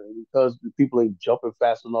whatnot, and because the people ain't jumping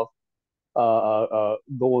fast enough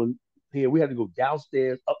going here. We had to go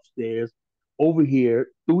downstairs, upstairs, over here,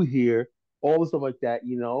 through here, all the stuff like that,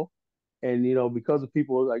 you know. And because the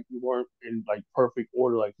people like weren't in like perfect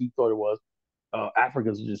order, like he thought it was,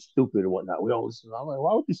 Africans are just stupid and whatnot. We don't listen. I'm like,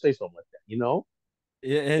 why would you say something like that, you know?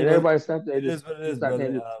 Yeah, And well, everybody sat there, it is what it just is, sat there brother.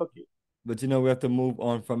 and just took it. But we have to move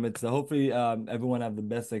on from it. So hopefully, everyone have the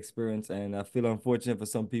best experience. And I feel unfortunate for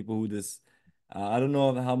some people who just, I don't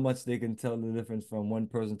know how much they can tell the difference from one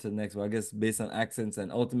person to the next. But I guess based on accents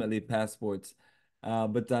and ultimately passports.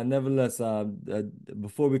 But nevertheless,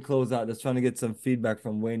 before we close out, just trying to get some feedback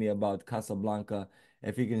from Wayne about Casablanca.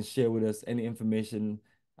 If he can share with us any information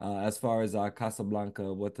as far as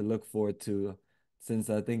Casablanca, what to look forward to,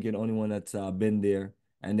 since I think you're the only one that's been there.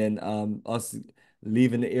 And then us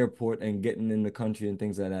leaving the airport and getting in the country and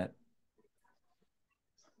things like that.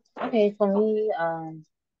 Okay, for me,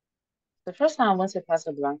 the first time I went to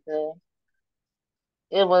Casablanca,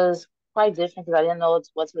 it was quite different because I didn't know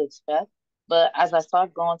what to expect. But as I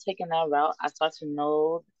started going, taking that route, I started to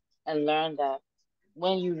know and learn that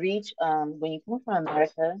when you come from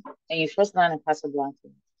America and you first land in Casablanca,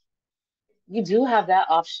 you do have that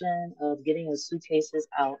option of getting your suitcases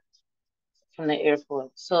out from the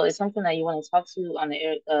airport. So it's something that you want to talk to on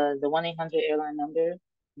the 1-800 airline number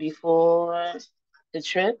before the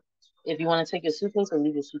trip if you want to take your suitcase or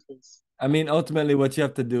leave your suitcase. I mean, ultimately, what you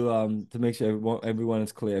have to do to make sure everyone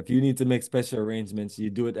is clear. If you need to make special arrangements,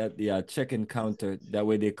 you do it at the check-in counter. That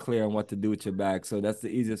way, they're clear on what to do with your bag. So that's the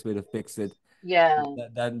easiest way to fix it. Yeah.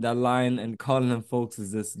 That line and calling them folks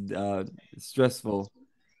is just stressful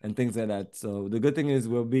and things like that. So the good thing is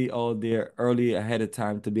we'll be all there early ahead of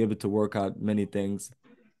time to be able to work out many things.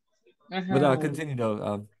 But I'll Hmm. continue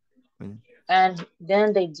though. And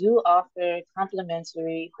then they do offer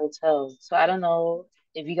complimentary hotels. So I don't know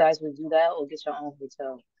if you guys would do that or get your own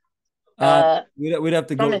hotel. Um, Uh, we'd have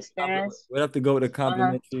to go from with compliment. experience, We'd have to go with a uh-huh.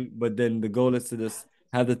 complimentary, but then the goal is to just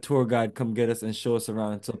have the tour guide come get us and show us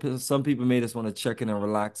around. So some people may just want to check in and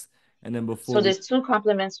relax, and then So before we, there's two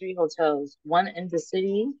complimentary hotels, one in the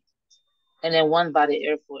city and then one by the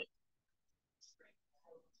airport.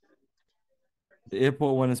 the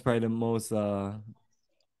airport one is probably the most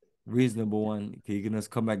reasonable one. Okay, you can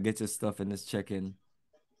just come back, get your stuff, and just check in.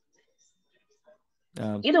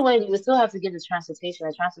 Um, Either way, you would still have to get the transportation.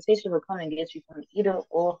 The transportation will come and get you from either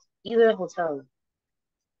hotel.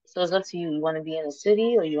 So it's up to you. You want to be in the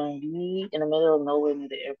city or you want to be in the middle of nowhere near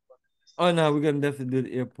the airport. oh no, we're gonna definitely do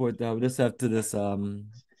the airport. We just have to just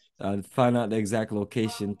find out the exact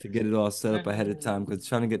location to get it all set up ahead of Hmm. time. Because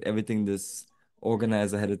trying to get everything this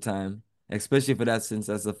organized ahead of time, especially for that, since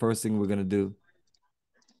that's the first thing we're gonna do.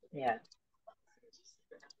 Yeah.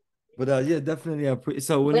 But yeah, definitely.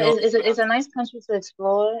 So when But you're it's a nice country to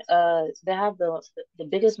explore. They have the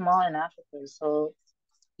biggest mall in Africa, so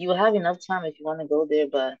you will have enough time if you want to go there.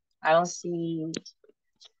 But I don't see.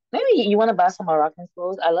 Maybe you want to buy some Moroccan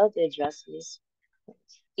clothes. I love their dresses.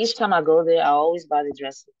 Each time I go there, I always buy the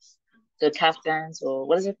dresses, the kaftans or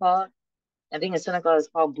what is it called? I think in Senegal it's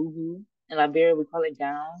called bubu. In Liberia we call it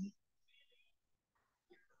gown.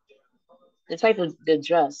 The type of the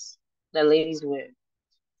dress that ladies wear.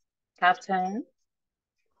 Kaftan.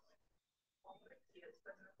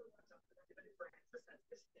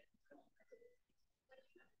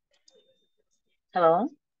 Hello.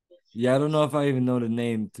 Yeah, I don't know if I even know the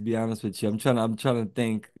name, to be honest with you. I'm trying to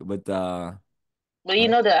think, but But you uh,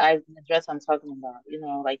 know the dress I'm talking about,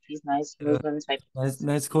 like these nice yeah, woven type nice dresses.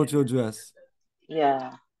 nice cultural dress.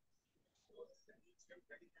 Yeah.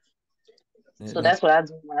 Yeah, So that's what I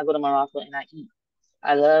do when I go to Morocco and I eat.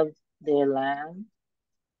 I love their lamb.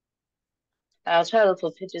 I'll try to look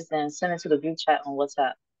for pictures and send it to the group chat on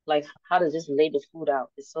WhatsApp. Like how to just lay the food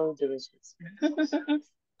out. It's so delicious.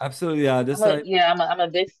 absolutely. Yeah, I'm a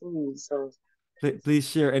big food, so please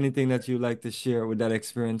share anything that you like to share with that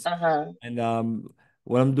experience. uh-huh. And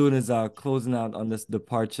what I'm doing is closing out on this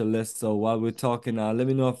departure list. So while we're talking, let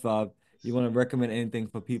me know if you want to recommend anything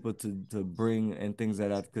for people to bring and things like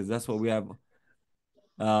that, because that's what we have.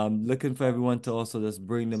 Looking for everyone to also just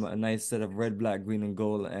bring them a nice set of red, black, green, and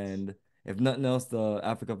gold. And if nothing else, the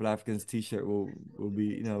Africa for Africans t-shirt will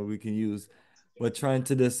be, we can use. But trying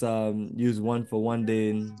to just use one for one day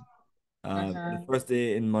in the Uh-huh. first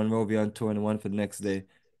day in Monrovia on tour and one for the next day.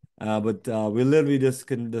 But we literally just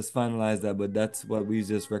can just finalize that, but that's what we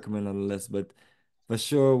just recommend on the list. But for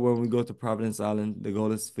sure, when we go to Providence Island, the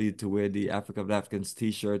goal is for you to wear the Africa of Africans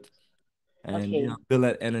t-shirt and Okay. feel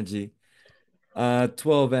that energy.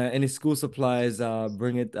 12, any school supplies,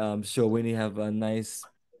 bring it. Sure, when you have a nice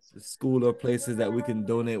school or places that we can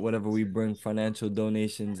donate whatever we bring, financial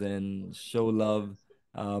donations and show love.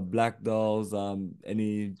 Black dolls,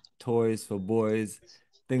 any toys for boys,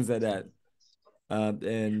 things like that.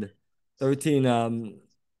 And 13, uh,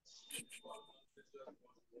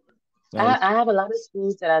 I have a lot of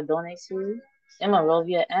schools that I donate to in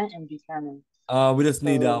Monrovia and in Buchanan. we just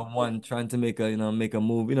need So, one trying to make a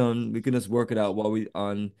move. We can just work it out while we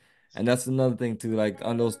on, and that's another thing too. Like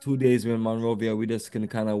on those 2 days we're in Monrovia, we just can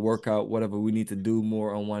kind of work out whatever we need to do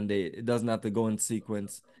more on one day. It doesn't have to go in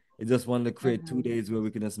sequence. It just wanted to create two mhm. days where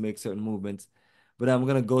we can just make certain movements. But I'm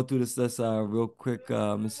gonna go through this list real quick.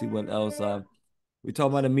 Let me see what else. We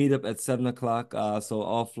talked about a meetup at 7 o'clock. So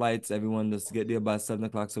all flights, everyone just get there by 7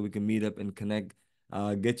 o'clock so we can meet up and connect.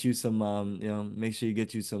 Get you some, make sure you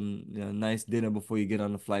get you some, nice dinner before you get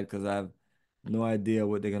on the flight because I have no idea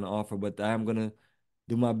what they're gonna offer. But I'm gonna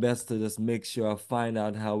do my best to just make sure I find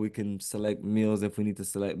out how we can select meals if we need to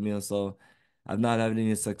select meals. So I've not had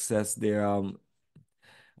any success there.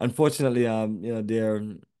 Unfortunately, they're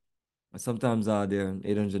sometimes their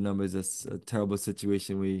 800 number is just a terrible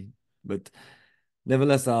situation. But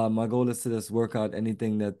nevertheless, my goal is to just work out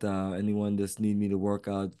anything that anyone just need me to work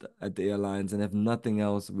out at the airlines, and if nothing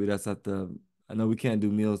else, we just have to. I know we can't do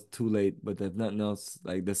meals too late, but if nothing else,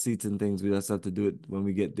 like the seats and things, we just have to do it when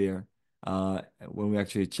we get there, when we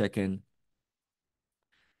actually check in.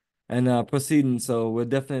 And proceeding, so we'll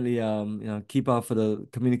definitely keep out for the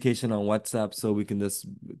communication on WhatsApp so we can just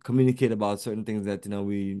communicate about certain things that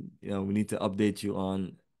we need to update you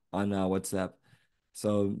on WhatsApp.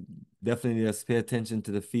 So definitely just pay attention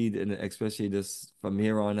to the feed and especially just from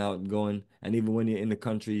here on out going. And even when you're in the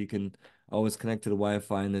country, you can always connect to the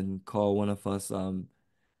Wi-Fi and then call one of us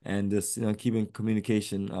and just keep in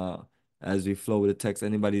communication as we flow with the text.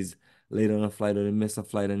 Anybody's late on a flight or they miss a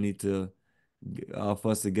flight and need to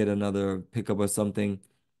for us to get another pickup or something.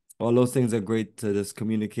 All those things are great to just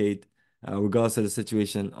communicate, regardless of the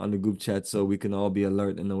situation on the group chat, so we can all be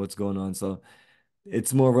alert and know what's going on. So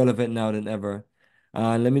it's more relevant now than ever.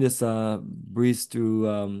 Let me just breeze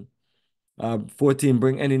through 14,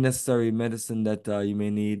 bring any necessary medicine that you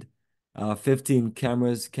may need. 15,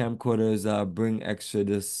 cameras, camcorders, bring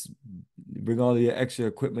all your extra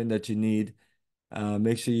equipment that you need.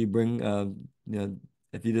 Make sure you bring,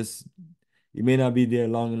 if you may not be there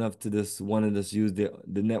long enough to just want to just use the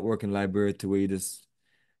network in Liberia to where you just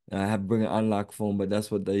bring an unlock phone, but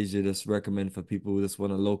that's what they usually just recommend for people who just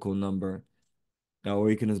want a local number,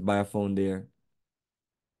 or you can just buy a phone there.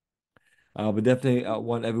 But definitely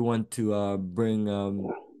want everyone to bring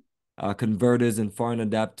converters and foreign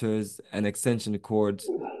adapters and extension cords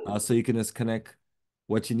so you can just connect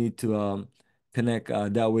what you need to connect.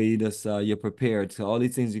 That way you're prepared. So all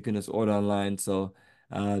these things you can just order online. So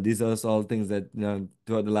these are just all things that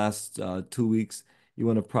throughout the last 2 weeks you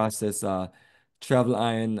want to process. Travel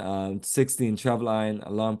iron, 16 travel iron,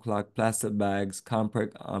 alarm clock, plastic bags,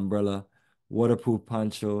 compact umbrella, waterproof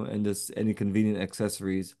poncho, and just any convenient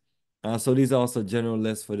accessories. So these are also general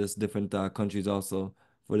lists for this different countries also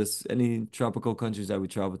for this any tropical countries that we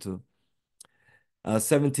travel to.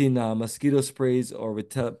 17 mosquito sprays or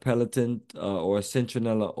repellent or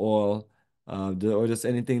citronella oil or just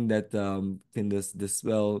anything that can just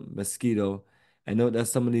dispel mosquito. I know that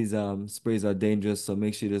some of these sprays are dangerous, so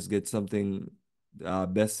make sure you just get something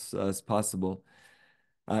best as possible.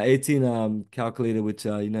 18 calculator, which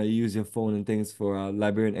you use your phone and things for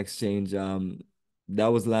Liberian exchange. that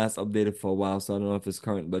was last updated for a while, so I don't know if it's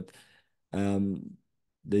current, but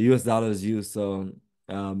the US dollar is used. So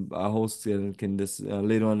our host can just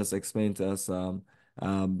later on just explain to us how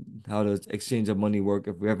the exchange of money work,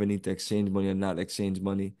 if we ever need to exchange money or not exchange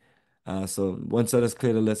money. So once I just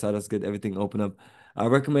clear the list, I just get everything open up. I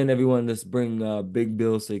recommend everyone just bring big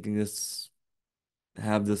bills so you can just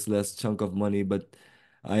have this less chunk of money. But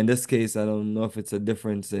in this case, I don't know if it's a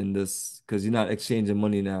difference in this because you're not exchanging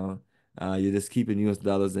money now. You're just keeping US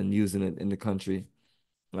dollars and using it in the country.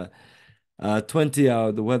 20,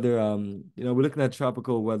 the weather, we're looking at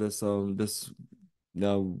tropical weather. So this,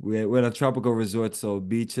 we're in a tropical resort. So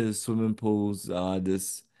beaches, swimming pools,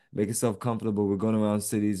 this make yourself comfortable. We're going around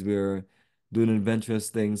cities. We're doing adventurous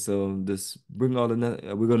things. So this bring all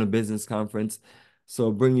we're going to business conference.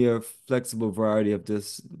 So bring your flexible variety of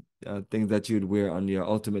this things that you'd wear on your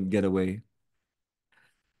ultimate getaway.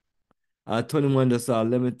 21, just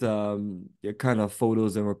limit your kind of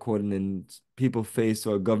photos and recording in people face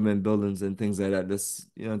or government buildings and things like that. Just,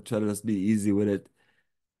 try to just be easy with it.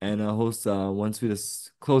 And our host, once we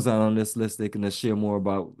just close out on this list, they can just share more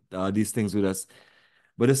about these things with us.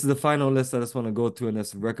 But this is the final list I just want to go through and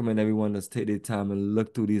just recommend everyone just take their time and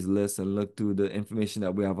look through these lists and look through the information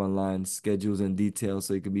that we have online, schedules and details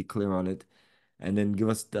so you can be clear on it. And then give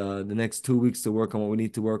us the next 2 weeks to work on what we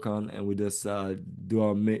need to work on, and we just do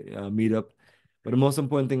our meetup. But the most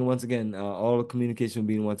important thing, once again, all communication will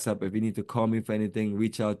be in WhatsApp. If you need to call me for anything,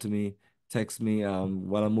 reach out to me, text me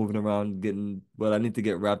while I'm moving around, I need to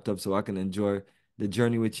get wrapped up so I can enjoy the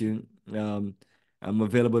journey with you. I'm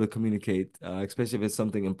available to communicate, especially if it's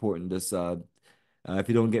something important. Just if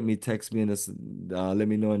you don't get me, text me and just let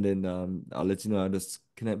me know, and then I'll let you know. I'll just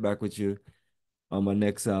connect back with you on my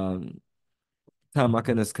next time I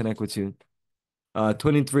can just connect with you.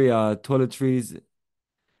 23 toiletries,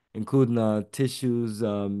 including tissues,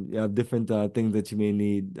 you have different things that you may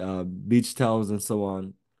need, beach towels and so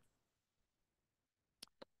on.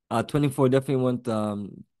 24, definitely want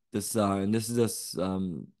this and this is just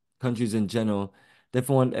countries in general.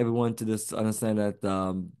 Definitely want everyone to just understand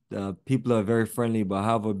that people are very friendly, but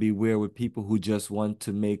however, beware with people who just want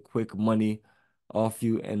to make quick money off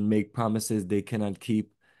you and make promises they cannot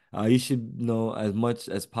keep. You should know as much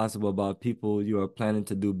as possible about people you are planning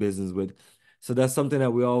to do business with. So that's something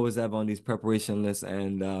that we always have on these preparation lists,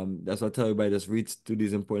 and that's why I tell everybody just read through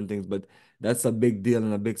these important things. But that's a big deal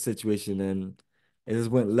and a big situation, and it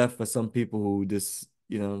just went left for some people who just,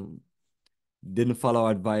 didn't follow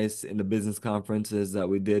our advice in the business conferences that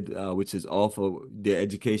we did, which is all for their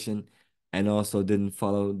education, and also didn't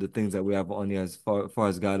follow the things that we have on here as far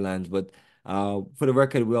as guidelines. But for the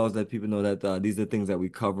record, we always let people know that these are things that we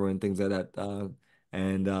cover and things like that.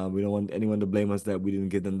 And we don't want anyone to blame us that we didn't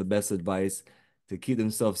give them the best advice to keep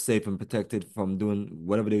themselves safe and protected from doing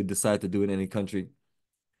whatever they decide to do in any country.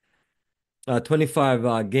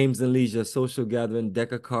 25, games and leisure, social gathering,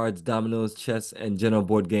 deck of cards, dominoes, chess, and general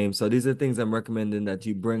board games. So these are things I'm recommending that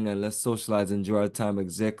you bring, and let's socialize, enjoy our time,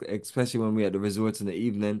 especially when we're at the resorts in the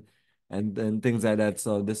evening and things like that.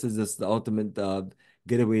 So this is just the ultimate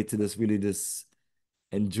getaway to just really just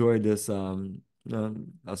enjoy this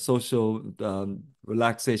a social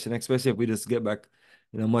relaxation, especially if we just get back,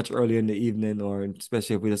 much earlier in the evening, or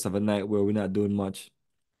especially if we just have a night where we're not doing much.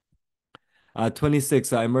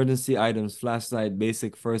 26, emergency items, flashlight,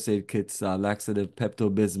 basic first aid kits, laxative,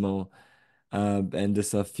 Pepto-Bismol, and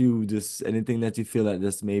just a few, just anything that you feel like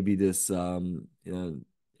this may be this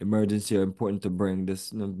emergency or important to bring.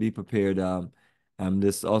 Just be prepared.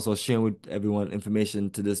 This also sharing with everyone information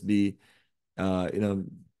to just be a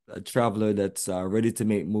traveler that's ready to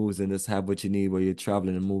make moves and just have what you need while you're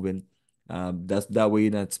traveling and moving. That way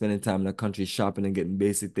you're not spending time in the country shopping and getting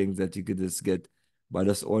basic things that you could just get by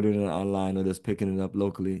just ordering it online or just picking it up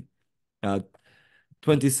locally.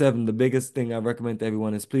 27, the biggest thing I recommend to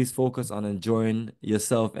everyone is please focus on enjoying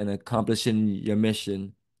yourself and accomplishing your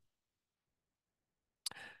mission.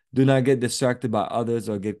 Do not get distracted by others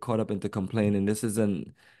or get caught up into complaining. This is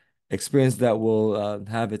an experience that will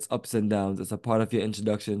have its ups and downs. It's a part of your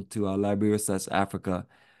introduction to Liberia/Africa.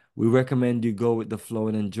 We recommend you go with the flow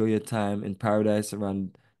and enjoy your time in paradise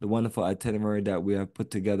around the wonderful itinerary that we have put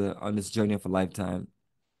together on this journey of a lifetime.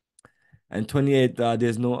 And 28,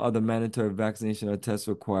 there's no other mandatory vaccination or test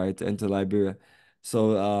required to enter Liberia.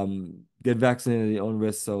 So get vaccinated at your own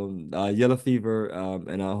risk. So yellow fever,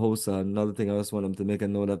 and our host, another thing I just want them to make a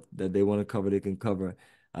note of that they want to cover, they can cover.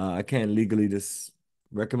 I can't legally just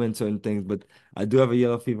recommend certain things, but I do have a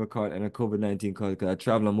yellow fever card and a COVID-19 card because I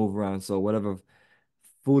travel and move around. So whatever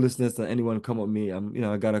foolishness that anyone come with me.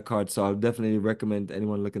 I got a card, so I would definitely recommend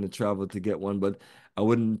anyone looking to travel to get one. But I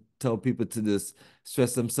wouldn't tell people to just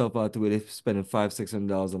stress themselves out to where they're spending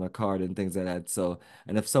 $500-$600 on a card and things like that. So,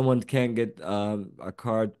 and if someone can't get a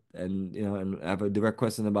card and have a direct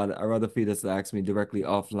question about it, I'd rather for you just to ask me directly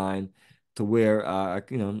offline to where I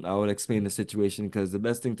would explain the situation, because the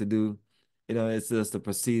best thing to do, is just to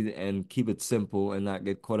proceed and keep it simple and not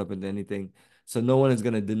get caught up into anything. So no one is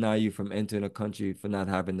going to deny you from entering a country for not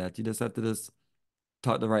having that. You just have to just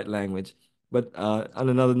talk the right language. But on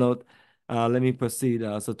another note, let me proceed.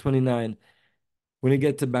 So 29, when you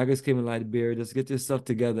get to baggage claim in Liberia, just get your stuff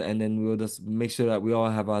together, and then we'll just make sure that we all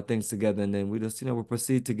have our things together, and then we just, we'll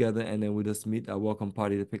proceed together, and then we just meet our welcome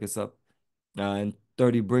party to pick us up. And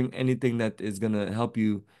 30, bring anything that is going to help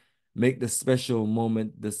you make this special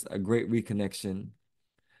moment this a great reconnection.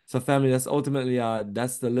 So family, that's ultimately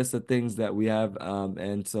that's the list of things that we have.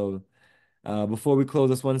 And so before we close,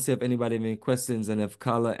 I just want to see if anybody have any questions, and if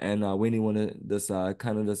Kala and Winnie want to just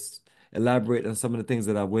kind of just elaborate on some of the things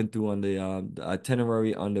that I went through on the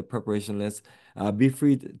itinerary on the preparation list. Be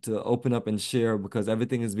free to open up and share, because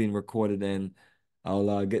everything is being recorded, and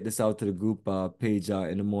I'll get this out to the group page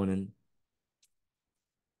in the morning.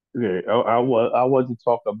 Okay, I want to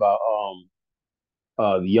talk about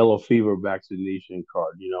the yellow fever vaccination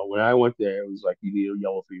card. When I went there, it was like you need a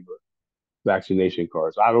yellow fever vaccination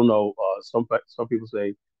card. So I don't know. Some people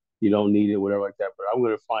say you don't need it, whatever like that. But I'm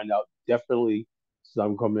going to find out definitely, since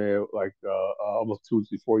I'm coming there like almost 2 weeks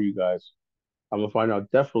before you guys. I'm gonna find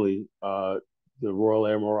out definitely the Royal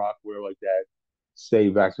Air Morocco, whatever like that, say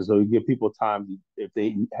vaccine. So you give people time if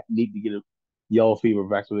they need to get a yellow fever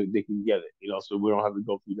vaccine, they can get it. So we don't have to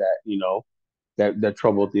go through that. That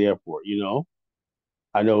trouble at the airport.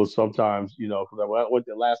 I know sometimes, because when I went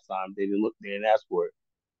there last time, they didn't ask for it,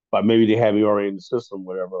 but maybe they had me already in the system,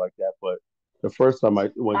 whatever like that. But the first time I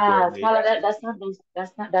went there, they Tyler, asked me.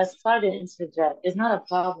 that's sorry to interject. It's not a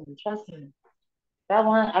problem. Trust me. That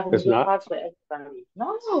one I can It's get not. cards for everybody.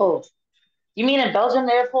 No. You mean in Belgium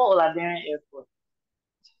airport or Liberian airport?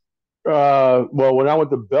 Well, when I went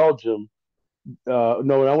to Belgium, no,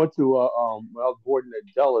 when I went to when I was boarding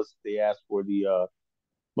at Dulles, they asked for the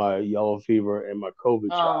my yellow fever and my COVID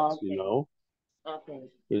Oh, shots. okay. Okay.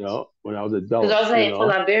 When I was at Because I Dulles. was saying for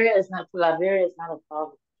Liberia it's not a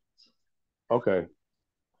problem. Okay,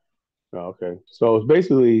 okay. So it's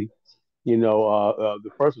basically,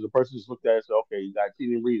 the person just looked at it and said, okay, you got. She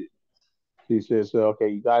didn't read it. She says, okay,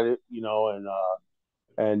 you got it.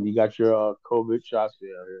 And you got your COVID shots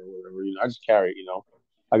there, or whatever. I just carry it.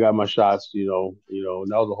 I got my shots. And that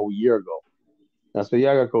was a whole year ago. And I said,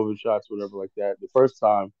 yeah, I got COVID shots, whatever, like that. The first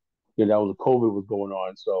time, that was COVID was going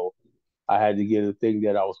on, so I had to get a thing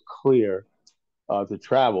that I was clear to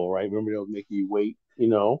travel. Right? Remember, they was making you wait.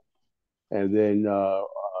 And then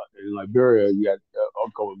in Liberia, you had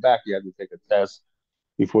going back, you had to take a test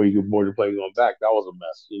before you could board the plane going back. That was a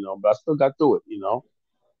mess. But I still got through it.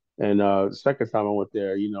 And the second time I went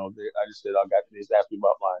there, I just said they just asked me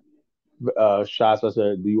about my shots. I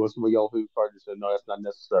said, "Do you want some yellow fever card?" They said, "No, that's not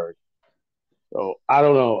necessary." So I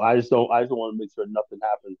don't know. I just don't. I just want to make sure nothing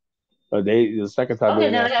happens. The second time they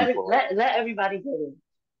Okay, didn't then ask me for it. let everybody get it.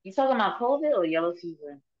 You talking about COVID or yellow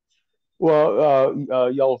fever?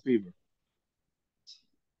 Well, yellow fever,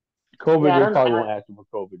 COVID. Yeah, I They don't. probably won't ask you for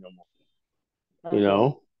COVID no more. You Okay.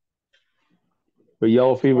 know, but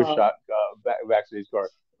yellow fever Well, shot vaccination card.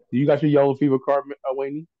 Do you got your yellow fever card,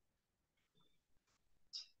 Wayne?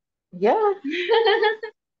 yeah.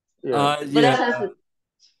 Yeah. But Yeah.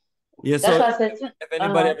 Yeah, that's so why I said. if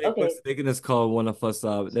anybody have any Okay. questions, they can just call one of us. They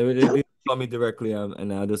can call me directly,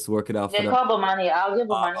 and I'll just work it out for They them. call Bomani. I'll give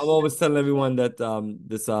Bomani I'm some always telling information. everyone that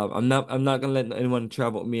I'm not gonna let anyone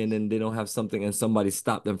travel with me and then they don't have something and somebody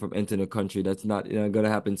stop them from entering the country. That's not gonna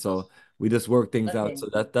happen. So we just work things out. Okay. So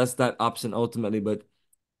that's that option ultimately. But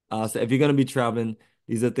so if you're gonna be traveling,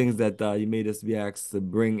 these are things that you may just be asked to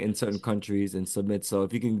bring in certain countries and submit. So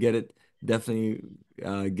if you can get it, definitely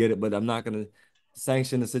get it. But I'm not gonna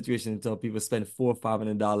sanction the situation until people spend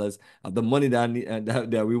 $400-$500 of the money that I need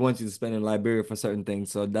that we want you to spend in Liberia for certain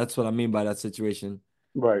things. So that's what I mean by that situation.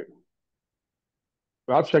 Right.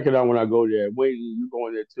 I'll check it out when I go there. Wait, you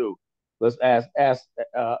going there too? Let's ask.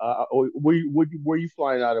 Where you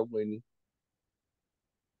flying out of, Whitney?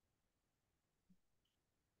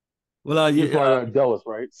 Well, You yeah, flying out of Dallas,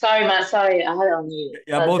 right? Sorry, I had it on mute.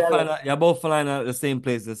 Dallas. y'all both flying out the same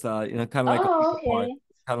place. It's kind of like a week Oh, apart. okay.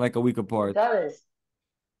 Kind of like a week apart. Dallas.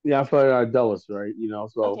 Yeah, I'm flying out of Dallas, right?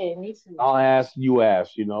 So Okay, me too. I'll ask. You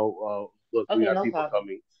ask. Look, we Okay, got no people problem.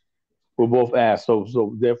 coming. We'll both ask.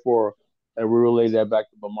 So therefore, and we relay that back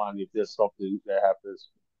to Bomani if there's something that happens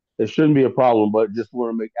it shouldn't be a problem, but just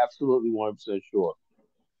want to make absolutely 100% sure.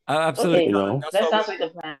 Absolutely. Okay, You know, that sounds like a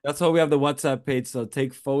plan. That's why we have the WhatsApp page. So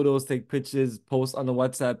take photos, take pictures, post on the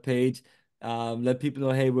WhatsApp page. Let people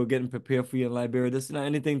know, hey, we're getting prepared for you in Liberia. This is not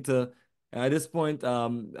anything to at this point.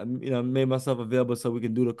 Made myself available so we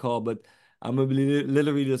can do the call, but I'm gonna be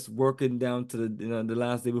literally just working down to the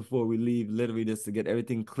last day before we leave, literally just to get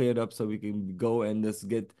everything cleared up so we can go and just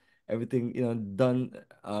get everything done.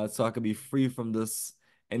 So I can be free from this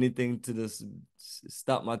anything to just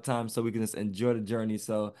stop my time so we can just enjoy the journey.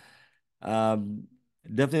 So. Um,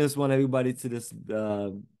 Definitely just want everybody to just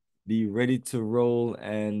be ready to roll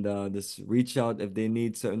and just reach out if they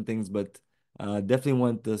need certain things, but definitely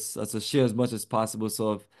want us to share as much as possible.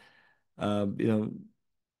 So if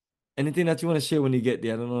anything that you want to share when you get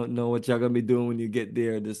there, I don't know what y'all gonna be doing when you get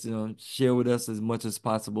there. Just share with us as much as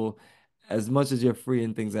possible, as much as you're free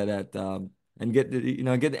and things like that. And get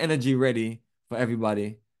get the energy ready for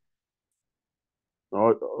everybody.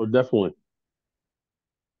 definitely.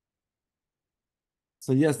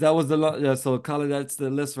 So yes, that was so Carla, that's the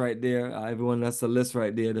list right there. Everyone, that's the list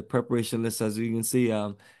right there, the preparation list. As you can see,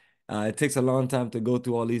 it takes a long time to go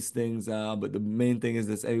through all these things, but the main thing is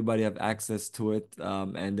that everybody have access to it.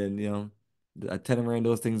 And then the itinerary and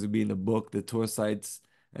those things would be in the book, the tour sites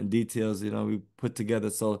and details. We put together.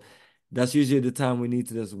 So that's usually the time we need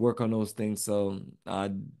to just work on those things. So yeah,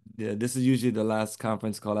 this is usually the last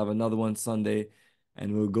conference call. I have another one Sunday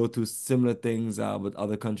and we'll go through similar things with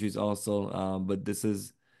other countries also. But this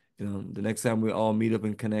is, the next time we all meet up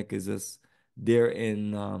and connect is just there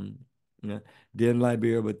in, there in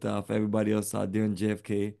Liberia, but for everybody else there in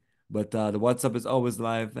JFK. But the WhatsApp is always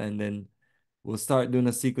live, and then we'll start doing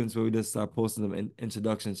a sequence where we just start posting them in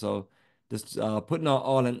introduction. So just putting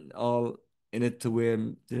all in it to where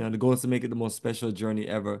the goal is to make it the most special journey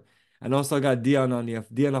ever. And also I got Dion on here.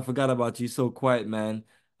 Dion, I forgot about you. So quiet, man.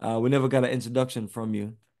 We never got an introduction from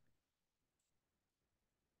you.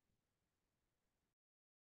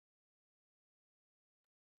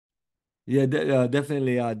 Yeah,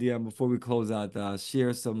 definitely, Dion. Before we close out,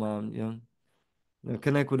 share some,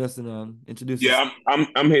 connect with us and introduce us. Yeah,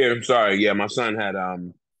 I'm here. I'm sorry. Yeah, my son had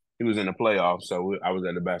he was in the playoffs, so I was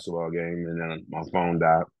at the basketball game, and then my phone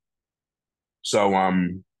died. So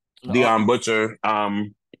Dion Butcher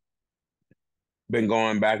been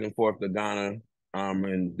going back and forth to Ghana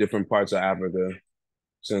in different parts of Africa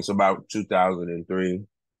since about 2003.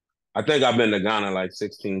 I think I've been to Ghana like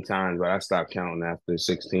 16 times, but I stopped counting after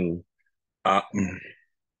 16. Uh,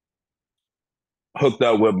 Hooked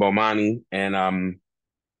up with Bomani and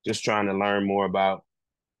just trying to learn more about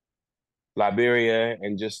Liberia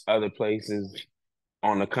and just other places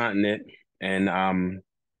on the continent. And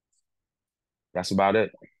that's about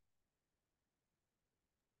it.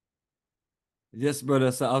 Yes,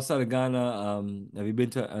 brother. So outside of Ghana, have you been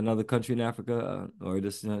to another country in Africa, or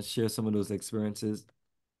just share some of those experiences?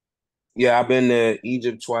 Yeah, I've been to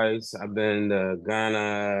Egypt twice. I've been to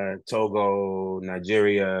Ghana, Togo,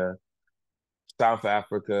 Nigeria, South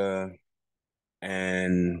Africa,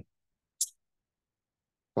 and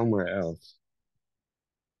somewhere else.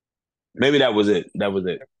 Maybe that was it. That was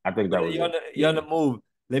it. I think that was it. You're on the move.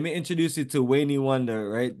 Let me introduce you to Wayne Wonder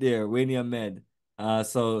right there, Wayne Ahmed.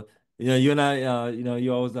 So you and I,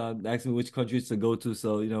 you always ask me which countries to go to.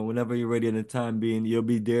 So whenever you're ready in the time being, you'll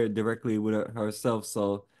be there directly with herself.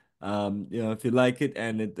 So if you like it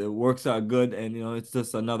and it works out good, and it's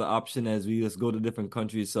just another option as we just go to different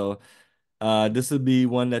countries. So this will be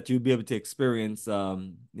one that you'll be able to experience.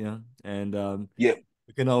 And yeah.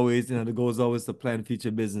 we can always, the goal is always to plan future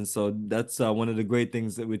business. So that's one of the great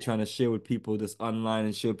things that we're trying to share with people just online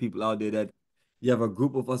and show people out there that you have a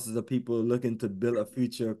group of us as a people looking to build a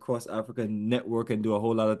future across Africa network and do a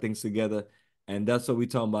whole lot of things together. And that's what we're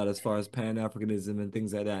talking about as far as Pan-Africanism and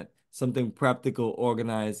things like that. Something practical,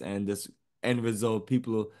 organized, and this end result,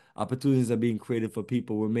 opportunities are being created for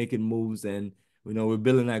people. We're making moves and we're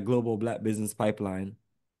building that global Black business pipeline.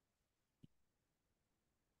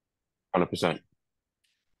 100%.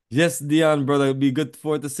 Yes, Dion, brother. It'd be good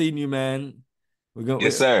forward to seeing you, man.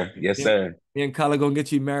 Yes, sir. Yes, sir. Me and Kala gonna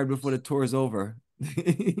get you married before the tour is over.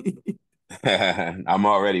 I'm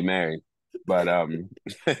already married, but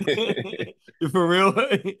For real?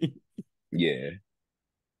 yeah.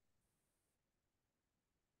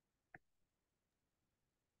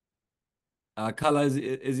 Kala,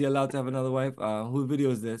 is he allowed to have another wife? Whose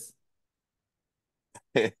video is this?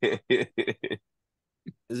 Is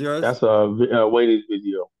yours? That's Wayne's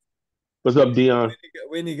video. What's up, Dion?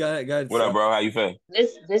 Wayne got What up, bro? How you feel?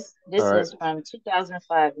 This All right. is from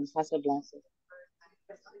 2005 in Casablanca.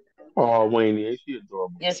 Oh, Wayne, ain't she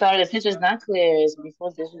adorable? Yeah, sorry, the picture's not clear. It's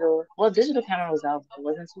before digital. Well, digital camera was out, but it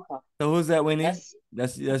wasn't too popular. So who's that, Winnie?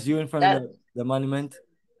 That's That's you in front of that. the monument?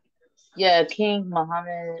 Yeah, King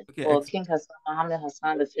Mohammed Okay, or King Hassan Mohammed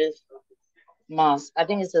Hassan the Fifth Mosque. I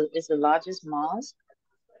think it's the largest mosque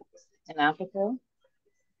in Africa.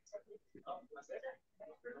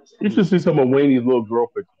 You should see some of Wayne's little girl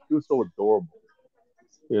pictures. She was so adorable,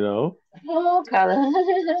 you know? Oh, color.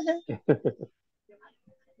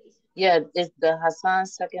 Yeah, it's the Hassan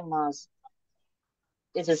second mosque.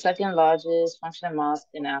 It's the second largest functioning mosque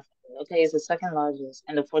in Africa. Okay, it's the second largest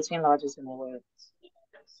and the 14th largest in the world.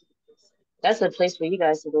 That's a place for you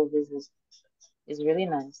guys to go visit. It's really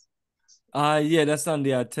nice. Yeah, that's on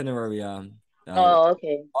the itinerary. Oh,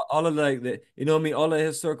 okay. All of like the you know what I mean, all the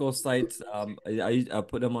historical sites. I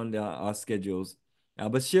put them on the our schedules.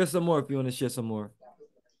 But share some more if you want to share some more.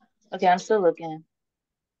 Okay, I'm still looking.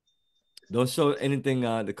 Don't show anything.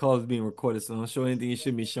 The call is being recorded, so don't show anything you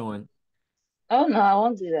shouldn't be showing. Oh no, I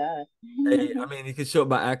won't do that. Hey, I mean, you can show it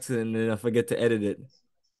by accident and I forget to edit it.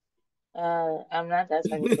 I'm not that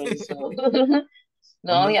type of person, so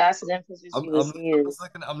the I'm only look, accident pictures you will see I'm just is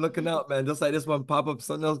looking. I'm looking out, man. Just like this one pop up,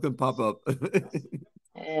 something else could pop up.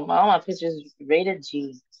 all my pictures rated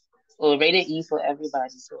G or rated E for everybody.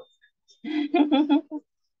 So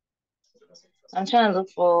I'm trying to look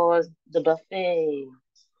for the buffet.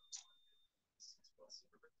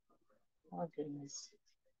 Oh goodness.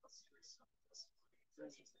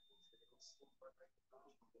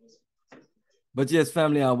 But yes,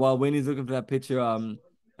 family. While Winnie's looking for that picture,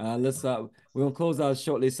 we're gonna close out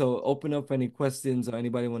shortly. So open up for any questions or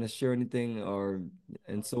anybody want to share anything or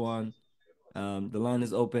and so on. The line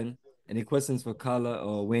is open. Any questions for Carla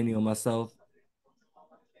or Winnie or myself?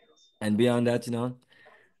 And beyond that,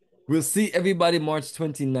 we'll see everybody March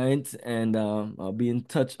 29th, and I'll be in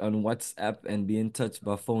touch on WhatsApp and be in touch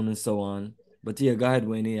by phone and so on. But yeah, go ahead,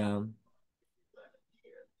 Winnie.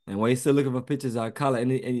 And while you're still looking for pictures, Carla,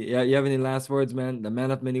 you have any last words, man? The man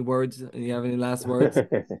of many words. You have any last words?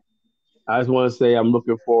 I just want to say I'm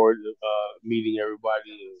looking forward to meeting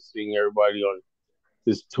everybody and seeing everybody on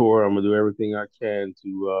this tour. I'm gonna do everything I can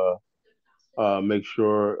to make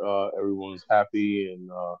sure everyone's happy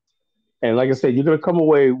and like I said, you're gonna come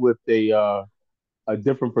away with a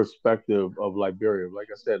different perspective of Liberia. Like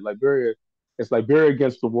I said, Liberia, it's Liberia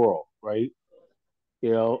against the world, right?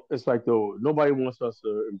 You know, it's like the nobody wants us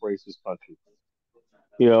to embrace this country.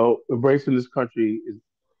 You know, embracing this country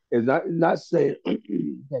is not saying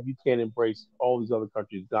that you can't embrace all these other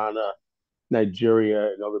countries, Ghana,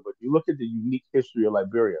 Nigeria, and other. But you look at the unique history of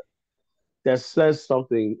Liberia. That says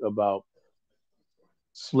something about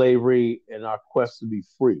slavery and our quest to be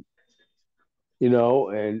free. You know,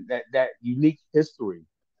 and that unique history.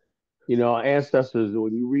 You know, our ancestors.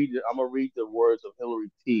 When you read it, I'm gonna read the words of Hillary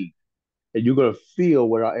Teague, and you're gonna feel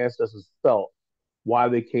what our ancestors felt, why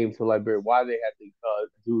they came to Liberia, why they had to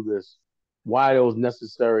do this, why it was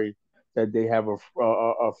necessary that they have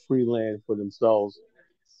a free land for themselves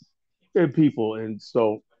and people. And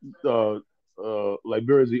so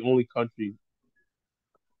Liberia is the only country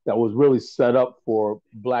that was really set up for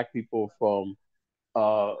Black people from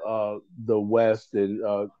the West and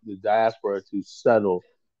the diaspora to settle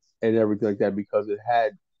and everything like that because it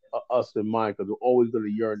had us in mind because we're always going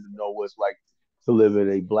to yearn to know what it's like to live in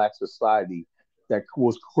a Black society that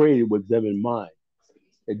was created with them in mind.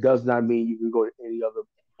 It does not mean you can go to any other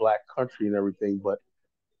Black country and everything, but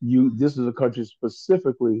this is a country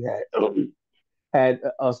specifically had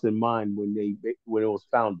us in mind when it was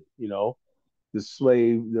founded. You know, the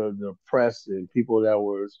slave, the oppressed, and people that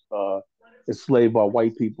were enslaved by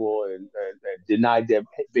white people and denied their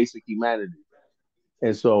basic humanity.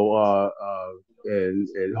 And so,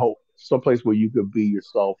 and hope someplace where you could be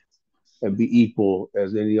yourself and be equal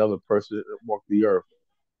as any other person that walked the earth.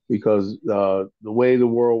 Because the way the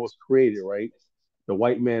world was created, right? The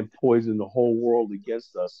white man poisoned the whole world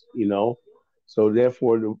against us, you know. So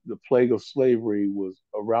therefore, the plague of slavery was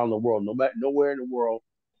around the world. Nowhere in the world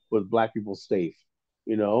was black people safe,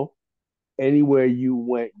 you know. Anywhere you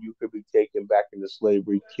went, you could be taken back into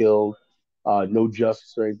slavery, killed, no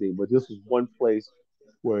justice or anything. But this is one place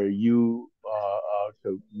where you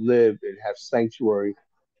could live and have sanctuary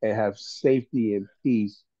and have safety and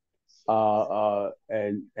peace, and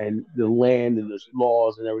the land and the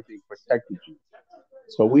laws and everything protected you.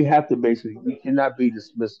 So we have to basically, we cannot be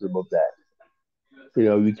dismissive of that. You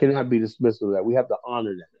know, we cannot be dismissive of that. We have to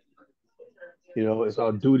honor that. You know, it's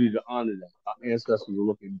our duty to honor that. Our ancestors are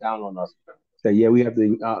looking down on us. Say, yeah, we have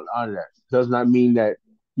to honor that. Does not mean that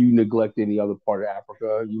you neglect any other part of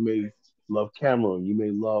Africa. You may love Cameroon. You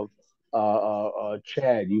may love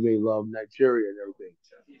Chad. You may love Nigeria and everything.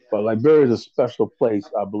 But Liberia is a special place,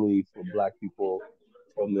 I believe, for Black people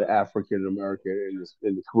from the African American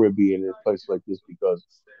in the Caribbean and places like this because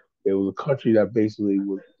it was a country that basically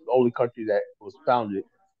was the only country that was founded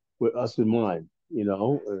with us in mind,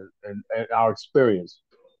 and our experience.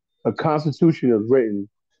 A constitution is written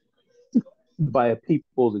by a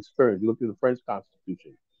people's experience. You look at the French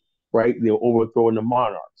Constitution, right? They were overthrowing the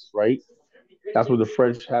monarchs, right? That's what the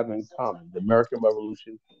French have in common. The American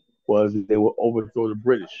Revolution was they would overthrow the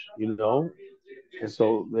British, and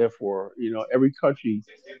so therefore, every country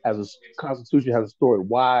has a constitution has a story.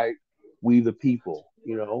 Why we the people,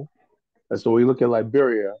 and so we look at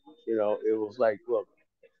Liberia, it was like, look,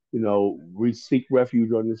 we seek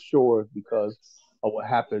refuge on this shore because of what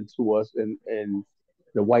happened to us in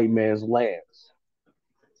the white man's lands.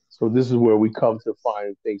 So this is where we come to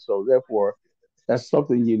find things. So therefore, that's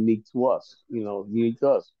something unique to us, unique to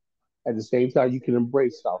us. At the same time, you can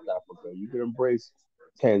embrace South Africa, you can embrace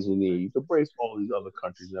Tanzania, you can embrace all these other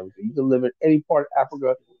countries and everything. You can live in any part of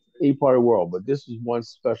Africa, any part of the world, but this is one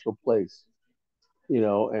special place,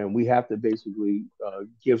 and we have to basically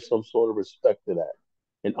give some sort of respect to that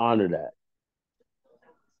and honor that.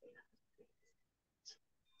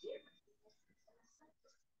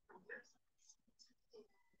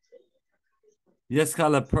 Yes,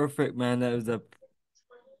 Kala, perfect, man. That was a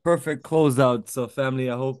perfect closeout. So, family,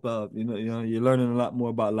 I hope you're learning a lot more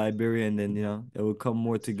about Liberia, and then it will come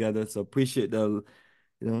more together. So, appreciate the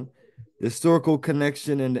historical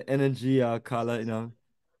connection and the energy, Kala.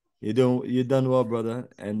 You done well, brother.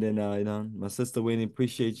 And then my sister Wayne,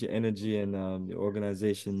 appreciate your energy and your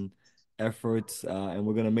organization efforts. And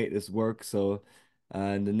we're gonna make this work. So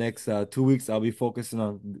in the next 2 weeks, I'll be focusing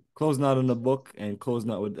on closing out on the book and closing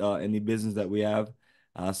out with any business that we have.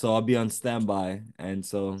 So I'll be on standby. And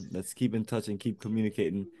so let's keep in touch and keep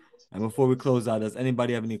communicating. And before we close out, does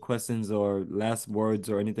anybody have any questions or last words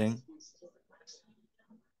or anything?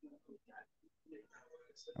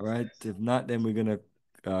 All right. If not, then we're gonna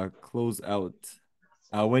close out.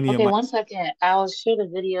 Winnie, Okay, 1 second. I'll share the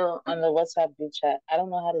video on the WhatsApp group chat. I don't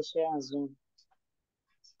know how to share on Zoom.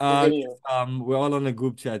 The video. we're all on the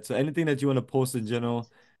group chat. So anything that you want to post in general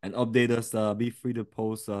and update us, be free to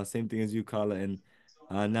post. Same thing as you, Carla. And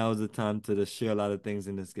now is the time to just share a lot of things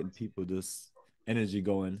and just get people this energy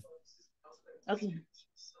going. Okay.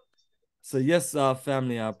 So yes,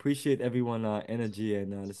 family, I appreciate everyone energy,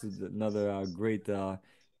 and this is another great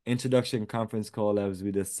introduction conference call as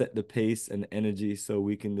we just set the pace and the energy so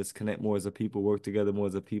we can just connect more as a people, work together more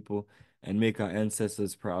as a people, and make our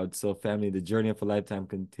ancestors proud. So family, the journey of a lifetime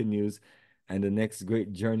continues, and the next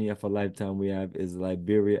great journey of a lifetime we have is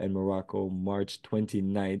Liberia and Morocco, March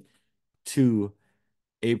 29th to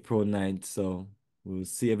April 9th. So we'll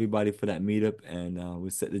see everybody for that meetup, and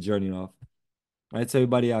we'll set the journey off. All right, so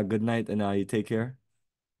everybody, good night, and you take care.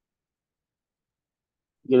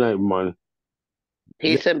 Good night, man.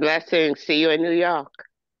 Peace and blessings. See you in New York.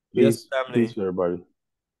 Yes, Peace, family. peace, everybody.